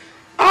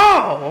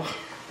 Oh,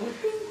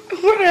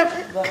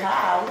 whatever. The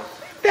house.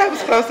 That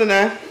was close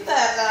enough.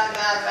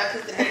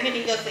 Because the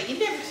beginning of it, you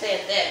never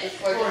said that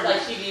before. Just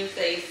like she didn't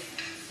say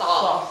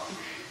soft.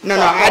 No,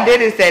 I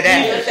didn't say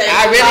that.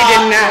 I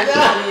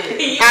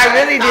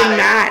really did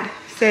not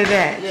say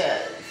that. Yeah,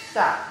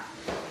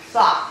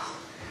 soft.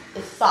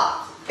 It's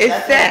soft.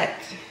 It's set.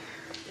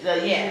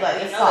 Yeah,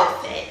 like it's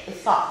soft.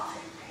 It's soft.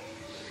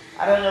 I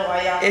I don't know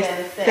why y'all It's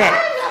saying it's set. set. I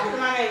put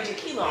my name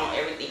Jaquila on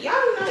everything. Y'all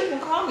do not even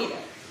call me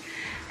that.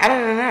 I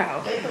don't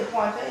know. They put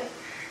Quante.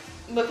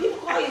 But people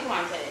call you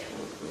Quante.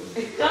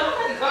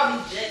 Somebody call me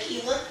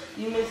Jaquila.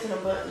 You missing a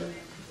button.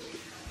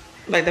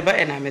 Like the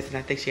button I'm missing,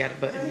 I think she had a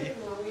button there.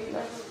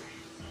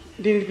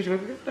 Do you need to put your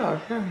wig back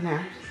on? No.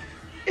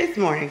 It's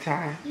morning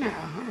time. No,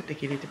 I don't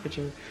think you need to put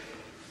your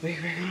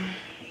wig back on.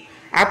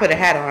 I put a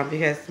hat on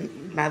because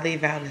my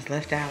leave out is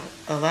left out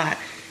a lot.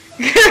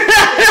 So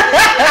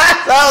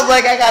I was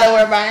like, I gotta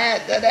wear my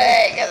hat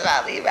today because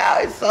my leave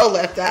out is so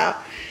left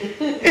out.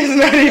 It's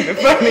not even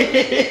funny.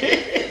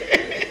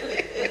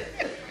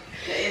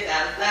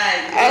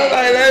 I was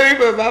like, let me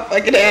put my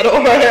fucking hat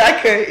on.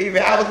 I couldn't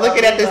even. I was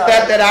looking at the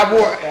stuff that I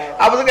wore.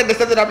 I was looking at the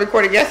stuff that I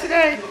recorded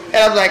yesterday, and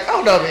I was like,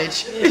 oh no,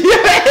 bitch.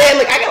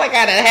 Look, I got like a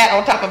hat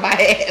on top of my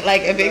head,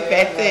 like a big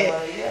fat head.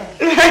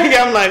 Like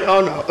I'm like,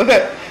 oh no.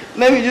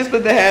 Let me just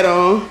put the hat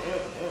on.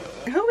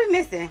 Who we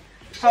missing?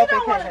 Hope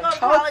and Kevin.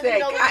 Hope said,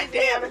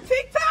 goddamn, a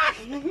TikTok.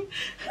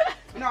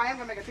 No, I am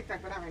gonna make a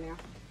TikTok, but not right now.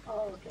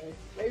 Oh, okay.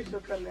 Maybe she'll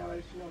come down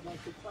and she knows about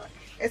TikTok.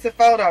 It's a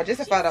photo, just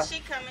a photo. She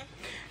coming.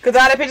 Because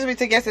all the pictures we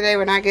took yesterday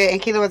were not good,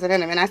 and Keela wasn't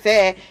in them. And I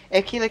said,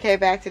 if Keela came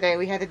back today,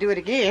 we had to do it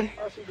again.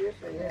 Oh, she did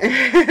say that.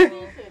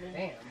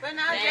 Damn. But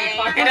now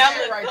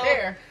That's right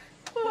there.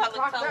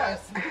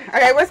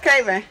 Okay, what's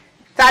Caitlin?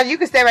 Todd, you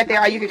can stay right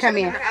there, or you can come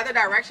in. The other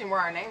direction where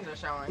our names are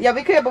showing. Yeah,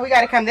 we could, but we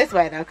got to come this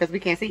way, though, because we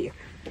can't see you.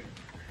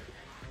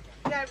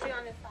 You gotta be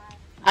on this side.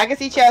 I can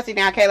see Chelsea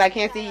now, Kayla. I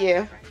can't see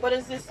you. What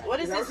is this? What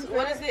is this?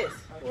 What is this?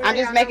 I'm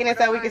just making it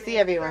so we can see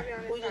everyone.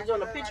 We just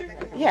doing a picture?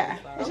 Yeah,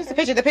 it's just a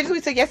picture. The picture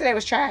we took yesterday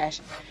was trash.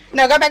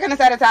 No, go back on the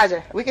side of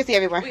Taja. We can see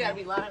everyone. We gotta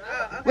be lined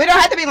up. We don't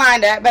have to be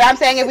lined up, but I'm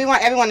saying if we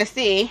want everyone to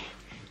see,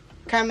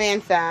 come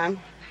in some.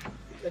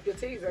 Look at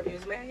teaser. He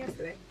was mad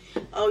yesterday.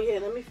 Oh yeah,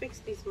 let me fix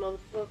these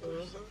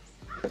motherfuckers.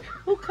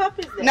 Who cup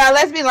is that? No,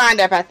 let's be lined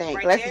up, I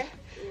think. Right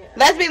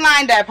Let's be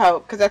lined up,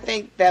 Hope, because I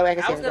think that way I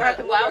can see everybody. I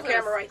was gonna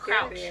camera right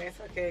there. It's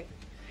okay.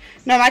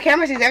 No, my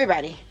camera sees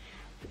everybody.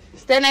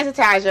 Stand next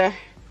to Taja.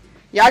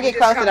 Y'all get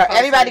closer though.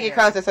 Everybody get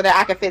closer so that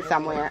I can fit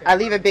somewhere. I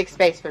leave a big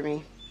space for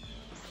me.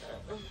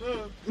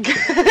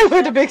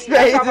 With the big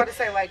space. I'm about to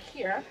say like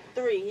here.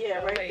 3,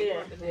 yeah, right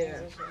there.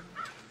 Yeah.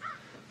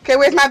 Okay,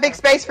 where's my big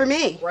space for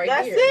me? Right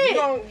That's here.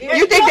 it.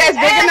 You think that's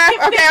big enough?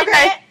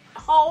 Okay.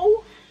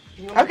 Oh.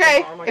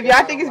 Okay, if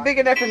y'all think it's big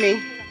enough for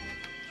me.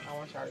 I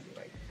want y'all to be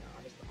like,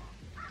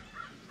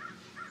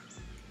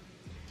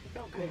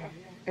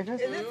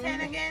 Is it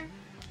 10 again?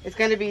 It's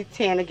going to be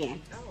 10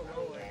 again.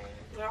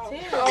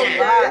 10, 9,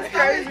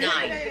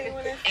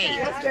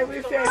 8,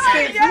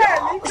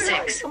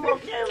 6, 5,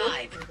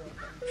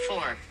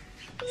 4,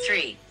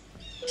 3,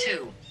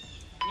 2,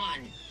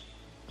 1.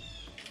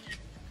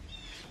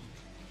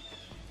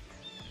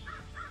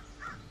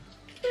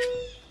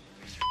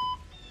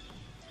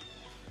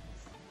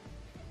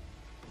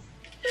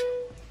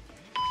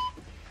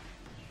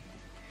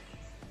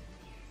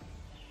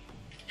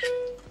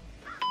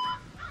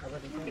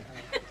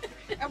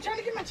 I'm trying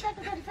to get my check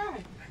for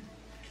 35.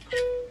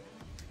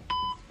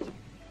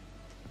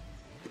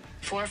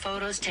 4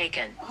 photos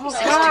taken. Oh,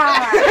 6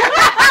 God.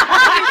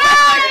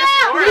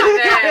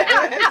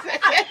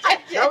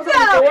 That was on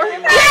the door?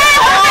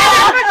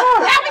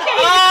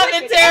 Oh,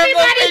 the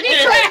terrible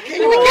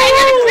picture. We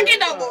can't click it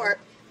no more.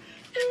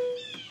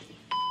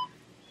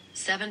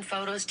 7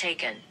 photos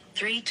taken.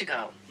 3 to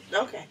go.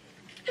 Okay.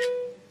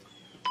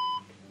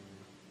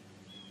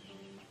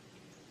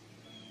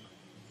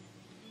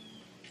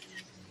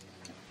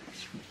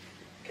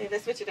 Okay,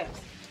 let's switch it up.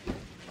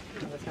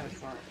 Oh, sorry,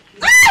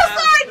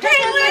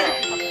 Caitlin.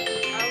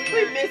 We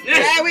missed it.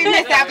 Yeah, we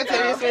missed the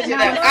opportunity to switch it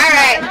up. All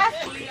right.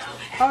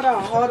 Hold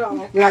on.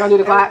 You're not going to do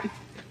the clap?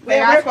 We're Yeah,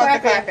 not we're supposed to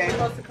clap clapping. it. We're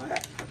supposed to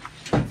clap.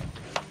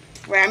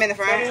 Wait, I'm in the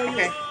front?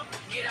 Okay.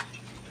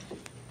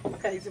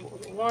 Okay, so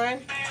 1,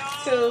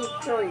 2,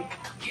 3.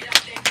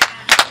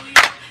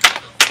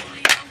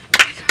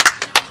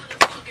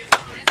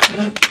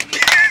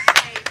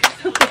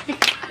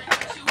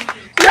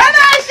 You're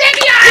not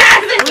shaking your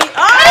ass!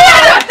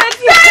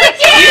 You're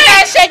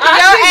not shaking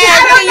your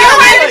ass. You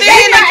ain't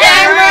seeing the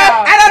camera.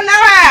 I don't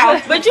know how.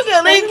 But you can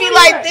at least be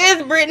like this,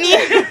 Britney.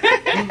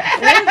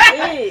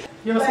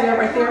 You don't see that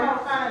right there?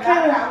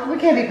 We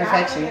can't be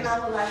perfectionists. No,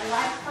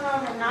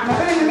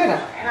 put it in the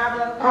middle.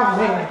 Oh,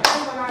 man.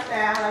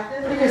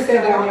 You can stay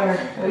down there.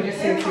 We can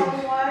see it too.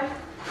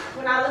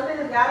 When I looked at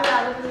the gallery,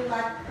 I looked at it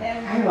like,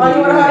 Oh, you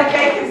want to hold the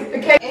cake? The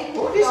cake.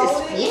 Oh, this is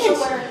fancy.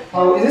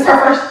 Oh, is this our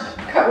first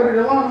cut with it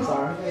alone? I'm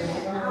sorry.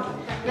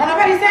 No,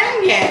 nobody's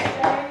saying yet.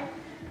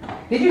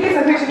 Did you get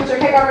some pictures with your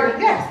cake already?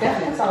 Yes,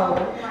 definitely. So,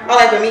 Oh,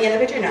 like with me in the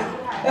picture? No.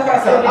 that's what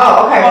I said.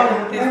 Oh, okay.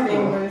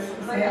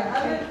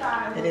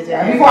 It is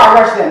Before I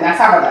rush them, now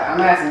talk about that. I'm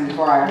asking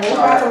before I. We're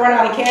about to run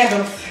out of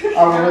candles.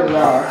 Oh, we really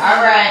are.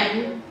 All right.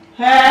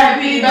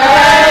 Happy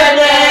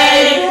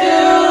birthday to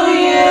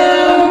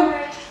you.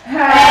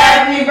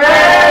 Happy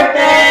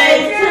birthday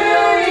to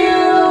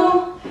you.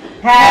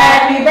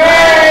 Happy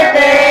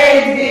birthday,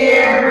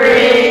 dear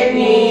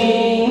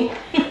Britney.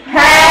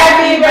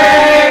 Happy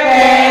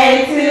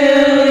birthday to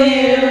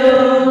you.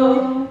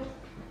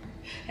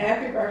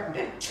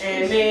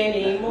 And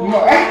many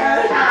more.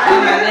 Happy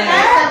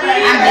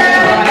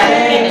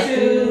birthday to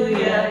you.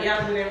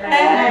 Y'all do it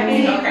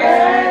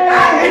right.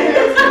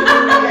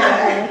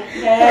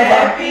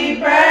 Happy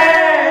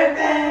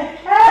birthday.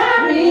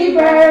 Happy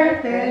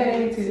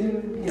birthday to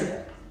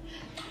you.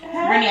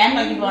 Britney, I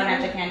know you blowing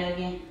out your candle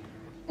again.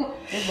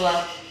 Just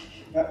blow.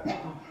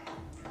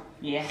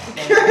 Yeah.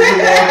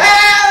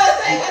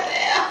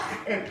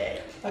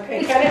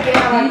 Okay, cut it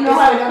down. Do you know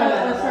how to cut a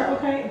circle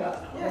cake?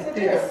 Like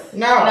this.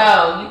 No,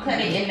 you cut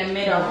it in the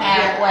middle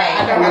halfway. I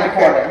know how to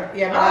cut it.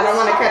 Yeah, but I don't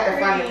want to cut the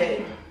front of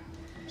it.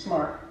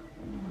 Smart.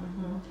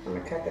 I'm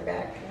going to cut the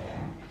back.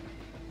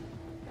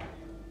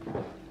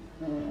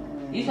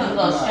 You supposed to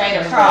go straight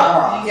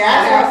across.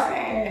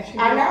 Yeah,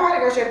 I know how to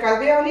go straight across.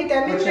 We don't need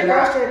that many to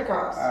go straight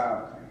across.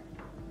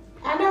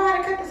 I know how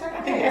to cut the circle.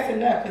 I think that's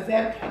enough because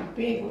that's kind of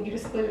big when you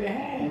just split it in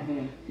half.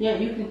 Yeah,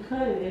 you can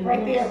cut it in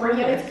Right there, bring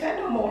it. Cut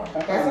no more.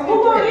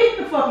 Who gonna eat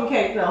the fucking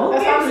cake though? Who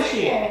That's what I'm gives a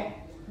shit? saying.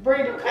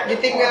 Bring them. Cut You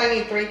think we only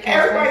need 3 cakes?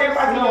 Everybody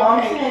about to No, eat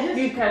I'm cake. saying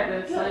You cut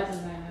the slices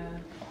in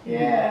half.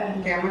 Yeah.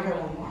 Okay, I'm going to cut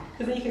one more.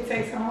 Because then you can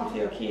take some home to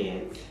your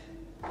kids.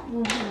 That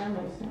makes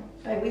sense.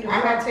 Like we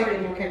I'm not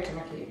taking your cake to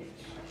my kids.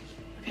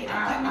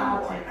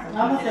 I'll take some.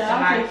 I'll take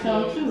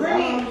some too.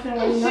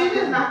 She's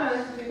just not going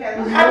to because I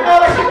know,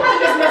 like, you want to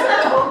just mess up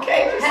the whole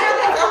cake.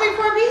 it's only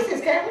 4 pieces,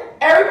 Kevin.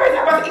 Everybody's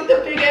about to eat the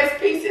big ass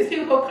pieces.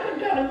 People go cut them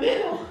down the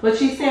middle. But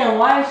she's saying,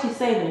 why is she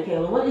saving it,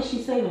 Kayla? What is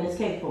she saving this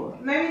cake for?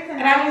 Maybe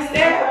And I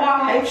understand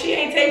why. If she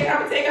ain't taking it, I'm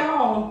going to take it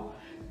home.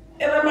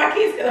 And let my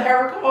kids have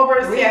her come over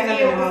and We see have me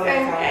nothing with to the hold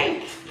same inside.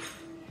 cake.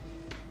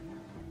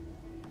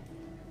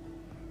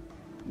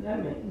 That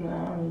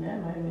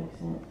might make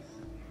sense.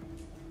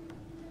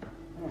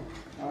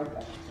 I like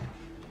that.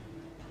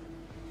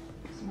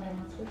 Somebody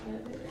wants to put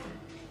that there.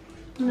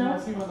 No. Want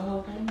to see what the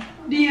whole thing?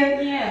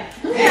 Yeah.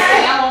 I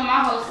want my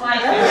whole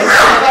slice. It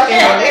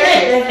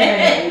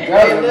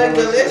look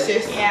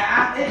delicious.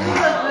 Yeah, it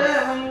looks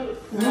good when you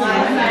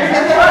slice it.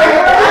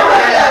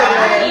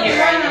 Eat it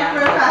right now.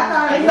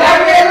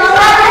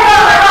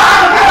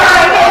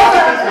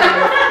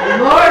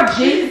 Lord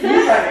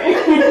Jesus.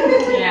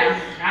 Yeah,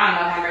 I don't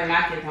know if I'm bringing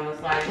my kids on the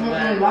slice,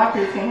 but My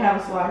kids can't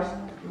have a slice.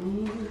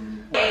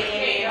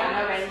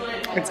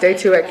 It's day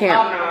 2 at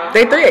camp.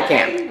 Day 3 at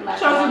camp.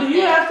 Chelsea, do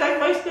you have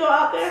Safeway still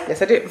out there?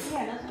 Yes, I do.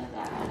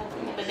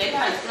 but they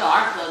probably still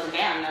are closing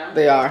down though.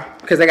 They are.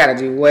 Because they got to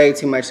do way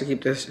too much to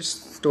keep the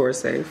store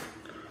safe.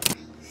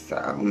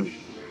 So,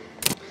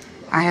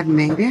 I have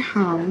made it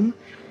home.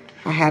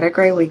 I had a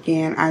great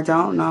weekend. I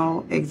don't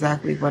know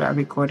exactly what I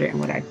recorded and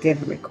what I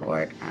didn't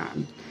record.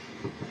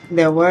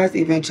 There was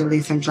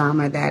eventually some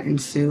drama that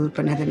ensued,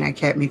 but nothing that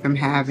kept me from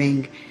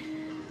having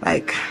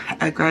like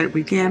a great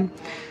weekend.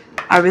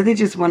 I really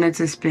just wanted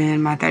to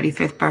spend my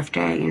 35th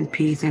birthday in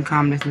peace and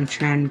calmness and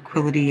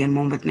tranquility and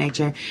one with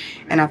nature.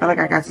 And I feel like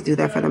I got to do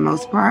that for the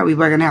most part. We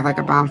were going to have like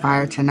a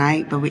bonfire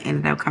tonight, but we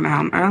ended up coming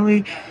home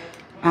early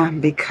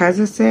because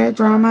of said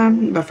drama.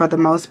 But for the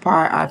most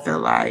part, I feel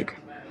like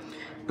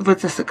it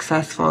was a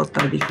successful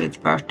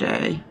 35th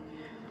birthday.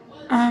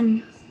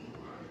 And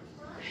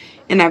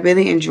I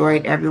really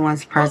enjoyed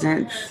everyone's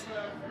presence.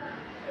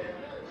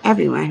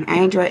 Everyone. I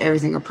enjoyed every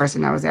single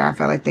person that was there. I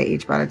felt like they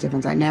each brought a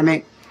different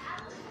dynamic.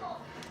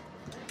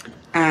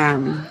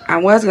 I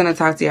was going to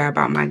talk to you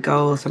about my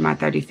goals for my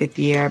 35th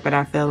year, but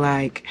I feel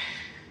like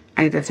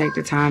I need to take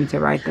the time to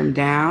write them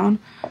down.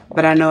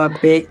 But I know a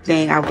big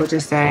thing, I will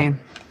just say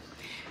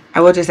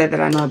that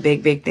I know a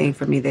big thing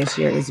for me this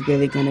year is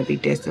really going to be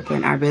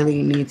discipline. I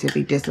really need to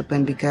be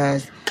disciplined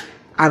because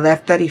I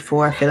left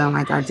 34 feeling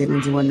like I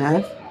didn't do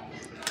enough.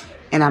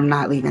 And I'm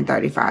not leaving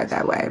 35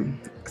 that way.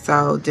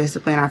 So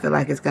discipline, I feel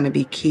like, is going to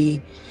be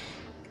key.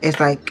 It's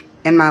like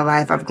in my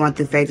life, I've gone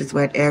through phases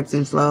where it ebbs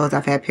and flows.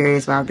 I've had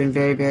periods where I've been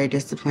very, very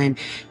disciplined.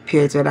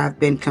 Periods where I've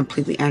been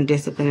completely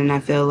undisciplined. And I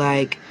feel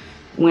like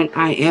when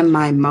I am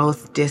my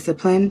most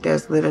disciplined,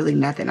 there's literally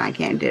nothing I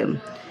can't do.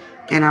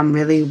 And I'm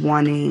really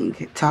wanting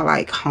to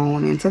like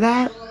hone into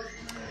that.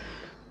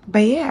 But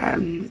yeah,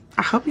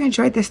 I hope you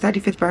enjoyed this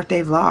 35th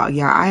birthday vlog.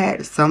 Yeah, I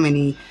had so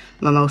many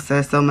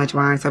mimosas, so much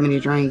wine, so many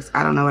drinks.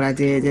 I don't know what I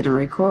didn't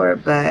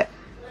record, but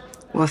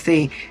we'll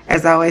see.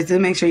 As always, do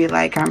make sure you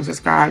like, comment,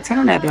 subscribe, turn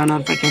on that bell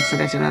notification so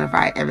that you're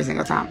notified every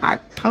single time I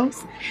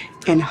post.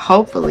 And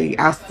hopefully,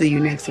 I'll see you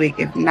next week.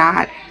 If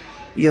not,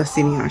 you'll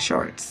see me on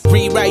shorts.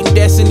 Rewriting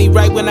destiny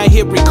right when I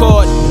hit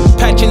record.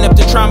 Patching up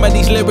the trauma,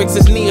 these lyrics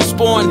is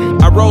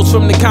Neosporin. I rose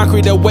from the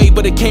concrete away,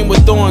 but it came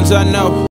with thorns, I know.